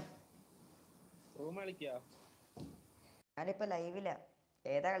കളിക്കുന്നേ? ഞാനിപ്പോ ലൈവിലാ.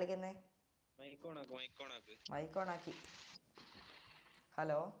 ഏതാ കളിക്കുന്നേ? മൈക്കോണാക്കി.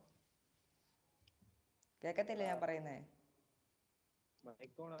 ഹലോ, കേക്കത്തില്ല ഞാൻ പറയുന്നേ?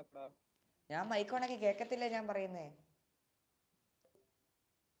 ഞാൻ മൈക്കോണാക്കി, കേക്കത്തില്ല ഞാൻ പറയുന്നേ?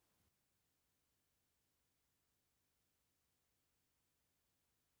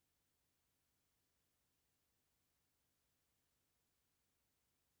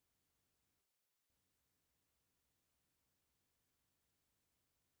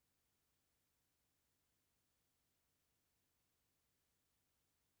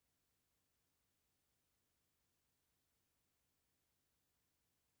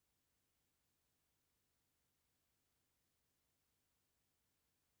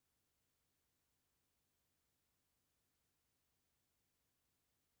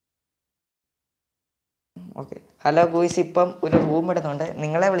 ഓക്കെ. ഹലോ ഗൂയ്സ്, ഇപ്പം ഒരു റൂം ഇടുന്നുണ്ട്.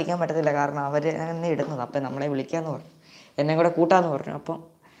 നിങ്ങളെ വിളിക്കാൻ പറ്റത്തില്ല, കാരണം അവർ തന്നെ ഇടുന്നത്. അപ്പം നമ്മളെ വിളിക്കാമെന്ന് പറഞ്ഞു, എന്നെ കൂടെ കൂട്ടാമെന്ന് പറഞ്ഞു. അപ്പം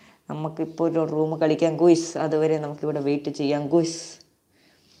നമുക്കിപ്പോൾ ഒരു റൂം കളിക്കാം ഗൂയ്സ്. അതുവരെ നമുക്കിവിടെ വെയിറ്റ് ചെയ്യാം guys.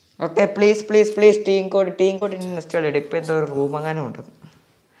 Okay, please team code install ചെയ്ത്. ഇപ്പം എന്തോ ഒരു റൂം എങ്ങാനും ഉണ്ട്.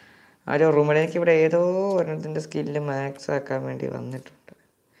 ആരോ റൂമിൽ എനിക്കിവിടെ ഏതോ ഒരെണ്ണത്തിൻ്റെ സ്കില്ല് മാക്സ് ആക്കാൻ വേണ്ടി വന്നിട്ടുണ്ട്.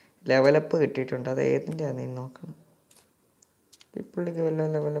 ലെവലപ്പ് കിട്ടിയിട്ടുണ്ട്. അത് ഏതിൻ്റെ ആണ് നീ നോക്കണം. ഈ പുള്ളിക്ക്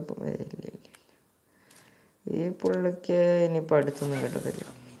വല്ല ലെവലപ്പും ഇല്ല. ഈ പുള്ളിക്ക് ഇനിയിപ്പോൾ അടുത്തൊന്നും കിട്ടത്തില്ല.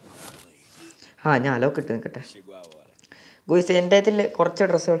 ഞാൻ അലോ കിട്ടി നിൽക്കട്ടെ ഗുയ്സ്. എൻ്റെ ഇതിൽ കുറച്ച്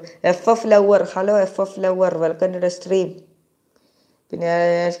ഡ്രസ്സുകൾ. FF lover, hello FF lover, welcome to the stream. പിന്നെ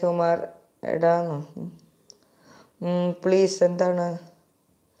കുമാർ എടാന്നോ? പ്ലീസ്, എന്താണ്?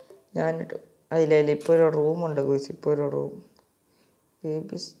 ഞാനിട്ടു. ഇല്ല ഇപ്പോൾ ഒരു റൂമുണ്ട് ഗുയ്സ്. ഇപ്പോൾ ഒരു റൂം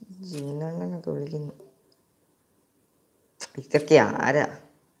ബേബീസ് ജീനണ്ണനൊക്കെ വിളിക്കുന്നു. ഇതൊക്കെ ആരാ?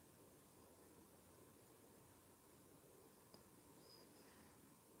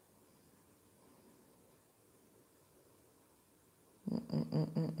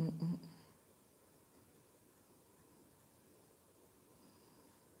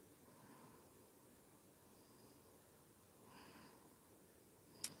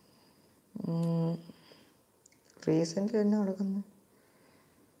 റീസെൻ്റ് തന്നെ നടക്കുന്നു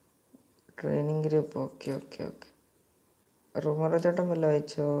ട്രെയിനിങ് ഗ്രൂപ്പ്. ഓക്കെ. റൂമറ ചേട്ടൻ വല്ല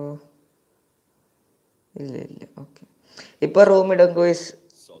അയച്ചോ? ഇല്ല. ഓക്കെ, ഇപ്പോൾ റൂം ഇടും ഗോയ്സ്.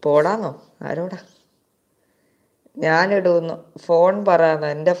 പോടാന്നോ? ആരോടാ? ഞാനിടുന്നു. ഫോൺ പറയാന്നോ?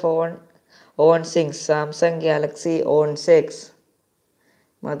 എൻ്റെ phone on 6 Samsung Galaxy on 6.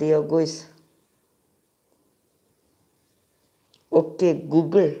 മതിയോ ഗോയ്സ്? Okay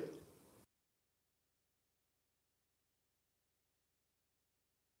Google.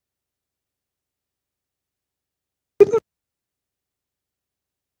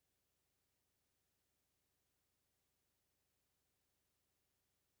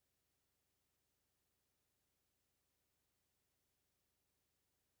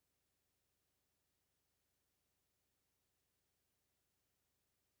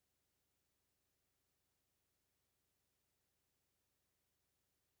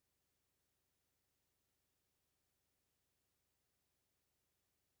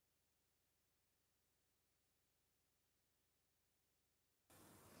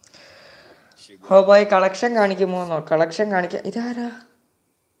 ഓ പോയി കളക്ഷൻ കാണിക്കുമോന്നോ? കളക്ഷൻ കാണിക്കാം. ഇതാരാ?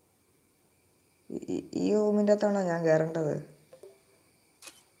 ഈ റൂമിൻ്റെ അകത്താണോ ഞാൻ കയറേണ്ടത്?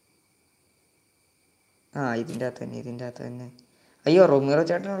 ആ ഇതിൻ്റെ അകത്ത് തന്നെ. അയ്യോ റൊമീറോ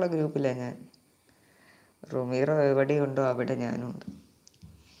ചേട്ടനുള്ള ഗ്രൂപ്പില്ല ഞാൻ. റൊമീറോ എവിടെയുണ്ടോ അവിടെ ഞാനുണ്ട്.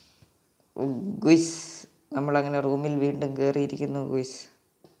 ഗുയ്സ് നമ്മളങ്ങനെ റൂമിൽ വീണ്ടും കയറിയിരിക്കുന്നു ഗുയ്സ്.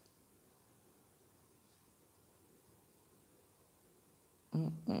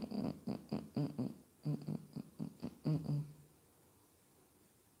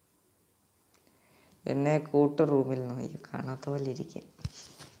 എന്നെ കൂട്ട് റൂമിൽ നോക്കി കാണാത്ത പോലെ ഇരിക്കും.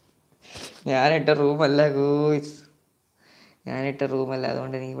 ഞാനിട്ട റൂമല്ല ഗൂയ്സ്, ഞാനിട്ട റൂമല്ല,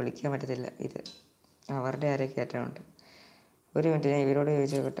 അതുകൊണ്ട് എനിക്ക് വിളിക്കാൻ പറ്റത്തില്ല. ഇത് അവരുടെ ആരെ കയറ്റാനുണ്ട്. ഒരു മിനിറ്റ് ഞാൻ ഇവരോട്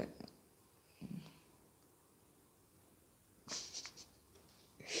ചോദിച്ചു നോക്കട്ടെ.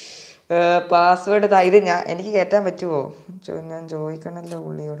 പാസ്വേഡ് ഇത് എനിക്ക് കയറ്റാൻ പറ്റുമോ? ഞാൻ ചോദിക്കണമല്ലോ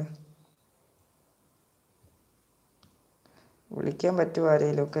പുള്ളിയോട്. വിളിക്കാൻ പറ്റുമോ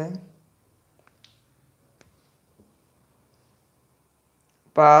ആരെങ്കിലുമൊക്കെ?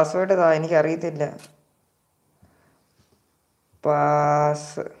 പാസ്വേഡ് എനിക്കറിയത്തില്ല.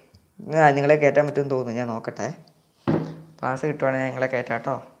 നിങ്ങളെ കയറ്റാൻ പറ്റുമെന്ന് തോന്നുന്നു. ഞാൻ നോക്കട്ടെ. പാസ് കിട്ടുവാണെങ്കിൽ ഞങ്ങളെ കയറ്റാം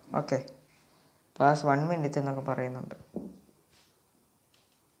കേട്ടോ. ഓക്കെ. പാസ് 1 മിനിറ്റ് എന്നൊക്കെ പറയുന്നുണ്ട്.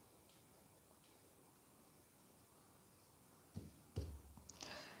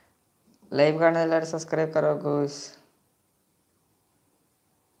 ലൈവ് കാണുന്ന എല്ലാവരും സബ്സ്ക്രൈബ് കറോ ഗോയ്സ്.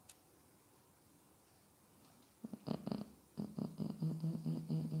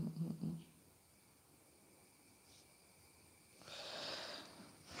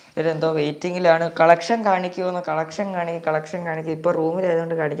 ഇതെന്തോ വെയിറ്റിങ്ങിലാണ്. കളക്ഷൻ കാണിക്കുമെന്ന്. കളക്ഷൻ കാണിക്കുക. ഇപ്പോൾ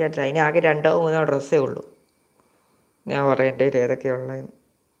റൂമിലായതുകൊണ്ട് കാണിക്കാറ്റില്ല. അതിന് ആകെ 2-3 ഡ്രസ്സേ ഉള്ളൂ. ഞാൻ പറയട്ടെ ഏതൊക്കെയുള്ളതെന്ന്.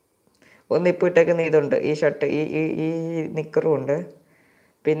 ഒന്ന് ഇപ്പോൾ ഇട്ടേക്കുന്ന ഇതുണ്ട്, ഈ ഷർട്ട്, ഈ നിക്കറും ഉണ്ട്.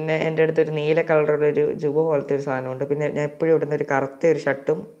 പിന്നെ എൻ്റെ അടുത്തൊരു നീല കളറുള്ളൊരു ജുബ പോലത്തെ ഒരു സാധനമുണ്ട്. പിന്നെ ഞാൻ എപ്പോഴും ഇടുന്ന ഒരു കറുത്ത ഒരു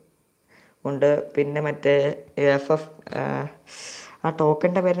ഷർട്ടും ഉണ്ട്. പിന്നെ മറ്റേ FF ആ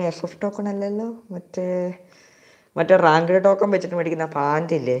ടോക്കണിൻ്റെ പേര് FF ടോക്കൺ അല്ലല്ലോ, മറ്റേ റാങ്ക് ടോക്കൺ വെച്ചിട്ട് മേടിക്കുന്ന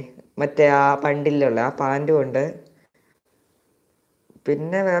പാൻറ്റില്ലേ, മറ്റേ ആ ബണ്ടിലുള്ള ആ പാൻറ്റും ഉണ്ട്.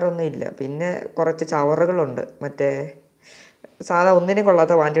 പിന്നെ വേറെ ഒന്നും ഇല്ല. പിന്നെ കുറച്ച് ചവറുകളുണ്ട്. മറ്റേ സാധാ ഒന്നിനും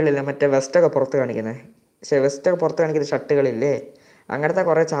കൊള്ളാത്ത പാൻറ്റുകളില്ല, മറ്റേ വെസ്റ്റൊക്കെ പുറത്ത് കാണിക്കുന്നത്. പക്ഷേ വെസ്റ്റൊക്കെ പുറത്ത് കാണിക്കുന്ന ഷർട്ടുകളില്ലേ, അങ്ങനത്തെ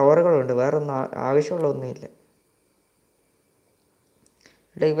കുറേ ചവറുകളുണ്ട്. വേറൊന്നും ആവശ്യമുള്ളതൊന്നുമില്ല.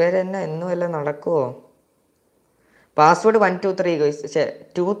 ഇവിടെ ഇവരെന്നെ എന്നും എല്ലാം നടക്കുമോ? പാസ്വേഡ് 1 2 3 ഗോയ്സ്.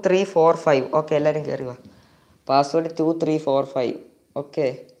 2 3 4 5. ഓക്കെ എല്ലാവരും കയറി വാ. Password 2 3 4 5. Okay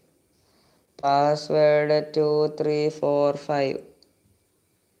password 2 3 4 5.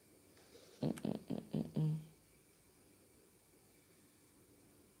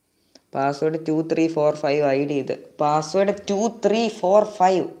 Password 2 3 4 5 ID. ഇത് പാസ്വേഡ് 2 3 4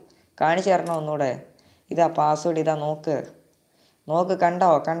 5 കാണിച്ചു തരണോ ഒന്നുകൂടെ? ഇതാ പാസ്വേഡ്, ഇതാ നോക്ക്.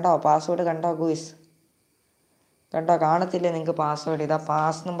 കണ്ടോ പാസ്വേഡ് കണ്ടോ ഗൂയ്സ്? കണ്ടോ? കാണത്തില്ലേ നിങ്ങൾക്ക് പാസ്വേഡ്? ഇതാ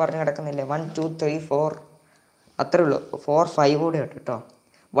പാസ് എന്നും പറഞ്ഞ് കിടക്കുന്നില്ലേ? 1 2 3 4 അത്രേ ഉള്ളൂ. 4 5 കൂടെ ഉണ്ട് കേട്ടോ.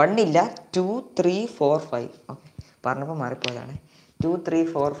 1 ഇല്ല, 2 3 4 5. ഓക്കെ പറഞ്ഞപ്പോൾ മാറിപ്പോയതാണ്. 2 3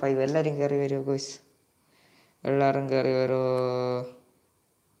 4 5. എല്ലാവരും കയറി വരുമോ ഗൂയ്സ്? എല്ലാവരും കയറി വരുമോ?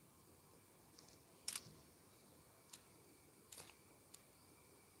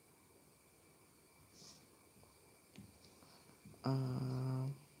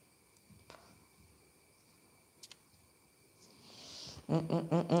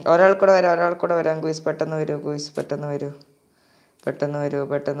 ഒരാൾ കൂടെ വരാം ഗൂയ്സ്. പെട്ടെന്ന് വരൂ ഗൂയ്സ്, പെട്ടെന്ന് വരൂ. കടന്നു വരൂ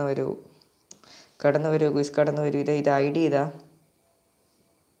ഗൂയ്സ്, കടന്നു വരൂ. ഇത് ID ഇതാ.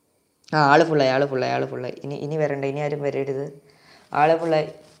 ആള് ഫുള്ളായി. ഇനി വരണ്ട, ഇനി ആരും വരരുത്. ആള് ഫുള്ളായി.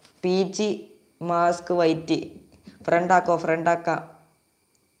 PG mask white ഫ്രണ്ടാക്കാം.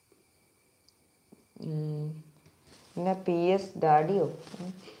 പിന്നെ PS ഡാഡിയോ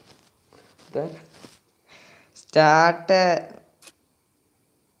start.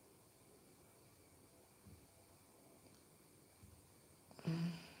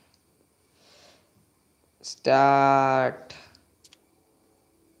 Start.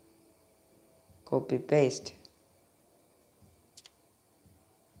 Copy paste.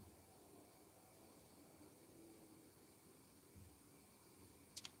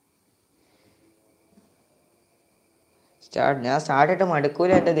 ഞാൻ സ്റ്റാർട്ടിട്ട്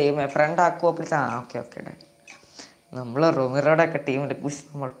മടുക്കൂല എൻ്റെ ദൈവമേ. Front ആക്കുമോ please? Okay okay done. നമ്മൾ റൊമിറോടെ ഒക്കെ ടീമിൽ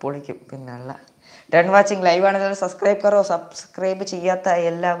നമ്മൾ പൊളിക്കും. പിന്നല്ല. Done watching. ലൈവ് ആണെങ്കിൽ സബ്സ്ക്രൈബ് കറോ. സബ്സ്ക്രൈബ് ചെയ്യാത്ത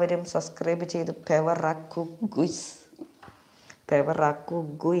എല്ലാവരും സബ്സ്ക്രൈബ് ചെയ്ത് ഫേവറാക്കു guys. ഫേവറാക്കു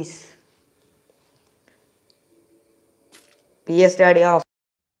guys. PS daddy of.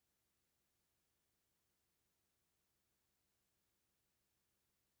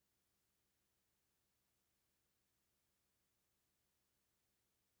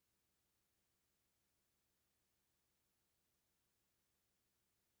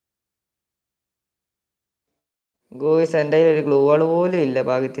 ഗോയ്സ് എൻ്റെ കയ്യിൽ ഒരു ഗ്ലൂ വാൾ പോലും ഇല്ല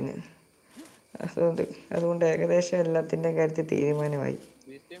പാകത്തിന്. അതുകൊണ്ട് ഏകദേശം എല്ലാത്തിൻ്റെ കാര്യത്തിൽ തീരുമാനമായി.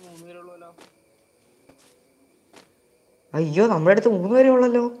 അയ്യോ, നമ്മുടെ അടുത്ത് 3 പേരേ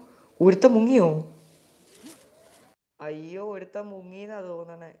ഉള്ളല്ലോ. ഒരുത്ത മുങ്ങിയോ? അയ്യോ, ഒരുത്ത മുങ്ങിന്നാ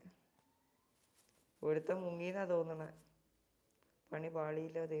തോന്നണേ. പണി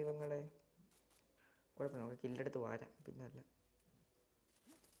പാളിയില്ല ദൈവങ്ങളെ. കുഴപ്പമില്ല, നമുക്ക് കില്ലെടുത്ത് വാരാം. പിന്നല്ല.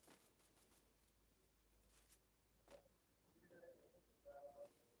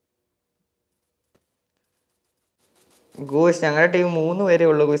 ഗോയ്സ് ഞങ്ങളുടെ ടീം 3 പേരേ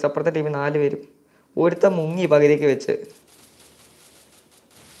ഉള്ളൂ ഗോയ്സ്. അപ്പുറത്തെ ടീം 4 പേരും. ഒരുത്ത മുങ്ങി പകുതിക്ക് വെച്ച്.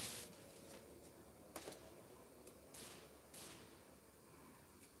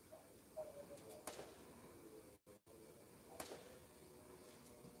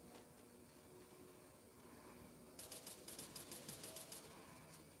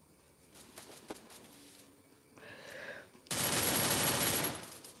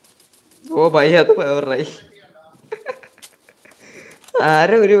 ഓ ഭൈ, അത് ഫേവറായി.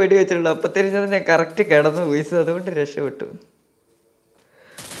 ആരോ ഒരു വെടി വെച്ചിട്ടുള്ളൂ. അപ്പത്തിരിഞ്ഞത് ഞാൻ കറക്റ്റ് കിടന്നു ഗോയ്സ്. അതുകൊണ്ട് രക്ഷപ്പെട്ടു.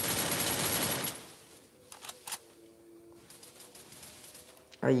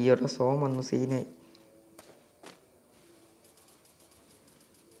 അയ്യോടെ സോം വന്നു. സീനായി.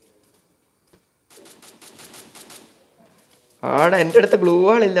 ആടെ എൻ്റെ അടുത്ത് ഗ്ലൂ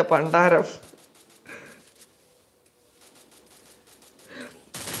വാളില്ല പണ്ടാരം.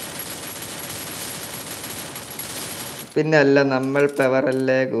 പിന്നെ അല്ല, നമ്മൾ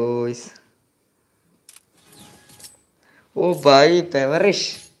പെവറല്ലേ ഗോയ്സ്. ഓ ബൈ പെവറിഷ്.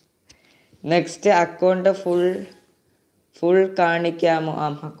 നെക്സ്റ്റ് അക്കൗണ്ട് ഫുൾ കാണിക്കാമോ?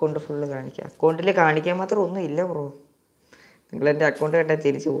 അക്കൗണ്ട് ഫുള്ള് കാണിക്കാം. അക്കൗണ്ടിൽ കാണിക്കാൻ മാത്രം ഒന്നും ഇല്ല ബ്രോ. നിങ്ങൾ എൻ്റെ അക്കൗണ്ട് കണ്ടാൽ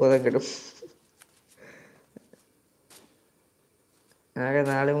തിരിച്ച് ബോധം കിട്ടും. ആകെ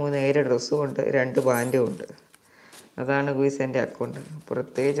 4-3 ഡ്രസ്സും ഉണ്ട്, 2 പാൻറ്റും ഉണ്ട്. അതാണ് ഗോയ്സ് എൻ്റെ അക്കൗണ്ട്.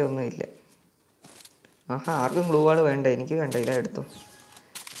 പ്രത്യേകിച്ച് ഒന്നുമില്ല. ആർക്കും ഗ്ലൂ വാൾ വേണ്ട. എനിക്ക് വേണ്ട. ഇല്ല, എടുത്തു.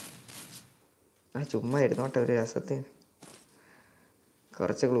 ചുമ്മാ ഇരുന്നോട്ടെ ഒരു രസത്തിന്.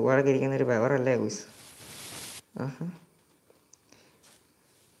 കുറച്ച് ഗ്ലൂ വാളൊക്കെ ഇരിക്കുന്നൊരു പെവറല്ലേ ഗോയ്സ്.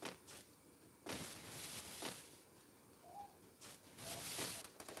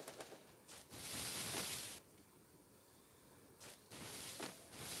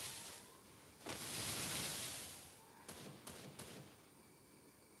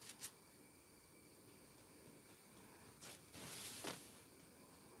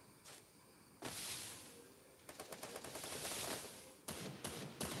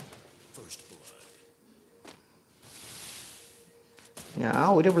 ഞാൻ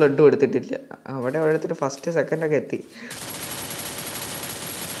ഒരു ബ്ലഡും എടുത്തിട്ടില്ല. അവിടെ എടുത്തിട്ട് ഫസ്റ്റ് സെക്കൻഡൊക്കെ എത്തി.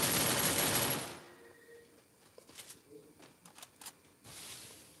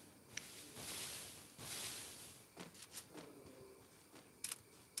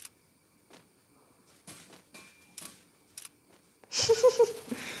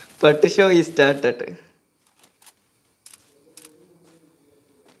 But show is started.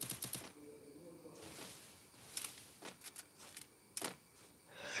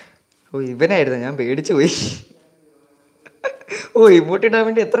 ഓ ഇവനായിരുന്നു, ഞാൻ പേടിച്ചു പോയി. ഓ ഇമോട്ട് ഇടാൻ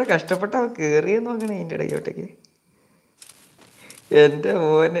വേണ്ടി എത്ര കഷ്ടപ്പെട്ട അവൻ കേറിയെന്ന് നോക്കണേ ഇതിൻ്റെ ഇടയ്ക്കോട്ടേക്ക്. എൻ്റെ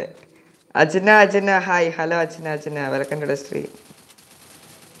മോനെ. അച്ഛന ഹായ്. ഹലോ അച്ഛന വെൽക്കം ടു സ്ട്രീം.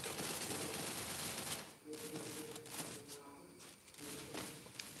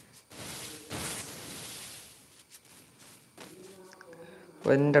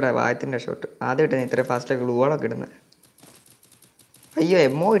 എൻ്റെ വായത്തിൻ്റെ ഷോട്ട് ആദ്യം ഇട്ടേ ഇത്രയും ഫാസ്റ്റ് ഗ്ലൂകളൊക്കെ ഇടുന്നത്. അയ്യോ,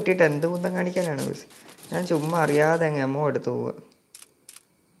 എമ്മോ ഇട്ടിട്ട് എന്ത് കുന്തം കാണിക്കാനാണ് ബസ്. ഞാൻ ചുമ്മാ അറിയാതെ അങ്ങ് എമ്മോ എടുത്തു പോവുക.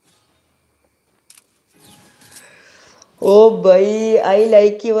 ഓ by, I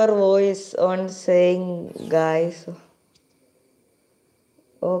like your voice on saying guys.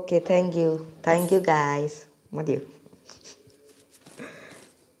 Okay thank you guys. മതിയോ?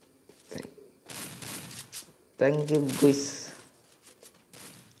 Thank you guys.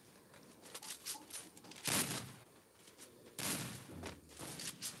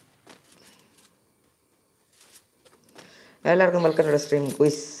 എല്ലാവർക്കും വെൽക്കം ടു സ്ട്രീം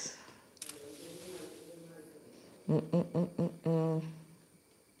ഗുയ്സ്.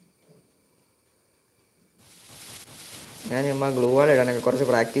 ഞാൻ ചുമ്മാ ഗ്ലൂ വാൾ ഇടാനൊക്കെ കുറച്ച്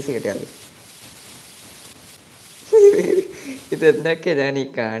പ്രാക്ടീസ് കിട്ടിയാൽ. ഇതെന്തൊക്കെയാണ് ഞാൻ ഈ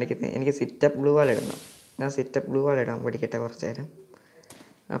കാണിക്കുന്നത്? എനിക്ക് സിറ്റപ്പ് ഗ്ലൂ വാൾ ഇടണം. ഞാൻ സിറ്റപ്പ് ഗ്ലൂ വാൾ ഇടാൻ പഠിക്കട്ടെ കുറച്ച് നേരം.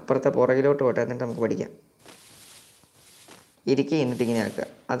 അപ്പുറത്തെ പുറകിലോട്ട് പോട്ടെ, എന്നിട്ട് നമുക്ക് പഠിക്കാം. ഇരിക്കുക, എന്നിട്ട് ഇങ്ങനെ ആക്കുക.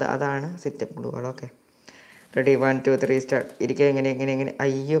 അതാണ് സിറ്റപ്പ് ഗ്ലൂ വാൾ. Okay, ready, 1 2 3 start. ഇരിക്കുക. എങ്ങനെ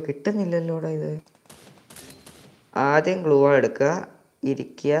അയ്യോ കിട്ടുന്നില്ലല്ലോടാ ഇത്. ആദ്യം ഗ്ലൂ വാൾ എടുക്കുക,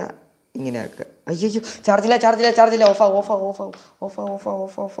 ഇരിക്കുക, ഇങ്ങനെ ആക്കുക. അയ്യോ ചാർജില്ല. ഓഫ്.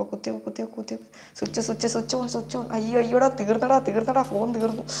 കുത്തി. Switch on. അയ്യോടാ, തീർന്നടാ, ഫോൺ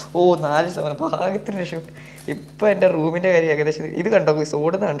തീർന്നു. 4 ഭാഗത്തിന് രക്ഷപ്പെട്ടു. ഇപ്പം എൻ്റെ റൂമിൻ്റെ കാര്യം ഏകദേശം. ഇത് കണ്ടോ ഗുയ്സ്,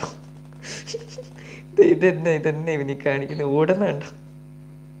 ഓടുന്ന കണ്ടോ? ഇതെന്നെ ഇവനീ കാണിക്കുന്നത്, ഓടുന്ന കണ്ടോ?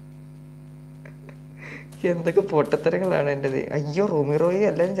 എന്തൊക്കെ പൊട്ടത്തരങ്ങളാണ് എൻ്റെത്. അയ്യോ, റൂമിറോയി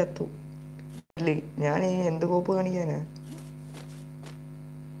എല്ലാവരും ചത്തു. ഞാൻ ഇനി എന്ത് കോപ്പ് കാണിക്കാനാ?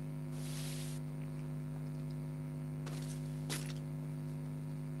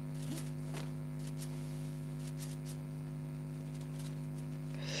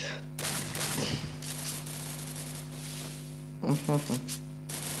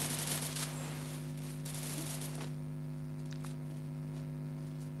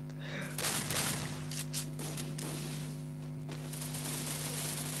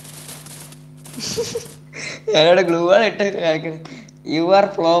 ഞാനവിടെ ഗ്ലൂ വാൾ ഇട്ട് കാണിക്കുന്നത്. You are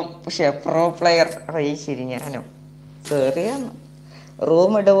pro player. ശരി, ഞാനോ ചെറിയാന്നോ?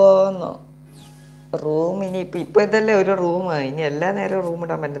 റൂം ഇടുവോന്നോ? റൂം ഇപ്പം ഇതല്ലേ ഒരു റൂമാണ്. ഇനി എല്ലാ നേരവും റൂം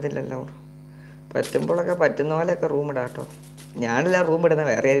ഇടാൻ പറ്റത്തില്ലല്ലോ. പറ്റുമ്പോഴൊക്കെ പറ്റുന്ന പോലെയൊക്കെ റൂം ഇടാം കേട്ടോ. ഞാനല്ല റൂം ഇടുന്നത്,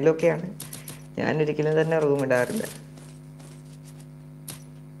 വേറെ ഏതിലൊക്കെയാണ്. ഞാനൊരിക്കലും തന്നെ റൂം ഇടാറില്ല.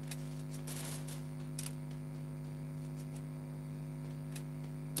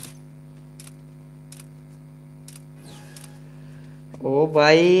 ഓ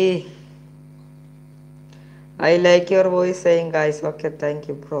by, I like your voice saying guys. Okay, thank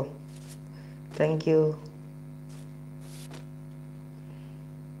you bro. Thank you.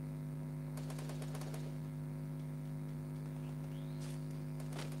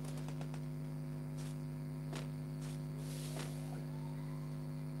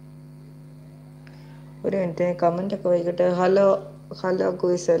 ഒരു മിനിറ്റ്, കമൻ്റ് ഒക്കെ വൈകിട്ട്. ഹലോ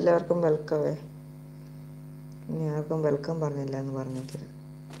ഗുയ്സ്, എല്ലാവർക്കും വെൽക്കമേ. ഇനി ആർക്കും വെൽക്കം പറഞ്ഞില്ല എന്ന് പറഞ്ഞേക്കരുത്.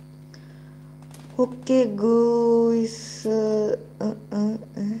 Okay guys.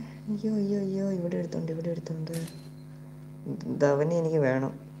 അയ്യോ, ഇവിടെ എടുത്തോണ്ട്. ധവനെ എനിക്ക്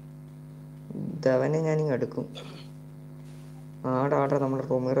വേണം. ധവനെ ഞാനിങ്ങ് എടുക്കും. ആടാ നമ്മൾ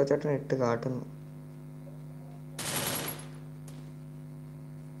റൊമീറോ ചേട്ടൻ ഇട്ട് കാട്ടുന്നു.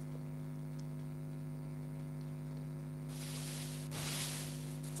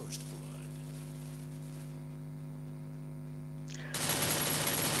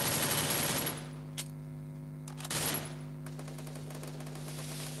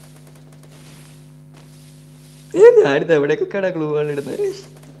 ഞാനിത് എവിടെയൊക്കെയാണ് ഗ്ലൂ വാൾ ഇടുന്നത്?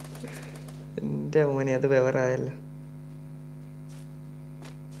 എൻ്റെ മോനെ, അത് വ്യവറായല്ലോ.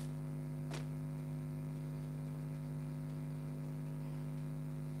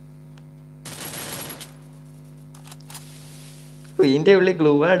 ഇതിൻ്റെ ഉള്ളിൽ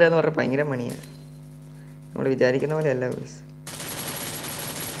ഗ്ലൂ വാൾ ഇടുക എന്ന് പറഞ്ഞാൽ ഭയങ്കര മണിയാണ്. നമ്മൾ വിചാരിക്കുന്ന പോലെ അല്ല ഗുയ്സ്.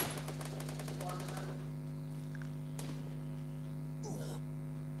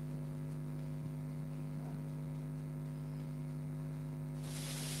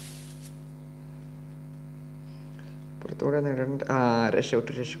 പുറത്തൂടെ നേടണ്ട.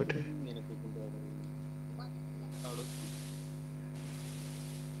 രക്ഷപ്പെട്ടു.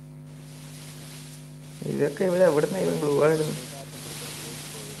 ഇതൊക്കെ ഇവിടെ എവിടുന്ന ഇവൻ ഗ്ലൂ വാൾ ഇടുന്നത്?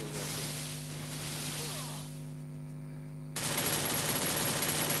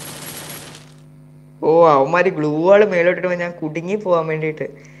 അവന്മാര് ഗ്ലൂ വാൾ മേലോട്ടിട്ട് ഞാൻ കുടുങ്ങി പോവാൻ വേണ്ടിയിട്ട്.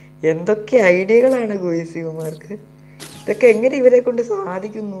 എന്തൊക്കെ ഐഡിയകളാണ് ഗുയ്സ് ഇവന്മാർക്ക്. ഇതൊക്കെ എങ്ങനെ ഇവരെ കൊണ്ട്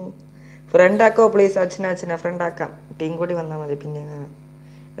സാധിക്കുന്നു? Front ആക്കോ please. അച്ഛന ഫ്രണ്ട് ആക്കാം. ടീം കൂടി വന്നാൽ മതി. പിന്നെ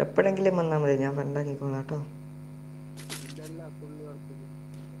എപ്പോഴെങ്കിലും വന്നാൽ മതി, ഞാൻ ഫ്രണ്ട് ആക്കിക്കോളാം കേട്ടോ.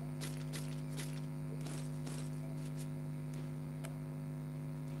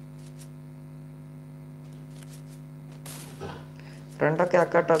 ഫ്രണ്ടൊക്കെ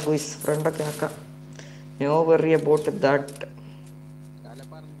ആക്കാട്ടോ ഗുയ്സ്, ഫ്രണ്ടൊക്കെ ആക്കാം. No very about that.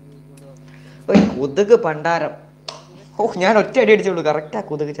 കൊതുക് പണ്ടാരം. ഓ ഞാൻ ഒറ്റ അടി അടിച്ചോളൂ, കറക്റ്റാ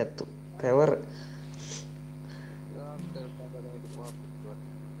കൊതുക് ചത്തു. പെവർ.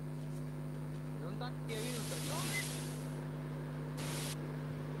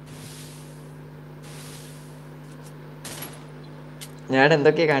 ഞാൻ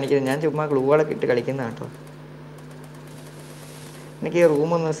എന്തൊക്കെയാ കാണിക്കുന്നത്, ഞാൻ ചുമ്മാ ഗ്ലൂകളൊക്കെ ഇട്ട് കളിക്കുന്ന കേട്ടോ. എനിക്ക് ഈ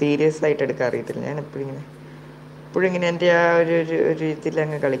റൂമൊന്നും സീരിയസ് ആയിട്ട് എടുക്കാൻ അറിയത്തില്ല. ഞാൻ എപ്പോഴും ഇങ്ങനെ എൻ്റെ ആ ഒരു ഇതിൽ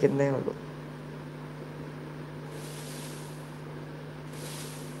അങ്ങ് കളിക്കുന്നതേ ഉള്ളൂ.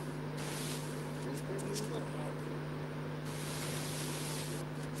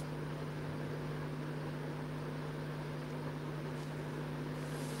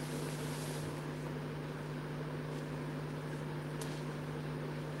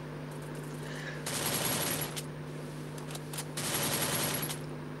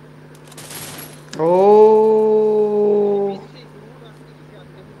 ഓ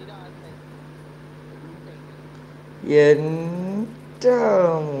എൻ്റെ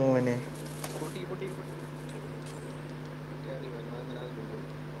മോനെ.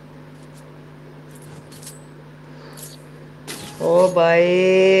 ഓ ബൈ.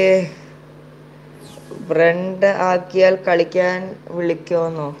 ബ്രണ്ട് ആക്കിയാൽ കളിക്കാൻ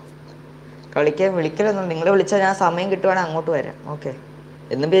വിളിക്കുമെന്നോ? കളിക്കാൻ വിളിക്കലൊന്നും, നിങ്ങൾ വിളിച്ചാൽ ഞാൻ സമയം കിട്ടുവാണെങ്കിൽ അങ്ങോട്ട് വരാം. ഓക്കെ.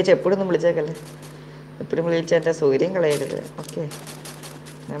 എന്നും വിചാരിച്ചാൽ എപ്പോഴൊന്നും വിളിച്ചേക്കല്ലേ. എപ്പോഴും വിളിച്ചാൽ എൻ്റെ സൗകര്യം കളയരുത്. ഓക്കെ.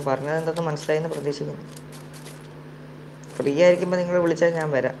 ഞാൻ പറഞ്ഞത് എന്തൊക്കെ മനസ്സിലായെന്ന് പ്രതീക്ഷിക്കുന്നു. ഫ്രീ ആയിരിക്കുമ്പോൾ നിങ്ങൾ വിളിച്ചാൽ ഞാൻ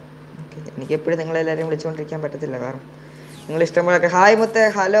വരാം. ഓക്കെ. എനിക്കെപ്പോഴും നിങ്ങളെല്ലാവരെയും വിളിച്ചുകൊണ്ടിരിക്കാൻ പറ്റത്തില്ല, കാരണം നിങ്ങൾ ഇഷ്ടംപോലൊക്കെ. ഹായ് മുത്തേ.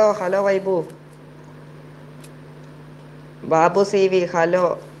 Hello hello vibe. Babu C V hello.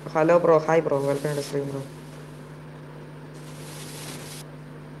 Hello bro. Hi bro. Welcome to stream bro.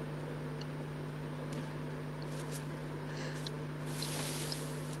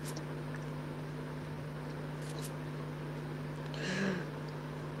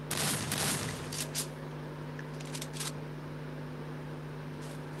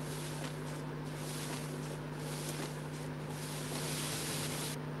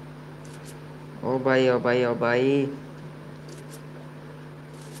 Oh by oh by oh by.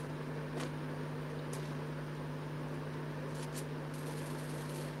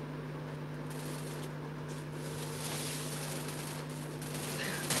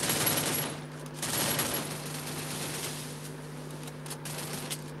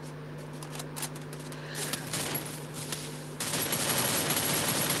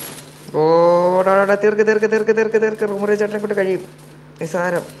 ഓടാടാ തീർക്ക് തീർക്ക് തീർക്ക് തീർക്ക് തീർക്ക്. റൂമറി ചേട്ടനെ കൊണ്ട് കഴിയും.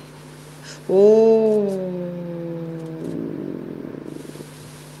 നിസാരം. ഓ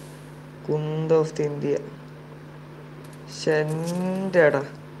കുന്ത് ഓഫ് ദി ഇന്ത്യ. ശെൻ്റെടാ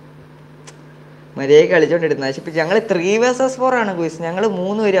മര്യാദയ്ക്ക് കളിച്ചോണ്ടിരുന്ന നശിപ്പിച്ച്. ഞങ്ങൾ 3 vs 4 ആണ് ക്വിസ്. ഞങ്ങൾ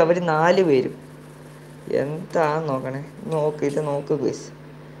 3 പേരും, അവർ 4 പേരും. എന്താന്ന് നോക്കണേ. ഇത് നോക്ക് ക്വിസ്.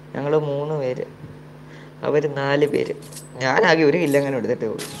 ഞങ്ങൾ 3 പേര്, അവർ 4 പേര്. ഞാനാകെ 1 കില്ല് അങ്ങനെ എടുത്തിട്ടേ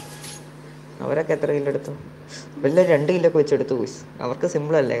ഉള്ളൂ. അവരൊക്കെ എത്ര കില്ലെടുത്തു? എല്ലാം 2 കില്ലൊക്കെ വെച്ചെടുത്തു ക്വിസ്. അവർക്ക്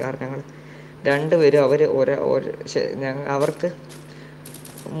സിമ്പിളല്ലേ, കാരണം ഞങ്ങൾ 2 പേരും, അവർ അവർക്ക്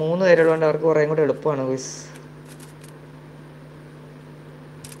 3 പേരുള്ളതുകൊണ്ട് അവർക്ക് കുറേ കൂടെ എളുപ്പമാണ് ക്വിസ്.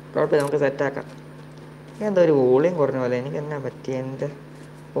 കുഴപ്പമില്ല, നമുക്ക് സെറ്റാക്കാം. എന്തോ ഒരു വോളിയം കുറഞ്ഞ പോലെ. എനിക്ക് എന്നാ പറ്റി? എൻ്റെ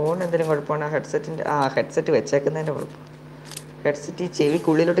ഫോണിന് എന്തെങ്കിലും കുഴപ്പമാണ്? ഹെഡ്സെറ്റ് വെച്ചേക്കുന്നതിൻ്റെ കുഴപ്പം. ഹെഡ്സെറ്റ് ഈ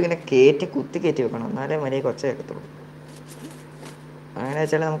ചെവിക്കുള്ളിലോട്ട് ഇങ്ങനെ കുത്തി കയറ്റി വെക്കണം, എന്നാലേ മര്യാദയ്ക്ക് ഒച്ച കേൾക്കത്തുള്ളൂ. അങ്ങനെ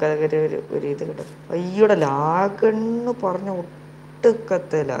വെച്ചാൽ നമുക്കതൊക്കെ ഒരു ഇത് കിട്ടും. അയ്യോടെ ലാഗെന്ന് പറഞ്ഞ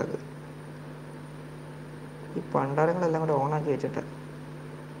ഒട്ടുക്കത്തെ ലാഗ്. ഈ പണ്ടാരങ്ങളെല്ലാം കൂടെ ഓണാക്കി വെച്ചിട്ട്.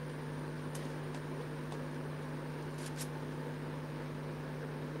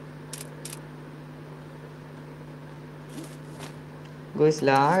 ഗോയ്സ്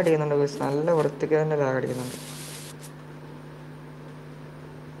ലാഗ് അടിക്കുന്നുണ്ട് ഗോയ്സ്, നല്ല വൃത്തിക്ക് തന്നെ ലാഗ് അടിക്കുന്നുണ്ട്.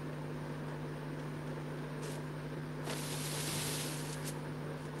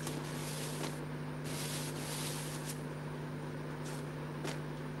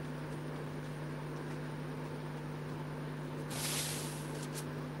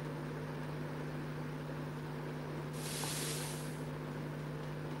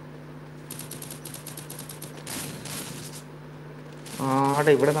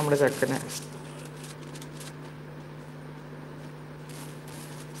 ആടെ ഇവിടെ നമ്മുടെ ചെക്കനെ.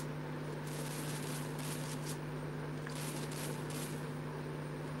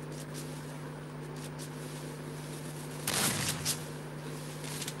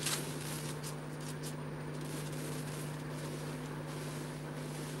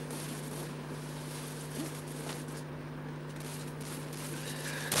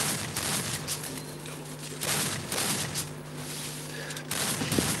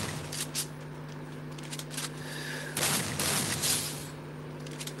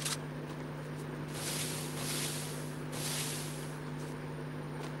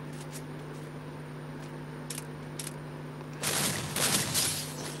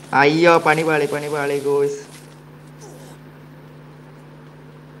 അയ്യോ പണി പാളി ഗോയ്സ്.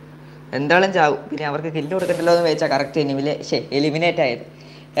 എന്തായാലും ചാവും. പിന്നെ അവർക്ക് കില്ല് കൊടുക്കണ്ടല്ലോ എന്ന് വെച്ചാൽ കറക്റ്റ് എലിമിനേറ്റ് ആയത്.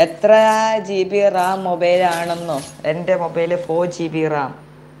 എത്ര GB റാം മൊബൈലാണെന്നോ? എൻ്റെ മൊബൈൽ 4 GB റാം.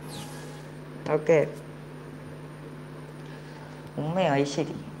 ഓക്കെ ഉമ്മയായി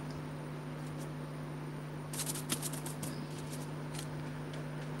ശരി.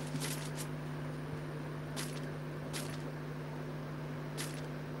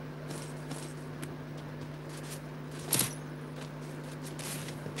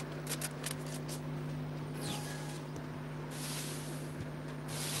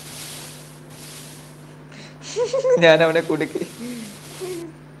 ഞാൻ അവനെ കുടുക്കി.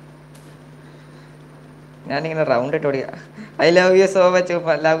 ഞാനിങ്ങനെ റൗണ്ട് ഇട്ട് ഓടിയ. I love you so much.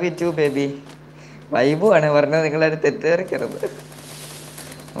 Love you to baby. Vibe ആണ് പറഞ്ഞത്, നിങ്ങളത് തെറ്റിദ്ധരിക്കരുത്.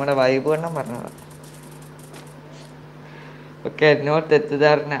 നമ്മുടെ വൈബു എണ്ണം പറഞ്ഞതാണ്. ഓക്കെ നോ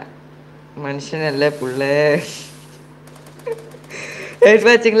തെറ്റിദ്ധാരണ, മനുഷ്യനല്ലേ പുള്ളേ.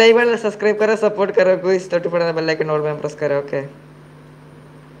 वाचिंग लाइव वाला सब्सक्राइब करो, सपोर्ट करो, कोई तो पड़ना बेल आइकन ऑल में प्रेस करो. ओके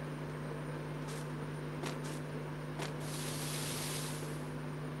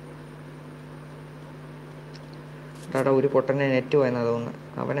ടാടാ ഒരു പൊട്ടനെ നെറ്റ് പോയെന്നാ തോന്നുന്നു.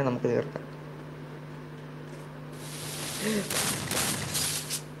 അവനെ നമുക്ക് തീർക്കാം.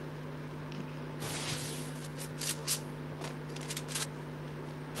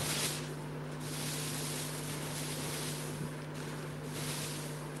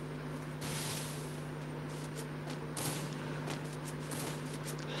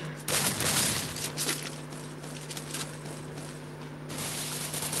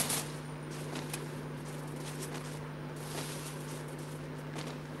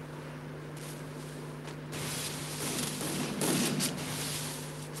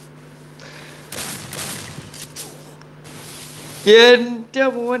 എൻ്റെ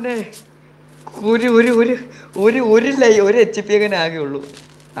മോനെ ഒരു ഒരു ഒരു ഒരു ഒരു HP അങ്ങനെ ആകെയുള്ളൂ.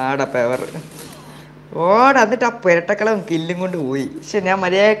 ആടാ പവർ എന്നിട്ട് ആ പെരട്ടക്കളം കില്ലും കൊണ്ട് പോയി. പക്ഷെ ഞാൻ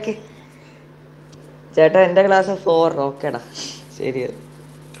മര്യാദക്ക് ചേട്ടാ എൻ്റെ ക്ലാസ് 4. ഓക്കേടാ ശരി.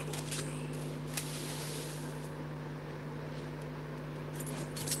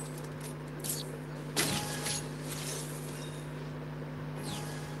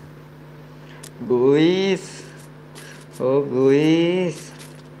 ഗുയിസ്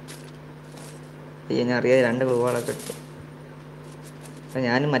ഞാൻ അറിയാതെ 2 ഗ്ലൂവാളൊക്കെ ഇട്ടു. അപ്പം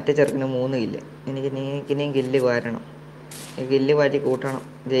ഞാനും മറ്റേ ചെറുക്കിന് 3 കില്ല്. എനിക്കിനിയും കില്ല് വാരണം. കില്ല് വാറ്റി കൂട്ടണം.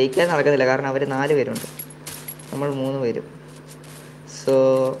 ജയിക്കാൻ നടക്കത്തില്ല, കാരണം അവർ 4 പേരുണ്ട്, നമ്മൾ 3 പേരും. സോ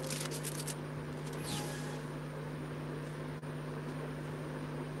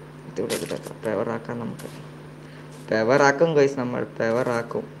ഇതിവിടെ പെവറാക്കാം. നമുക്ക് പെവറാക്കും ഗൈസ്, നമ്മൾ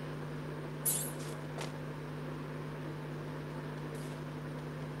പെവറാക്കും.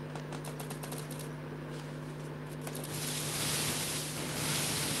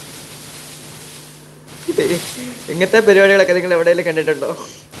 ഇങ്ങനത്തെ പരിപാടികളൊക്കെ നിങ്ങൾ എവിടെയെങ്കിലും കണ്ടിട്ടുണ്ടോ?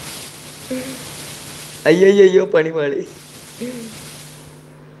 അയ്യോ പണി പാളി.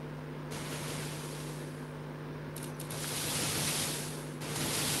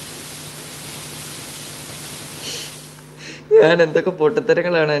 ഞാൻ എന്തൊക്കെ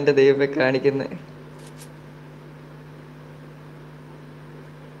പൊട്ടത്തരങ്ങളാണ് എൻ്റെ ദൈവമേ കാണിക്കുന്നത്.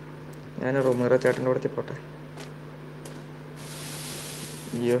 ഞാൻ റൊമേറോ ചേട്ടൻ്റെ കൂടെ പോട്ടെ.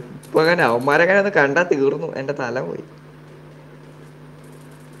 അയ്യോ ഇപ്പൊ അങ്ങനെ അവന്മാരങ്ങനെ ഒന്ന് കണ്ടാ തീർന്നു, എൻ്റെ തല പോയി.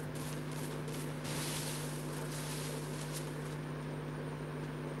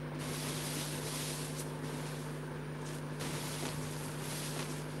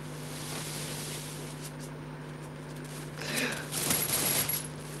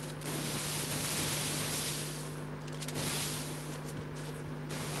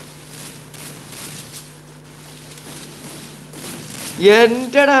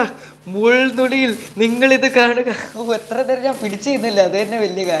 എന്റെടാ മുൾനുടിയിൽ നിങ്ങളിത് കാണുക. എത്ര നേരം ഞാൻ പിടിച്ചു ചെയ്യുന്നില്ല, അത് തന്നെ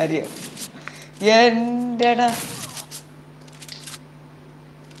വലിയ കാര്യം. എന്റെടാ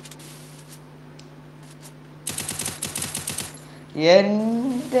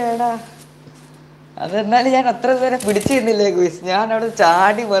അതെന്നാലും ഞാൻ അത്ര നേരം പിടിച്ചു ചെയ്യുന്നില്ലേ ഗുയിസ്. ഞാൻ അവിടെ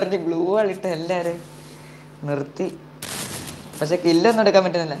ചാടി പറഞ്ഞ് ഗ്ലൂ ആളിട്ട് എല്ലാവരും നിർത്തി. പക്ഷെ കില്ലൊന്നും എടുക്കാൻ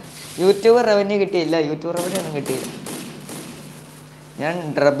പറ്റുന്നില്ല. യൂട്യൂബർ റവന്യൂ കിട്ടിയില്ല, യൂട്യൂബ് റവന്യൂ ഒന്നും കിട്ടിയില്ല. ഞാൻ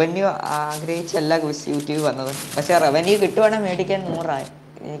റവന്യൂ ആഗ്രഹിച്ചല്ല യൂട്യൂബ് വന്നത്. പക്ഷെ റവന്യൂ കിട്ടുവാണെങ്കിൽ മേടിക്കാൻ 100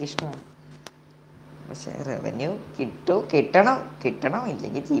 എനിക്കിഷ്ടമാണ്. പക്ഷെ റവന്യൂ കിട്ടണം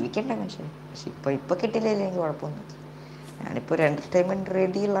ഇല്ലെങ്കിൽ ജീവിക്കണ്ട മനുഷ്യൻ. പക്ഷെ ഇപ്പൊ കിട്ടിയില്ലെങ്കിൽ എനിക്ക് കുഴപ്പമൊന്നും. ഞാനിപ്പോൾ ഒരു എൻ്റർടൈൻമെൻറ്റ്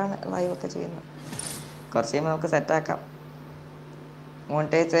റെഡിയിലാണ് ലൈവൊക്കെ ചെയ്യുന്നത്. കുറച്ച് കഴിയുമ്പോൾ നമുക്ക് സെറ്റാക്കാം.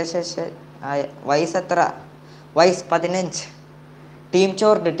 മോണിറ്റൈസേഷൻ വയസ്സ് എത്ര? വയസ്സ് 15. ടീം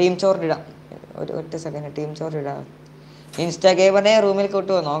ചോർഡ് ഇടാം. ഒറ്റ സെക്കൻഡ് ടീം ചോർഡ് ഇടാം. ഇൻസ്റ്റാഗേമറിനെ റൂമിൽ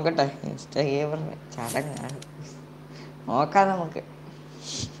കൂട്ടുമോ നോക്കട്ടെ. ഇൻസ്റ്റാഗേമറിന് ചടങ്ങാണ്, നോക്കാം നമുക്ക്.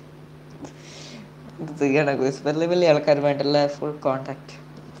 ചെയ്യണം ഗോയ്സ്, വലിയ വലിയ ആൾക്കാരുമായിട്ടുള്ള ഫുൾ കോണ്ടാക്ട്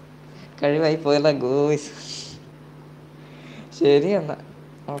കഴിവായി പോയല്ല ഗോയ്സ്. ശരി എന്നാ,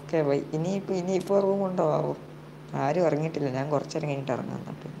 ഓക്കെ ബൈ. ഇനിയിപ്പോൾ റൂമുണ്ടോ ആവോ? ആരും ഇറങ്ങിയിട്ടില്ല, ഞാൻ കുറച്ചേരം കഴിഞ്ഞിട്ട് ഇറങ്ങാം.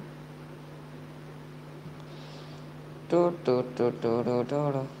 എന്നാ പിന്നെ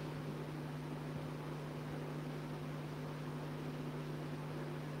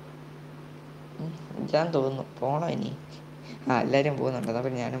ഞാൻ തോന്നുന്നു പോണോ ഇനി. എല്ലാവരും പോകുന്നുണ്ട്, എന്നാൽ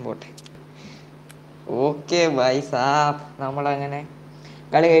പിന്നെ ഞാനും പോട്ടെ. ഓക്കെ ബൈ സാബ്, നമ്മളങ്ങനെ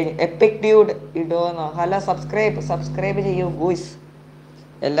കളി കഴിഞ്ഞു. EPIC dude ഇടുമെന്നോ? ഹലോ, സബ്സ്ക്രൈബ് ചെയ്യൂ ഗോയ്സ്,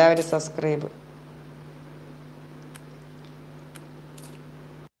 എല്ലാവരും സബ്സ്ക്രൈബ്.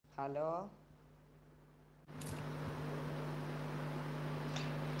 ഹലോ,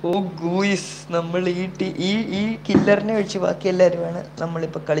 ഓ ഗൂയിസ്, നമ്മൾ ഈ കില്ലറിനെ ഒഴിച്ച് ബാക്കി എല്ലാവരുമാണ്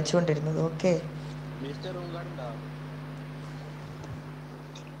നമ്മളിപ്പോൾ കളിച്ചുകൊണ്ടിരുന്നത്. ഓക്കെ,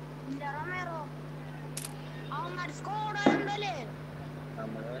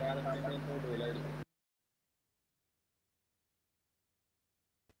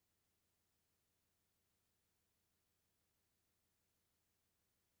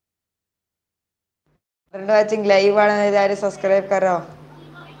 വാച്ചിങ് ലൈവ് ആണ്. ഇതാരും സബ്സ്ക്രൈബ് കരോ?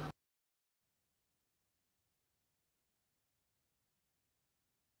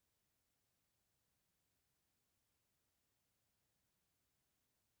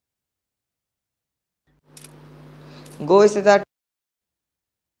 ഗോയ്സ് ഇതാ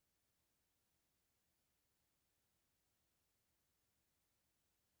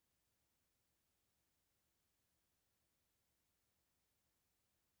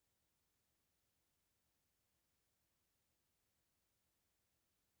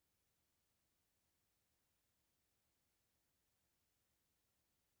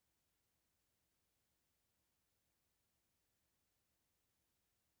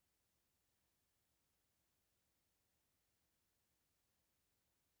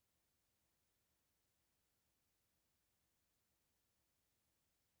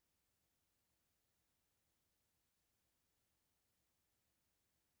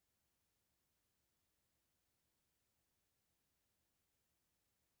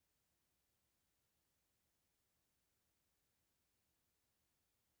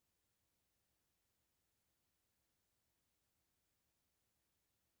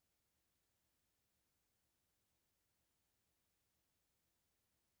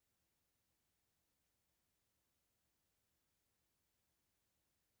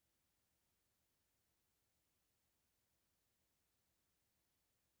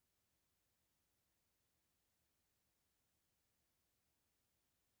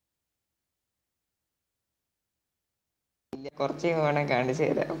കുറച്ച് വേണം കാണിച്ചു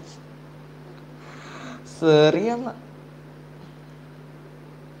തരാം. സെറിയെന്ന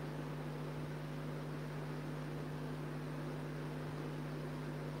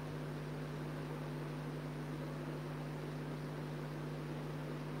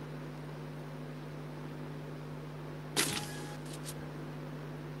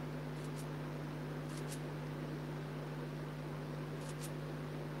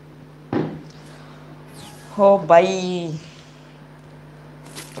ഓ ബൈ.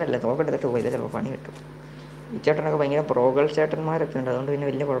 അല്ല, തോക്കെടുത്തിട്ട് പോയില്ല, ചിലപ്പോൾ പണി കിട്ടും. ഈ ചേട്ടനൊക്കെ ഭയങ്കര പ്രോകൾ ചേട്ടന്മാരൊക്കെ ഉണ്ട്, അതുകൊണ്ട് പിന്നെ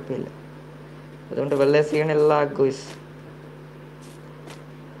വലിയ കുഴപ്പമില്ല. അതുകൊണ്ട് വെള്ള സീണില്ല ഗോയ്സ്.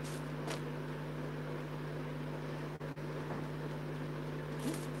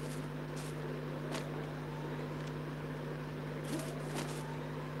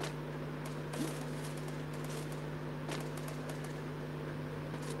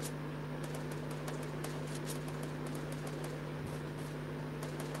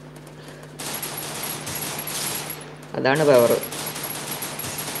 അതാണ് പവർ.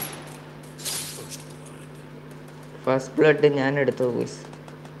 ഫസ്റ്റ് ബ്ലഡ് ഞാൻ എടുത്തു ഗോയ്സ്,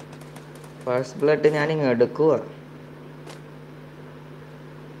 ഫസ്റ്റ് ബ്ലഡ് ഞാനിങ്ങ് എടുക്കുക.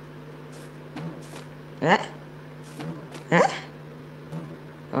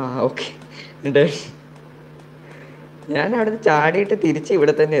 ഓക്കെ, ഞാൻ അവിടെ ചാടിയിട്ട് തിരിച്ച്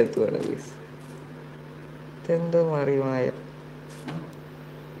ഇവിടെ തന്നെ എത്തുവാണ് ഗോയ്സ്. ഇതെന്തോ മറിമായ,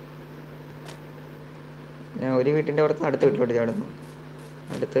 ഞാൻ ഒരു വീട്ടിൻ്റെ പുറത്ത് അടുത്ത വീട്ടിലോട്ട് ചാടുന്നു,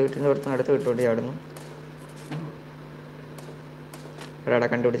 അടുത്ത വീട്ടിൻ്റെ പുറത്ത് അടുത്ത വീട്ടിലോട്ട് ചാടുന്നു. ഒരാളെ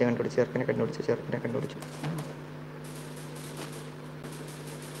കണ്ടുപിടിച്ചു, ചെറുക്കനെ കണ്ടുപിടിച്ചു.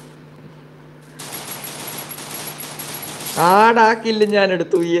 ആടാക്കില്ല, ഞാൻ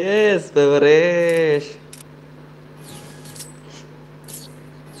എടുത്തു. യെസ് ബെവറേഷ്.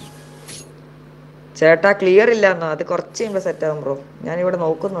 ചേട്ടാ ക്ലിയർ ഇല്ലാന്നോ? അത് കുറച്ച് കഴിയുമ്പോൾ സെറ്റ് ആകും ബ്രോ. ഞാനിവിടെ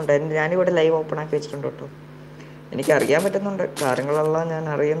നോക്കുന്നുണ്ട്, ഞാനിവിടെ ലൈവ് ഓപ്പൺ ആക്കി വെച്ചിട്ടുണ്ട് കേട്ടോ. എനിക്കറിയാൻ പറ്റുന്നുണ്ട്, കാര്യങ്ങളെല്ലാം ഞാൻ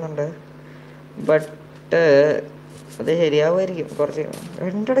അറിയുന്നുണ്ട്. ബട്ട് അത് ശരിയാവുമായിരിക്കും കുറച്ച്.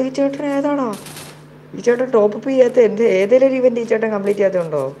 എൻ്റെ ഈ ചേട്ടൻ ഏതാണോ? ഈ ചേട്ടൻ ടോപ്പ് അപ്പ് ചെയ്യാത്ത ഏതെങ്കിലും ഒരു ഇവൻ്റ് ഈ ചേട്ടൻ കംപ്ലീറ്റ്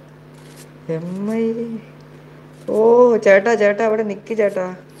ചെയ്യാത്തതുണ്ടോ? എം ഓ ചേട്ടാ ചേട്ടാ അവിടെ നിൽക്ക് ചേട്ടാ.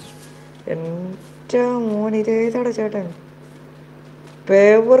 എൻ്റെ മോൻ ഇതേതാടാ ചേട്ടൻ?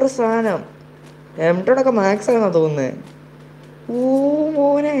 പേവർ സാധനം എംടോടൊക്കെ മാക്സ് ആണെന്നാ തോന്നുന്നത്. ഓ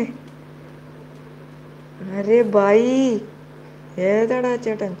മോനെ, അരെ ബൈ, ഏതാടാ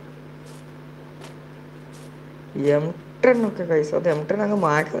ചേട്ടൻ? എംടനൊക്കെ കൈസ്, അത് എംടൺ അങ്ങ്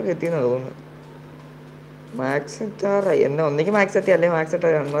മാക്സ് ഒക്കെ എത്തിയെന്നാണ് തോന്നുന്നു. മാക്സ് എത്താറായി എന്നെ, ഒന്നിക്ക് മാക്സ് എത്തി അല്ലെങ്കിൽ മാക്സ്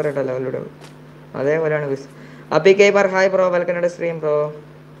എത്താ 1 ലെവലിലൂടെ അതേപോലെയാണ് ഗൈസ്. അപ്പി Khaibar hi bro, welcome to stream bro.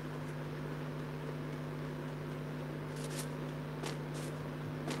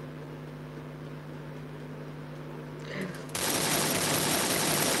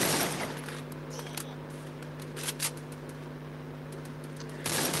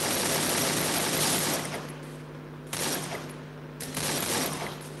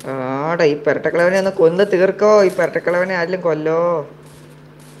 ആടാ ഈ പെരട്ടക്കിളവനെ ഒന്ന് കൊന്ന് തീർക്കോ, ഈ പെരട്ടക്കിളവനെ ആരെങ്കിലും കൊല്ലോ.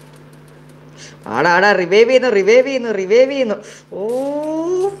 ആടാ റിവൈവ് ചെയ്യുന്നു. ഓ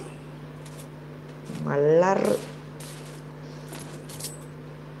മള്ളർ,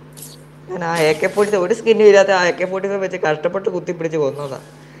 ഞാൻ ആ AK-47 ഒരു സ്കിന്നും ഇല്ലാത്ത ആ AK-47 വെച്ച് കഷ്ടപ്പെട്ട് കുത്തിപ്പിടിച്ച് കൊന്നതാ.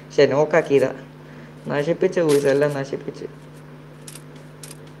 പക്ഷെ നോക്കാക്കിയതാ, നശിപ്പിച്ച് കൂസ്, എല്ലാം നശിപ്പിച്ച്.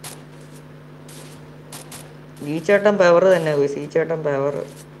 ഈ ചേട്ടൻ പവർ തന്നെ കൂസ്, ഈ ചേട്ടൻ പവർ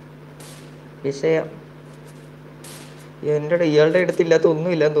വിഷയം. എൻ്റെ ഇയാളുടെ അടുത്തില്ലാത്ത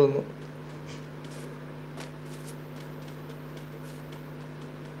ഒന്നും ഇല്ലാന്ന് തോന്നുന്നു.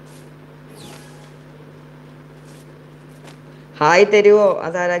 ഹായ് തരുവോ?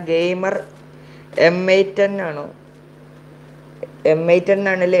 അതാരാ? ഗെയിമർ M810 ആണോ? M810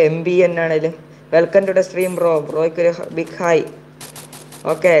 ആണേലും MBN ആണേലും welcome to the stream bro. ബ്രോയ്ക്ക് ഒരു big hi.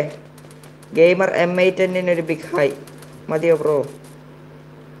 Okay, gamer M810 ഒരു ബിഗ് ഹായ് മതിയോ ബ്രോ?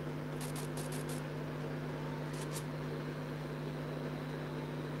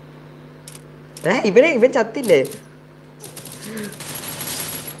 ഇവൻ ചത്തില്ലേ?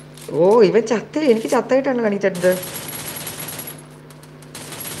 ഓ ഇവൻ ചത്തില്ലേ? എനിക്ക് ചത്തായിട്ടാണ് കാണിച്ചിട്ട്.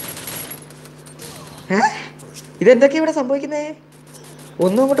 ഇതെന്തൊക്കെയാ ഇവിടെ സംഭവിക്കുന്നേ?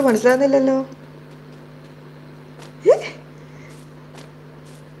 ഒന്നും അങ്ങോട്ട് മനസ്സിലാകുന്നില്ലല്ലോ.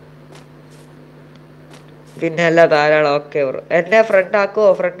 പിന്നെ അല്ല ധാരാളം. ഓക്കെ ബ്രോ, എന്നെ ഫ്രണ്ട്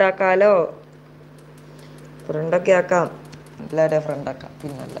ആക്കുമോ? ഫ്രണ്ട് ആക്കാലോ, ഫ്രണ്ടൊക്കെ ആക്കാം, എല്ലാവരെയും ഫ്രണ്ട് ആക്കാം.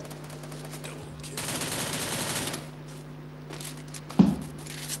 പിന്നല്ല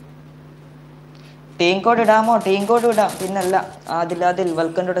ടീം കോഡ് ഇടാമോ? ടീം കോഡ് ഇടാം. പിന്നല്ല അതിൽ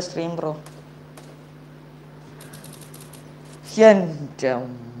welcome to the stream bro. എൻ്റെ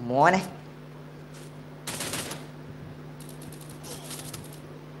മോനെ,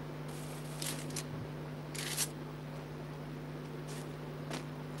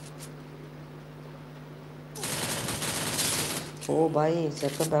 ഓ by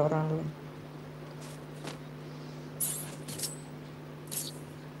second പവറാണല്ലോ.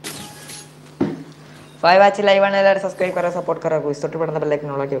 Five watch live ആണ്, എല്ലാവരും സബ്സ്ക്രൈബ് കറോ, സപ്പോർട്ട് കറോ. തൊട്ട് പെടുന്ന ബെല്ലൈക്കൻ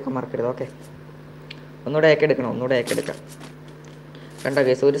ഓളാക്കി വെക്കാൻ മറക്കരുത്. ഓക്കെ, ഒന്നുകൂടെ ഏക്കെടുക്കാം. കണ്ടോ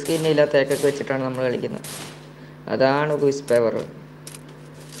കേസ്, ഒരു സ്കിന്നില്ലാത്ത ഏക്കൊക്കെ വെച്ചിട്ടാണ് നമ്മൾ കളിക്കുന്നത്. അതാണ് ഗുയിസ് പവർ.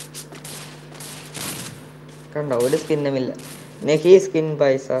 കണ്ടോ, ഒരു സ്കിന്നുമില്ല. നെഹി സ്കിൻ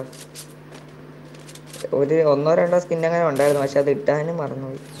പൈസ ഒരു 1-2 സ്കിൻ അങ്ങനെ ഉണ്ടായിരുന്നു, പക്ഷെ അത് ഇട്ടാനും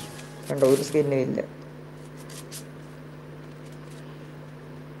മറന്നുപോയി. കണ്ടോ, ഒരു സ്കിന്നും ഇല്ല.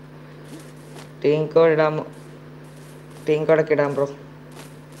 Team code ഇടാമോ? ടീം കോഡൊക്കെ ഇടാം ബ്രോ.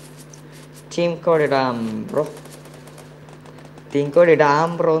 ടീം കോഡ് ഇടാം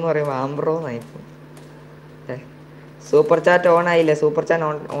ബ്രോ എന്ന് പറയുമ്പോൾ ആംബ്രോ എന്നായിപ്പോ. സൂപ്പർ ചാറ്റ് ഓൺ ആയില്ല, സൂപ്പർ ചാറ്റ്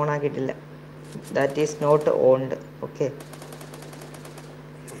ഓൺ ആക്കിയിട്ടില്ല. That is not owned. Okay,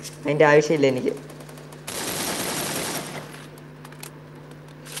 അതിൻ്റെ ആവശ്യമില്ല എനിക്ക്.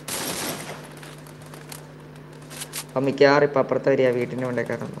 അപ്പം മിക്കവാറും ഇപ്പം അപ്പുറത്തെ വരിക, വീട്ടിൻ്റെ കൊണ്ടേ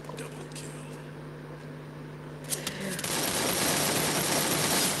കയറാൻ നോക്കും.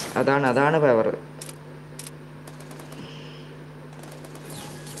 അതാണ് പവർ.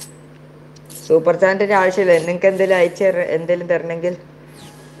 സൂപ്പർ ചാറ്റിൻ്റെ ആവശ്യമില്ല. നിങ്ങൾക്ക് എന്തെങ്കിലും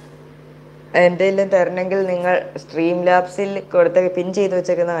തരണമെങ്കിൽ നിങ്ങൾ സ്ട്രീം ലാബ്സിൽ കൊടുത്ത പിൻ ചെയ്ത്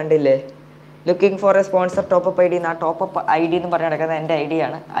വെച്ചേക്കുന്ന കണ്ടില്ലേ, looking for A sponsor top ID. ആ ടോപ്പ് ID എന്ന് പറഞ്ഞ് നടക്കുന്നത് എൻ്റെ ID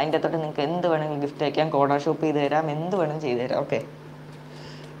ആണ്. അതിൻ്റെ തൊട്ട് നിങ്ങൾക്ക് എന്ത് വേണമെങ്കിലും ഗിഫ്റ്റ് അയക്കാം, കോഡ ഷോപ്പ് ചെയ്ത് തരാം, എന്ത് വേണമെങ്കിലും ചെയ്തു തരാം. ഓക്കെ,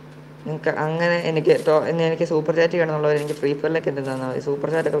 നിങ്ങൾക്ക് അങ്ങനെ എനിക്ക് സൂപ്പർ ചാറ്റ് ചെയ്യണമെന്നുള്ളവർ എനിക്ക് ഫ്രീ ഫയറിലേക്ക് എന്ത് തന്നാൽ മതി. സൂപ്പർ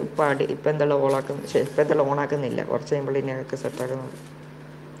ചാറ്റൊക്കെ ഇപ്പം എന്തെല്ലാം ഇപ്പം എന്തെല്ലാം ഓണാക്കുന്നില്ല, കുറച്ച് കഴിയുമ്പോൾ ഇനിയൊക്കെ സെറ്റാക്കുന്നത്.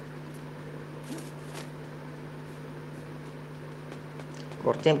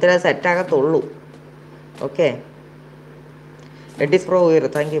 കുറച്ച് കഴിയുമ്പോൾ സെറ്റാകത്തുള്ളൂ. ഓക്കെ. എഡ്ഡീസ്പ്രോ ഉയർ,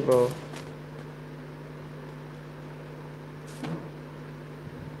 thank you bro.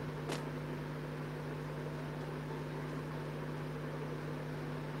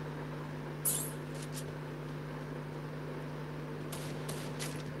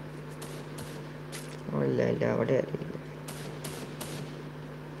 ഇല്ല ഇല്ല, അവിടെ അറിയില്ല.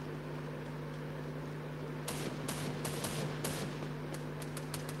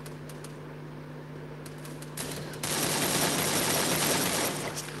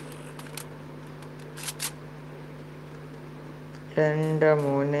 എൻ്റെ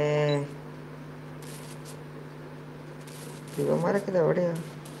മോനെ, ഇവന്മാരൊക്കെ ഇത് എവിടെയാ?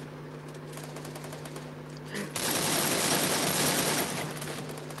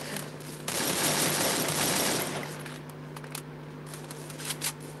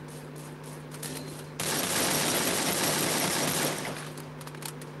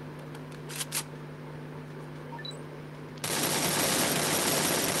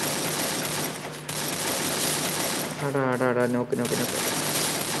 അടാ നോക്ക്.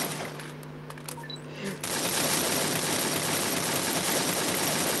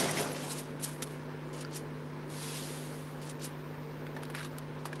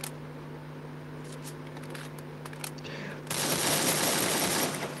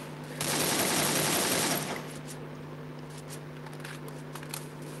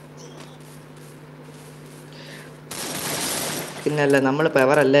 പിന്നല്ല, നമ്മൾ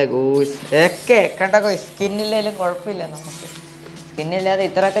പെവറല്ലേ ഗോയ്സ്. ഒക്കെ കണ്ട ഗോയ്സ്, സ്കിന്നില്ലേലും കുഴപ്പമില്ല നമുക്ക്. സ്കിന്നില്ലാതെ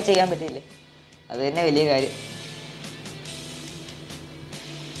ഇത്രയൊക്കെ ചെയ്യാൻ പറ്റില്ലേ, അത് തന്നെ വലിയ കാര്യം.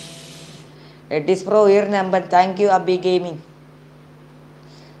 എഡ്ഡീസ്പ്രോ ഉയർ number, thank you Abi gaming.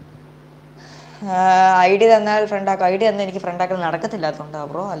 I D തന്നാൽ ഫ്രണ്ടാക്കും. ഐ ഡി തന്നാൽ എനിക്ക് ഫ്രണ്ടാക്കൽ നടക്കത്തില്ലാത്തതുകൊണ്ടാണ്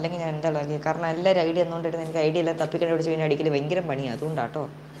ബ്രോ, അല്ലെങ്കിൽ ഞാൻ എന്താ ലാഗി. കാരണം എല്ലാവരും ഐ ഡി തന്നുകൊണ്ടിരുന്ന എനിക്ക് ഐ ഡി എല്ലാം തപ്പിക്കണ്ട് പിടിച്ച് പിന്നെ അടിക്കൽ ഭയങ്കര പണിയാണ്, അതുകൊണ്ടാട്ടോ.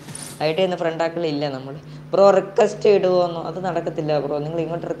 ഐ ഡി ഒന്നും ഫ്രണ്ടാക്കലില്ല നമ്മൾ. Bro request ഇടുമോന്നോ? അത് നടക്കത്തില്ല ബ്രോ. നിങ്ങൾ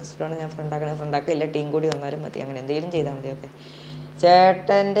ഇങ്ങോട്ട് റിക്വസ്റ്റ് ആണ്, ഞാൻ ഫ്രണ്ടാക്കില്ല. ടീം കൂടി വന്നാലും മതി, അങ്ങനെ എന്തെങ്കിലും ചെയ്താൽ മതി. ഓക്കെ.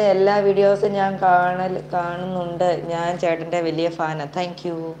 ചേട്ടൻ്റെ എല്ലാ വീഡിയോസും ഞാൻ കാണുന്നുണ്ട്. ഞാൻ ചേട്ടൻ്റെ വലിയ ഫാനാണ്.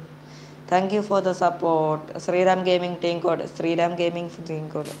 Thank you for the support. Sriram gaming team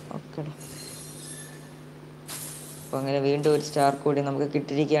code. Okay. അപ്പോൾ അങ്ങനെ വീണ്ടും ഒരു സ്റ്റാർ കൂടി നമുക്ക്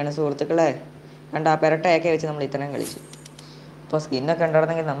കിട്ടിയിരിക്കുകയാണ് സുഹൃത്തുക്കളെ. കണ്ട ആ പെരട്ടയൊക്കെ വെച്ച് നമ്മൾ ഇത്രയും കളിച്ചു. ഇപ്പോൾ സ്കിന്നൊക്കെ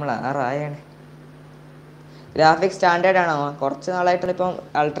ഉണ്ടായിരുന്നെങ്കിൽ നമ്മൾ ആറായാണ്. ഗ്രാഫിക്സ് സ്റ്റാൻഡേർഡ് ആണോ? കുറച്ച് നാളായിട്ടുള്ള ഇപ്പം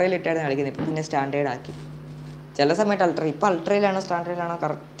അൾട്രയിൽ ഇട്ടായിരുന്നു കളിക്കുന്നത്, ഇപ്പം പിന്നെ സ്റ്റാൻഡേർഡ് ആക്കി. ചില സമയത്ത് ഇപ്പം അൾട്രയിലാണോ സ്റ്റാൻഡേർഡിലാണോ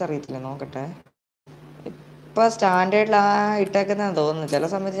കറക്റ്റ് അറിയത്തില്ല, നോക്കട്ടെ. ഇപ്പം സ്റ്റാൻഡേർഡിലാ ഇട്ടേക്കുന്നതെന്ന് തോന്നുന്നു. ചില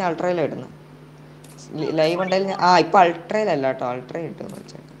സമയത്ത് ഞാൻ അൾട്രയിലാണ് ഇടുന്നത്. ലൈവ് ഉണ്ടെങ്കിൽ ഇപ്പം അൾട്രയിലല്ല കേട്ടോ, അൾട്രയിൽ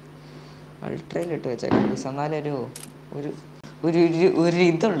ഇട്ട് വെച്ചേക്കാം. എന്നാലൊരു ഒരു ഒരു ഒരു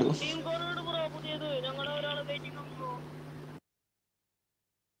ഇതുള്ളൂ.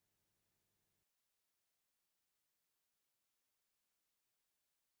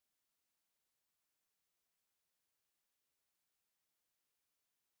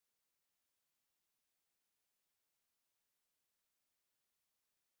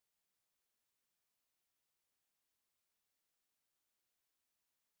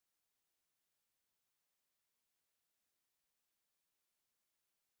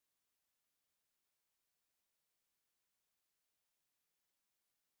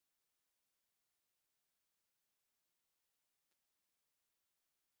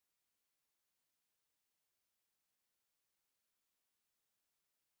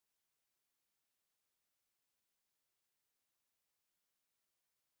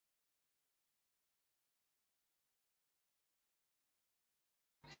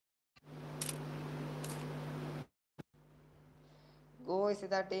 ഗോയ്സ്,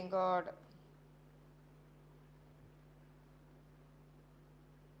 ഇതാ ടീം കോഡ്.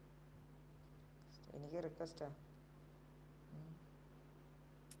 എനിക്ക് റിക്വസ്റ്റാ.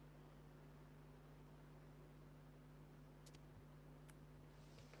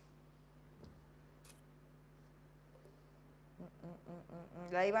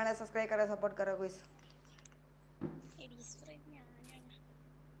 लाइव आने सब्सक्राइब करो, सपोर्ट करो कोई.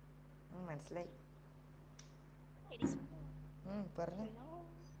 മനസ്സിലായി. പറഞ്ഞു.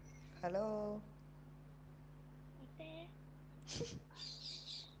 ഹലോ.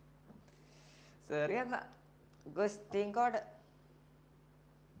 സോറി എന്നാ ടീം കോഡ്.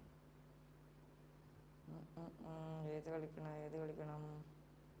 ഏത് കളിക്കണം?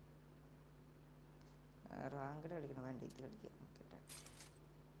 റാങ്കഡ് കളിക്കണം. വേണ്ട, ഇത് കളിക്കാം.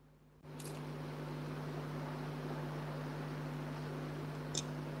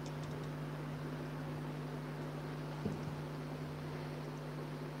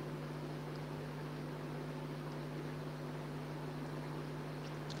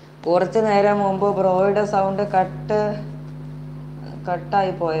 കുറച്ച് നേരം മുമ്പ് ബ്രോയുടെ സൗണ്ട്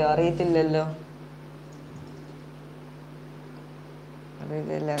കട്ടായി പോയോ? അറിയത്തില്ലല്ലോ.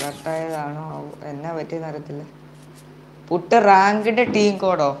 അറിയത്തില്ല, കട്ടായതാണോ എന്നാ പറ്റിയെന്ന് അറിയത്തില്ല. പുട്ട് റാങ്കിന്റെ ടീം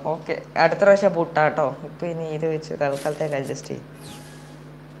കോഡോ? ഓക്കെ, അടുത്ത പ്രാവശ്യം പുട്ടാട്ടോ. ഇപ്പം ഇനി ഇത് വെച്ച് തൽക്കാലത്തേക്ക് അഡ്ജസ്റ്റ് ചെയ്യും.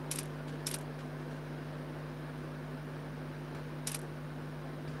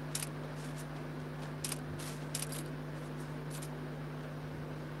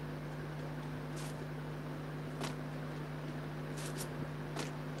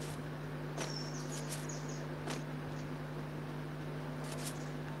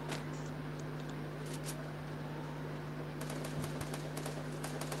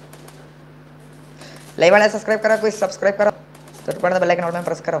 लाइव वाले सब्सक्राइब करो, कोई सब्सक्राइब करो तो ऊपर बेल आइकन में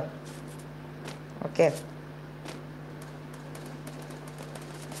प्रेस करो. ओके,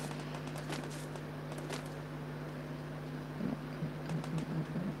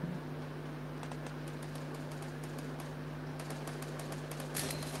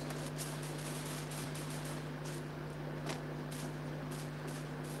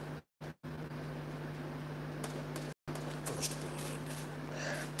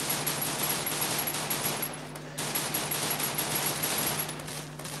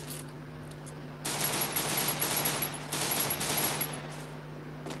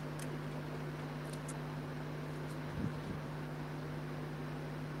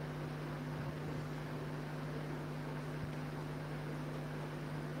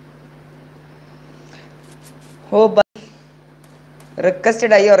 ഓ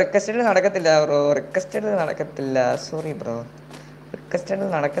റിക്വസ്റ്റഡ്. അയ്യോ, റിക്വസ്റ്റഡ് നടക്കത്തില്ല ബ്രോ, റിക്വസ്റ്റഡ് നടക്കത്തില്ല. സോറി ബ്രോ,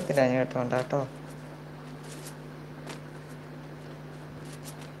 റിക്വസ്റ്റഡ് നടക്കത്തില്ല കേട്ടോ.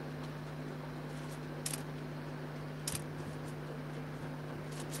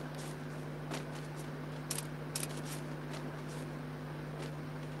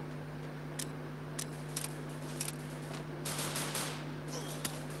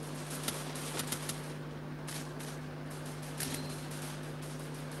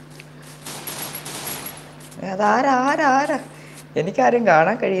 അതാരാ എനിക്കാരും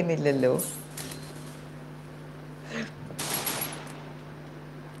കാണാൻ കഴിയുന്നില്ലല്ലോ.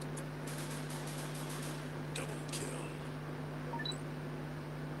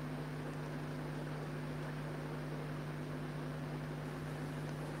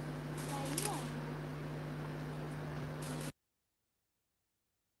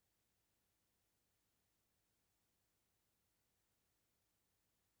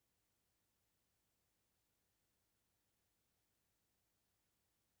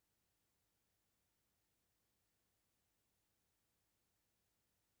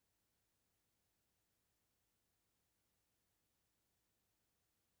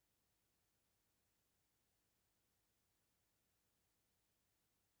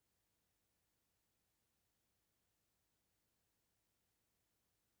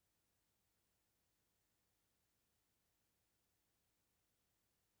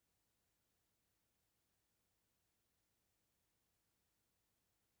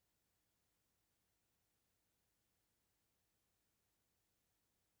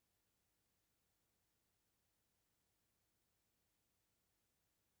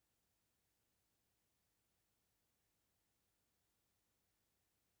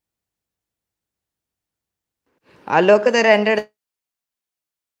 അലോക്ക് തരാം. എൻ്റെ അടുത്ത്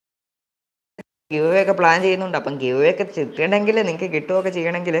ഗിവ് അവേ ഒക്കെ പ്ലാൻ ചെയ്യുന്നുണ്ട്. അപ്പം ഗിവ് അവേ ഒക്കെ കിട്ടണമെങ്കിൽ, നിങ്ങൾക്ക് കിട്ടുകയൊക്കെ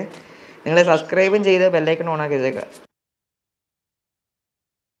ചെയ്യണമെങ്കിൽ നിങ്ങൾ സബ്സ്ക്രൈബും ചെയ്ത് ബെല്ലൈക്കൺ ഓൺ ആക്കി ചെയ്തേക്കുക.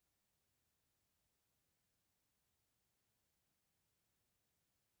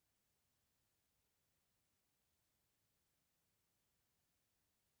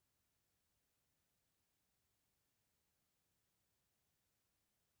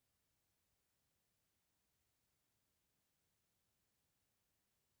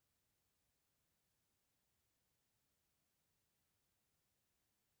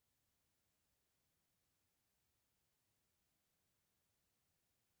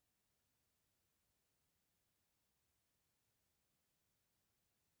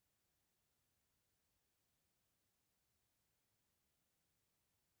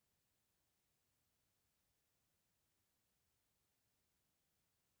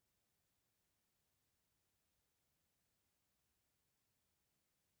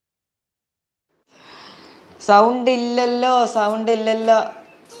 സൗണ്ട് ഇല്ലല്ലോ.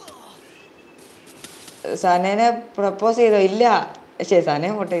 സനനെ പ്രപ്പോസ് ചെയ്തോ? ഇല്ല, ശരി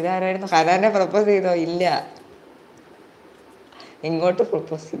സാധനം പോട്ടെ, ഇതാരായിരുന്നു? ഹനാനെ പ്രപ്പോസ് ചെയ്തോ? ഇല്ല, ഇങ്ങോട്ട്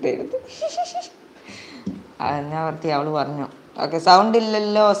പ്രപ്പോസ് ചെയ്തായിരുന്നു. ഞാൻ വർത്തി അവള് പറഞ്ഞു. ഓക്കെ, സൗണ്ട്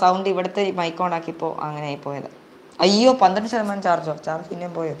ഇല്ലല്ലോ. സൗണ്ട് ഇവിടുത്തെ മൈക്ക് ഓൺ ആക്കിപ്പോ അങ്ങനെ ആയിപ്പോയത്. അയ്യോ, 12% ചാർജോ? ചാർജ്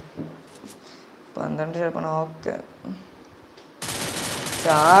പിന്നെയും പോയോ? 12%. ഓക്കെ,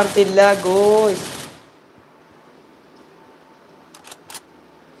 ചാർജ് ഇല്ല ഗോയ്സ്.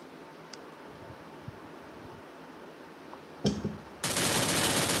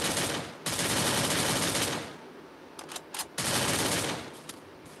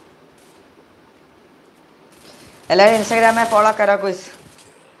 എല്ലാവരും ഇൻസ്റ്റാഗ്രാമെ follow കരോ ഗോയ്സ്.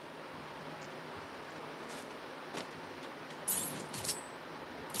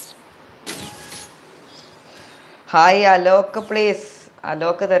 Hi Alok please.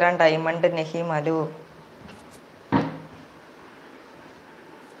 Alok തരാൻ ഡയമണ്ട്. നഹീം അലു.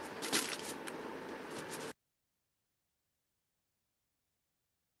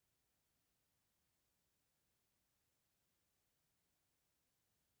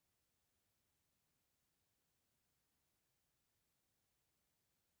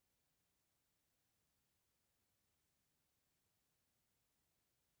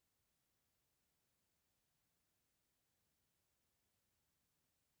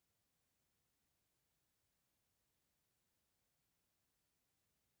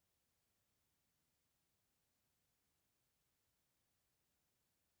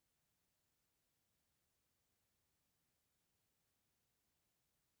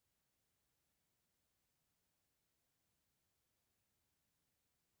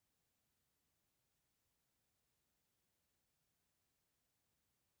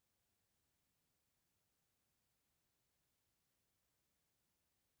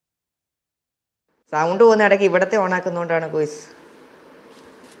 സൗണ്ട് പോകുന്ന ഇടയ്ക്ക് ഇവിടത്തെ ഓൺ ആക്കുന്നോണ്ടാണ് ഗോയ്സ്.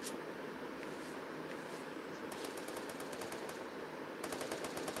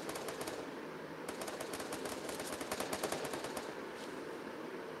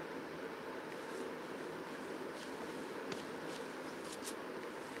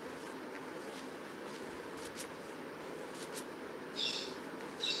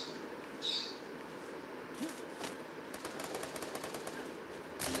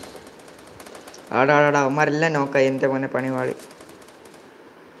 ആടാടാടാ, അവന്മാരെല്ലാം നോക്കായി. എൻ്റെ മോനെ പണിവാളി.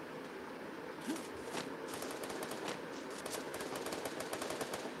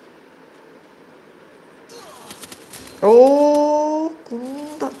 ഓ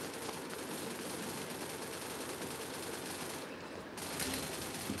കുന്ത.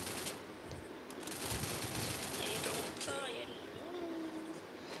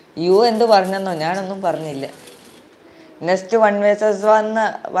 യു എന്ത് പറഞ്ഞെന്നോ? ഞാനൊന്നും പറഞ്ഞില്ല. നെക്സ്റ്റ് 1 vs 1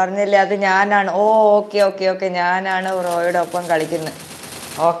 പറഞ്ഞില്ലേ? അത് ഞാനാണ്. ഓ ഓക്കെ ഓക്കെ ഓക്കെ, ഞാനാണ് റോയുടെ ഒപ്പം കളിക്കുന്നത്.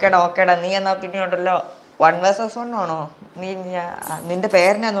 ഓക്കേടാ ഓക്കേടാ. നീ എന്നാ പിന്നെ ഉണ്ടല്ലോ 1 vs 1 ആണോ? നിന്റെ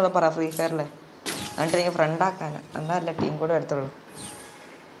പേരെന്നാന്നുള്ള പറ ഫ്രീ ഫയറിലെ, എന്നിട്ട് എനിക്ക് ഫ്രണ്ട് ആക്കാന്. എന്നല്ല ടീം കൂടെ എടുത്തുള്ളൂ.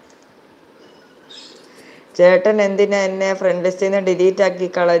 ചേട്ടൻ എന്തിനാ എന്നെ ഫ്രണ്ട് ലിസ്റ്റിൽ നിന്ന് ഡിലീറ്റ് ആക്കി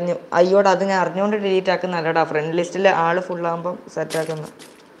കളഞ്ഞു? അയ്യോടാ, അത് ഞാൻ അറിഞ്ഞുകൊണ്ട് ഡിലീറ്റ് ആക്കുന്നല്ലടാ. ഫ്രണ്ട് ലിസ്റ്റിൽ ആള് ഫുള്ളാകുമ്പം സെറ്റാക്കുന്നു.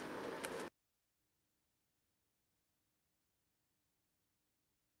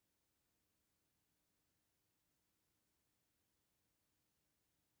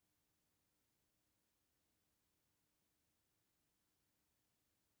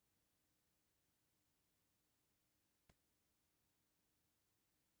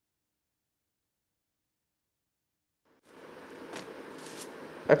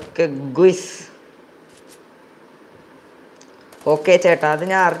 ഒക്കെ ഗുയ്സ്. ഓക്കെ ചേട്ടാ, അത്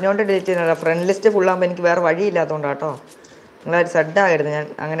ഞാൻ അറിഞ്ഞുകൊണ്ട് ഡിലീറ്റ് ചെയ്യുന്നില്ല. ഫ്രണ്ട് ലിസ്റ്റ് ഫുള്ളാകുമ്പോൾ എനിക്ക് വേറെ വഴിയില്ലാത്തതുകൊണ്ടാണ് കേട്ടോ. നിങ്ങളത് സെഡാകരുത്. ഞാൻ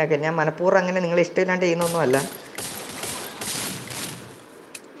അങ്ങനെയൊക്കെ, ഞാൻ മനഃപൂർവ്വം അങ്ങനെ നിങ്ങൾ ഇഷ്ടമില്ലാണ്ട് ചെയ്യുന്നൊന്നുമല്ല.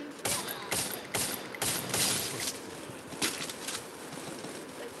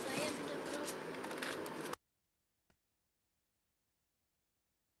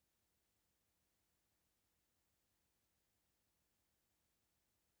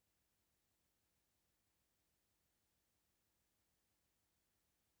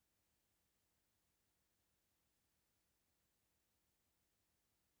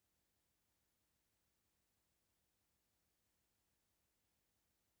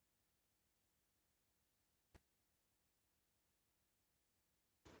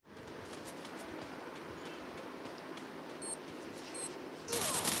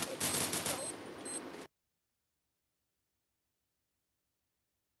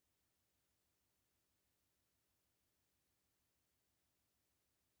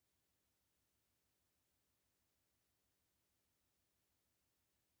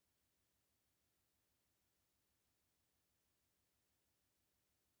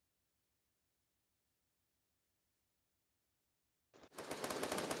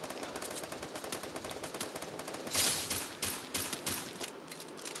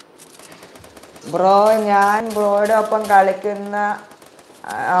 ബ്രോ ഞാൻ ബ്രോയുടെ ഒപ്പം കളിക്കുന്ന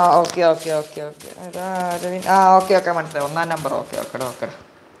okay okay okay okay okay okay മനസ്സിലായി. 1-ാം നമ്പർ. ഓക്കെ ഓക്കെടാ ഓക്കെടാ.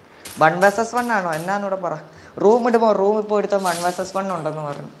 1 vs 1 ആണോ? എന്നാന്നൂടെ പറ. റൂം ഇടുമോ? റൂം ഇപ്പോൾ എടുത്ത 1 vs 1 ഉണ്ടെന്ന്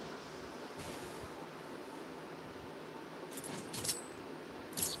പറഞ്ഞു.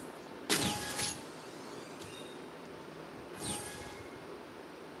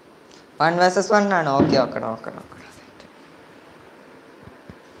 വൺ വേഴ്സസ് വൺ ആണോ? ഓക്കെ ഓക്കെടാ ഓക്കെടാ ഓക്കെ.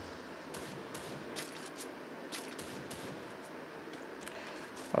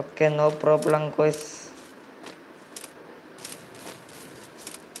 Okay no problem കോയ്സ്.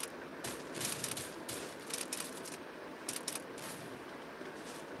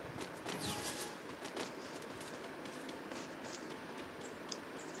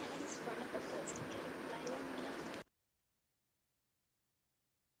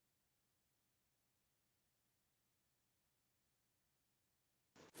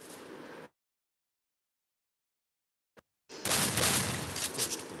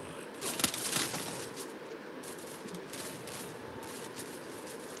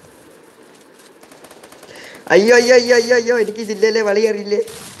 അയ്യോ അയ്യോ അയ്യോ അയ്യോ അയ്യോ എനിക്ക് ജില്ലയിലെ വളി അറിയില്ലേ.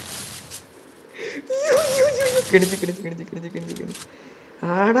 കിണിച്ച് കിണിച്ച് കിണിച്ച് കിണിച്ച് കിണിച്ച് കിണിച്ച്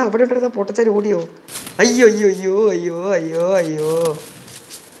ആടാ അവിടെ ഉണ്ടായിരുന്ന പൊട്ടച്ചാരി ഓടിയോ? അയ്യോ അയ്യോ അയ്യോ അയ്യോ അയ്യോ അയ്യോ.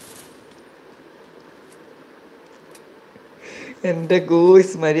 എൻ്റെ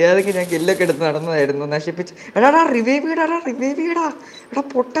ഗൂസ് മര്യാദക്ക് ഞാൻ കില്ലൊക്കെ എടുത്ത് നടന്നതായിരുന്നു. നശിപ്പിച്ച് എടാ റിവൈവ് ചെയ്യടാ റിവൈവ് ചെയ്യടാ. എടാ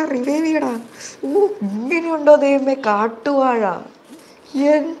പൊട്ട റിവൈവ് ചെയ്യടാ. ഇങ്ങനെയുണ്ടോ ദൈവമേ കാട്ടുവാഴ.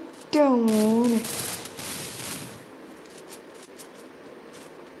 എൻ്റെ മോനെ.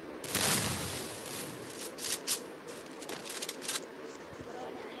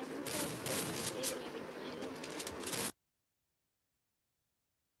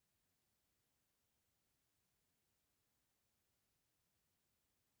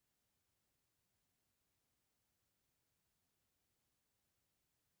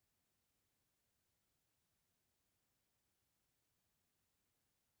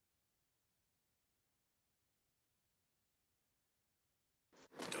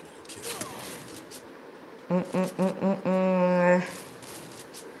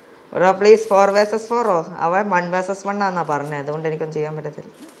 Bro please 4 vs 4. അവൻ 1 vs 1 ആന്നാ പറഞ്ഞത്. അതുകൊണ്ട് എനിക്കൊന്നും ചെയ്യാൻ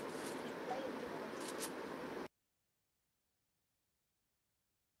പറ്റത്തില്ല.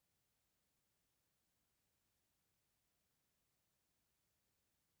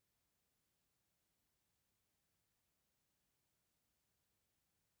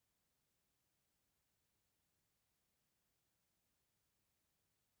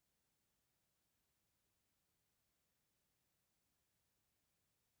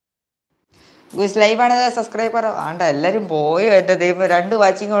 ഗുസ് ലൈവാണ്. സബ്സ്ക്രൈബർ ആണ്ട എല്ലാവരും പോയോ എൻ്റെ ദൈവം. 2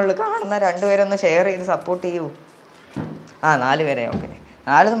 വാച്ചിങ്ങുള്ളൂ. കാണുന്ന 2 പേരൊന്ന് ഷെയർ ചെയ്ത് സപ്പോർട്ട് ചെയ്യൂ. 4 പേരെ. ഓക്കെ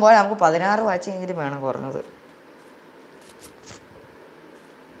 4 പോയാൽ നമുക്ക് 16 വാച്ചിങ്ങെങ്കിലും വേണം കുറഞ്ഞത്.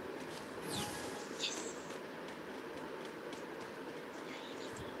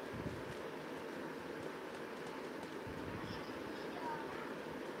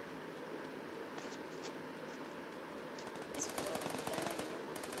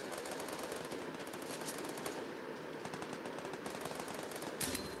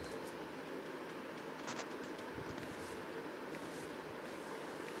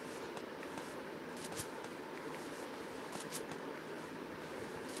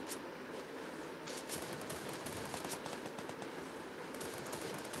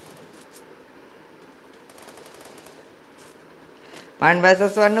 വൺ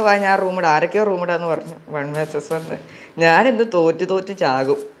വേഴ്സസ് വണ്ണ് പോയി ഞാൻ റൂമിടാം. ആരൊക്കെയോ റൂമിടാന്ന് പറഞ്ഞു. 1 vs 1 ഞാനിന്ന് തോറ്റ്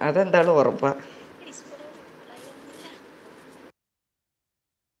ചാകും. അതെന്താണ് ഉറപ്പാ.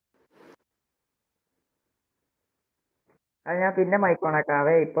 അത് ഞാൻ പിന്നെ മൈക്ക്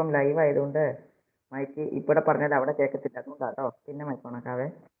ഓണാക്കാവേ. ഇപ്പം ലൈവ് ആയതുകൊണ്ട് മൈക്ക് ഇവിടെ പറഞ്ഞാൽ അവിടെ കേൾക്കത്തില്ല. അതുകൊണ്ടാട്ടോ പിന്നെ മൈക്ക് ഓണാക്കാവേ.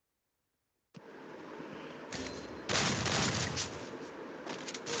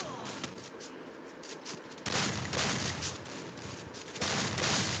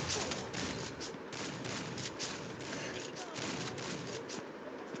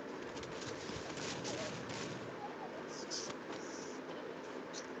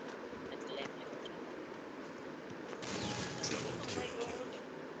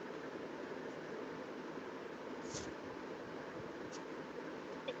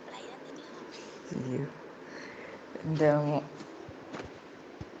 എൻ്റെ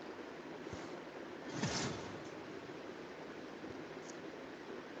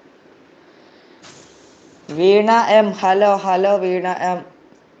വീണ എം. ഹലോ ഹലോ വീണ എം.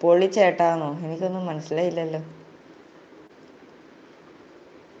 പൊളിച്ചേട്ടാന്നോ? എനിക്കൊന്നും മനസ്സിലായില്ലല്ലോ.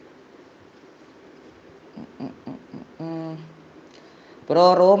 ബ്രോ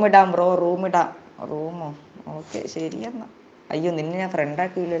റൂം ഇടാം, ബ്രോ റൂം ഇടാം. റൂമോ? ഓക്കെ ശരി എന്നാ. അയ്യോ നിന്നെ ഞാൻ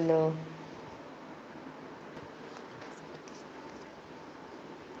ഫ്രണ്ടാക്കിയില്ലല്ലോ.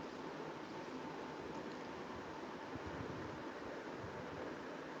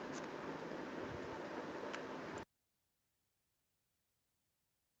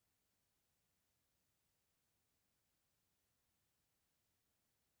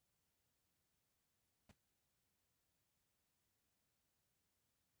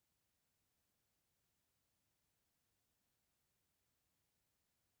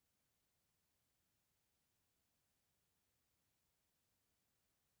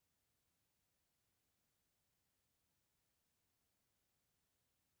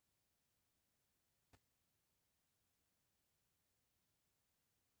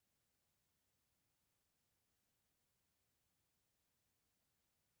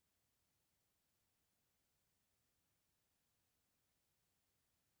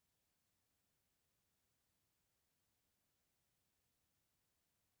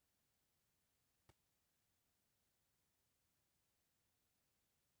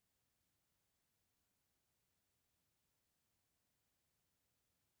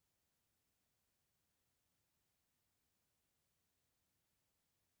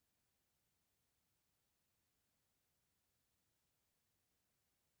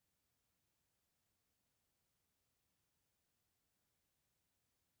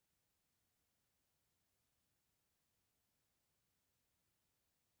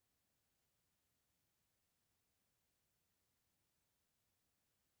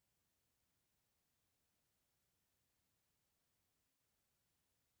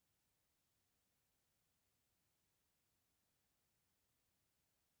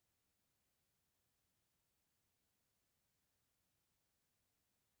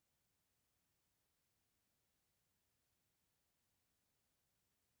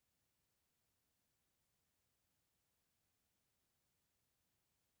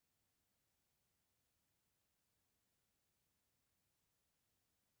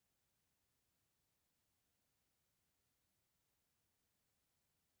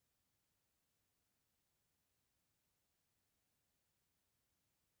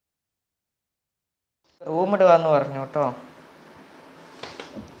 റൂം ഇടുവാന്ന് പറഞ്ഞു കേട്ടോ.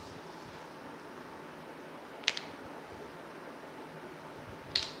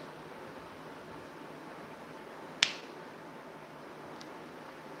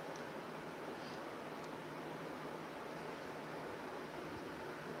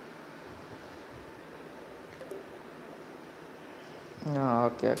 ആ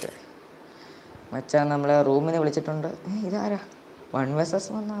ഓക്കെ ഓക്കെ മച്ചാൻ നമ്മളെ റൂമിന് വിളിച്ചിട്ടുണ്ട്. ഇതാരാ? 1 vs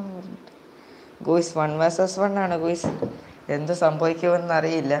 1 ആണെന്ന് പറഞ്ഞിട്ട്. ഗൂയിസ് 1 vs 1 ആണ് ഗൂയിസ്. എന്ത് സംഭവിക്കുമെന്ന്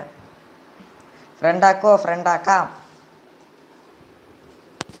അറിയില്ല. ഫ്രണ്ടാക്കോ? ഫ്രണ്ടാക്കാം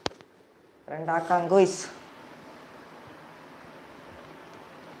guys.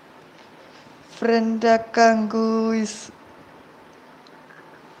 ഫ്രണ്ടാക്കാം guys.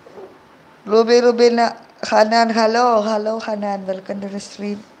 Rubina Hanan, hello Hanan, welcome to the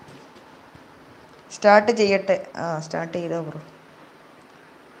stream. Start ചെയ്യട്ടെ? ആ സ്റ്റാർട്ട് ചെയ്തോ ബ്രോ.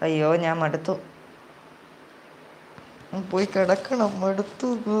 അയ്യോ ഞാൻ മടുത്തു, പോയി കിടക്കണം, മടുത്തു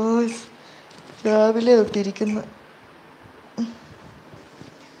ഗൂസ്. രാവിലെ തൊട്ടിരിക്കുന്നു.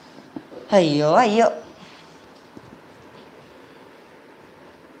 അയ്യോ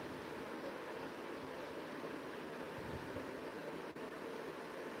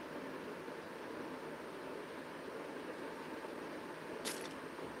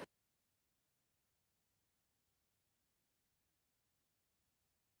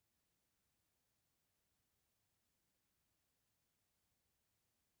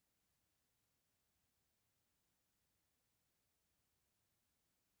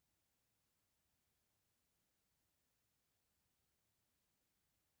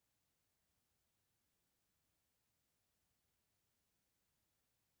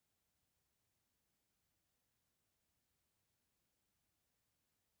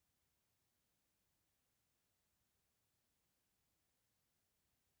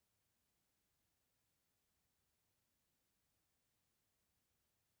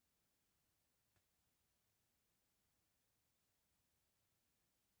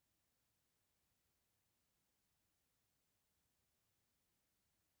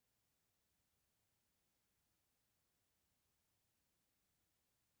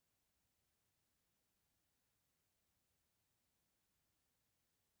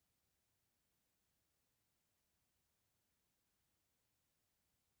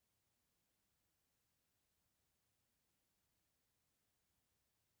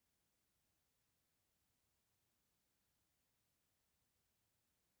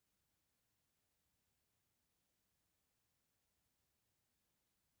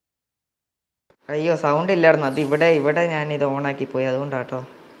അയ്യോ സൗണ്ട് ഇല്ലായിരുന്നു. അത് ഇവിടെ ഞാനിത് ഓണാക്കി പോയി, അതുകൊണ്ടാട്ടോ.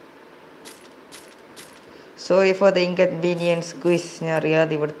 Sorry for the inconvenience quiz. ഞാൻ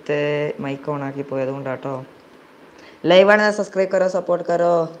അറിയാതെ ഇവിടുത്തെ മൈക്ക് ഓണാക്കി പോയി, അതുകൊണ്ടാട്ടോ. ലൈവാണ്, subscribe കറോ, support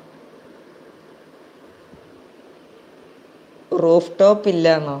കറോ. Roof top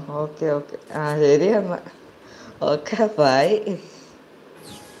ഇല്ലാന്നോ? Okay okay, ആ ശരി എന്നാ. Okay bye.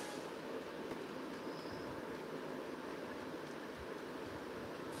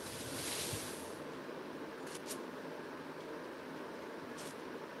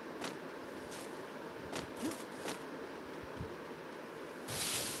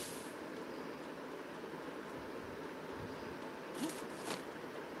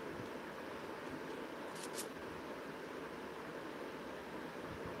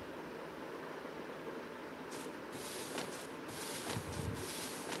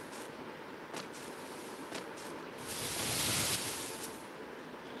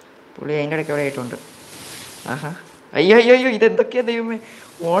 പുള്ളി അതിൻ്റെ ഇടയ്ക്ക് അവിടെ ആയിട്ടുണ്ട്. ആഹാ, അയ്യോ അയ്യോ അയ്യോ, ഇതെന്തൊക്കെയാ ദൈവമേ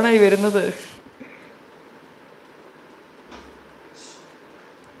ഓണായി വരുന്നത്.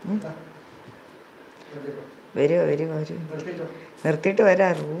 വരുമോ വരുമോ വരും, നിർത്തിയിട്ട്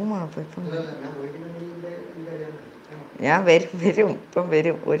വരാം. റൂമാണ് അപ്പം ഇപ്പം ഞാൻ വരും ഇപ്പം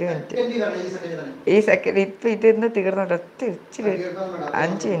വരും. ഒരു മിനിറ്റ്, ഈ സെക്കൻഡ് ഇപ്പം ഇതെന്ന് തീർന്നോട്ടെ. ഇച്ചിരി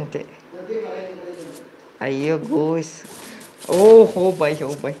 5 മിനിറ്റ്. അയ്യോ ഗോയ്സ്, ഓ ഓ ബൈ ഓ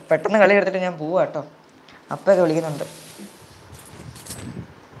ബൈ. പെട്ടെന്ന് കളി എടുത്തിട്ട് ഞാൻ പോവാ കേട്ടോ. അപ്പൊക്കെ വിളിക്കുന്നുണ്ട്.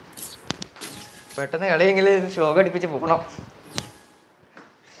 പെട്ടെന്ന് കളിയെങ്കിൽ ഷോക്ക് അടിപ്പിച്ച് പോകണം.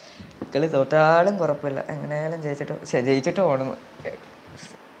 കളി തോറ്റാലും കുഴപ്പമില്ല, എങ്ങനെയാലും ജയിച്ചിട്ട് പോകണം.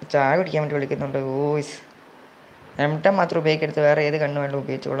 ചായ കുടിക്കാൻ വേണ്ടി വിളിക്കുന്നുണ്ട് ഗോയ്സ്. M10 മാത്രം ഉപയോഗിക്കരുത്, വേറെ ഏത് കണ്ണ് വേണ്ട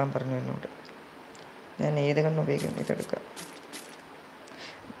ഉപയോഗിച്ചോളാൻ പറഞ്ഞു എന്നോട്. ഞാൻ ഏത് കണ്ണ് ഉപയോഗിക്കും, ഇതെടുക്കാം.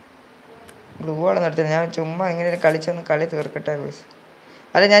 ഗ്ലൂ വാൾ നടത്തി ഞാൻ ചുമ്മാ എങ്ങനെ കളിച്ചൊന്ന് കളി തീർക്കട്ടെ ഗോയ്സ്.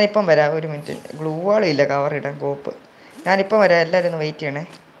 അല്ല ഞാനിപ്പം വരാം, ഒരു മിനിറ്റ്. ഗ്ലൂ വാൾ ഇല്ല, കവർ ഇടാൻ കോപ്പ്. ഞാനിപ്പം വരാം, എല്ലാവരും ഒന്ന് വെയിറ്റ് ചെയ്യണേ.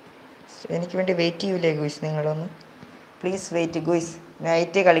 എനിക്ക് വേണ്ടി വെയിറ്റ് ചെയ്യൂലേ ഗോയ്സ് നിങ്ങളൊന്ന്? പ്ലീസ് വെയിറ്റ് ഗോയ്സ്,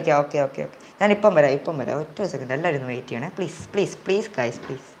 നൈറ്റ് കളിക്കാം. ഓക്കെ ഓക്കെ ഓക്കെ, ഞാനിപ്പം വരാം. ഒറ്റ സെക്കൻഡ്, എല്ലാവരും ഒന്ന് വെയിറ്റ് ചെയ്യണേ please please please guys,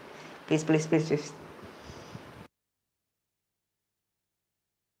 please please please please please.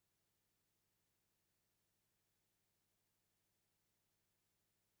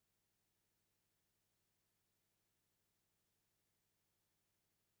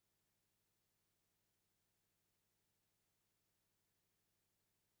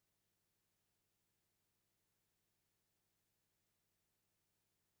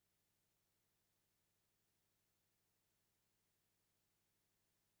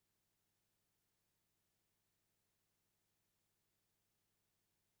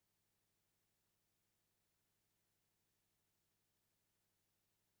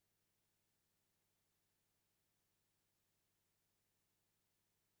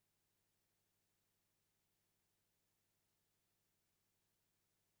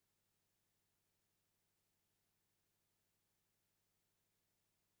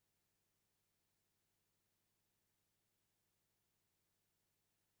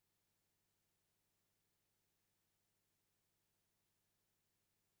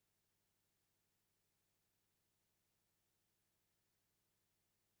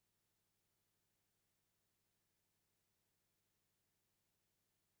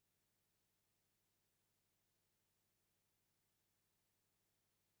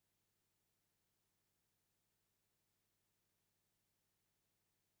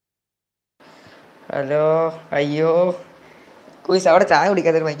 Hello, അയ്യോ കുയിസ്, അവിടെ ചായ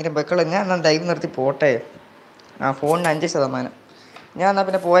കുടിക്കാത്തൊരു ഭയങ്കര ബഹളം. ഞാൻ എന്നാൽ ടൈം നിർത്തി പോട്ടെ. ആ ഫോണിന് 5%. ഞാൻ എന്നാൽ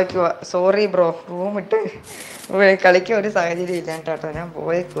പിന്നെ പോയേക്കുക. സോറി ബ്രോ, റൂമിട്ട് കളിക്കാൻ ഒരു സാഹചര്യം ഇല്ല കേട്ടോ. ഞാൻ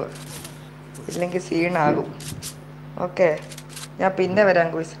പോയേക്കുക, ഇല്ലെങ്കിൽ സീനാകും. ഓക്കെ, ഞാൻ പിന്നെ വരാം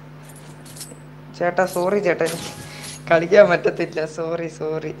കുയിസ്. ചേട്ടാ സോറി ചേട്ടാ, എനിക്ക് കളിക്കാൻ പറ്റത്തില്ല. സോറി.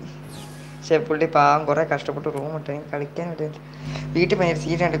 പക്ഷേ പുള്ളി പാവം കുറേ കഷ്ടപ്പെട്ട് റൂമിട്ട് എനിക്ക് കളിക്കാൻ പറ്റില്ല. വീട്ടിൽ ഭയങ്കര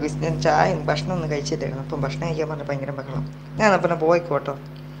സീനുണ്ട് കുയിസ്. ഞാൻ ചായയും ഭക്ഷണം ഒന്നും കഴിച്ചില്ലായിരുന്നു, അപ്പം ഭക്ഷണം കഴിക്കാൻ പറഞ്ഞാൽ ഭയങ്കര ബഹളം. ഞാൻ എന്നാൽ പിന്നെ പോയിക്കോട്ടോ.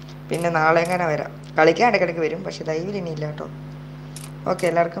 പിന്നെ നാളെ എങ്ങനെ വരാം. കളിക്കാൻ ഇടയ്ക്കിടയ്ക്ക് വരും, പക്ഷേ ലൈവിൽ ഇനി ഇല്ല കേട്ടോ. ഓക്കെ,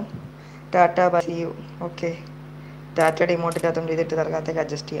 എല്ലാവർക്കും Tata by, see you. Okay, ടാറ്റയുടെ ഇമോട്ടില്ലാത്തതുകൊണ്ട് ഇതിട്ട് തൽക്കാലത്തേക്ക്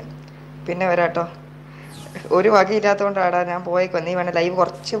അഡ്ജസ്റ്റ് ചെയ്യാം. പിന്നെ വരാം കേട്ടോ. ഒരു വകയില്ലാത്തതുകൊണ്ടാടാ ഞാൻ പോയേക്കോ. നീ വേണേൽ ലൈവ്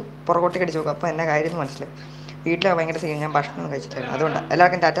കുറച്ച് പുറകോട്ടേക്ക് അടിച്ച് നോക്കും, അപ്പോൾ എന്നെ കാര്യം മനസ്സിലാവും. വീട്ടിൽ ഭയങ്കര സീൻ, ഞാൻ ഭക്ഷണം കഴിച്ചിട്ടില്ല, അതുകൊണ്ടാണ്.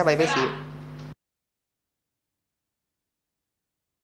 എല്ലാവർക്കും Tata bye bye, see you.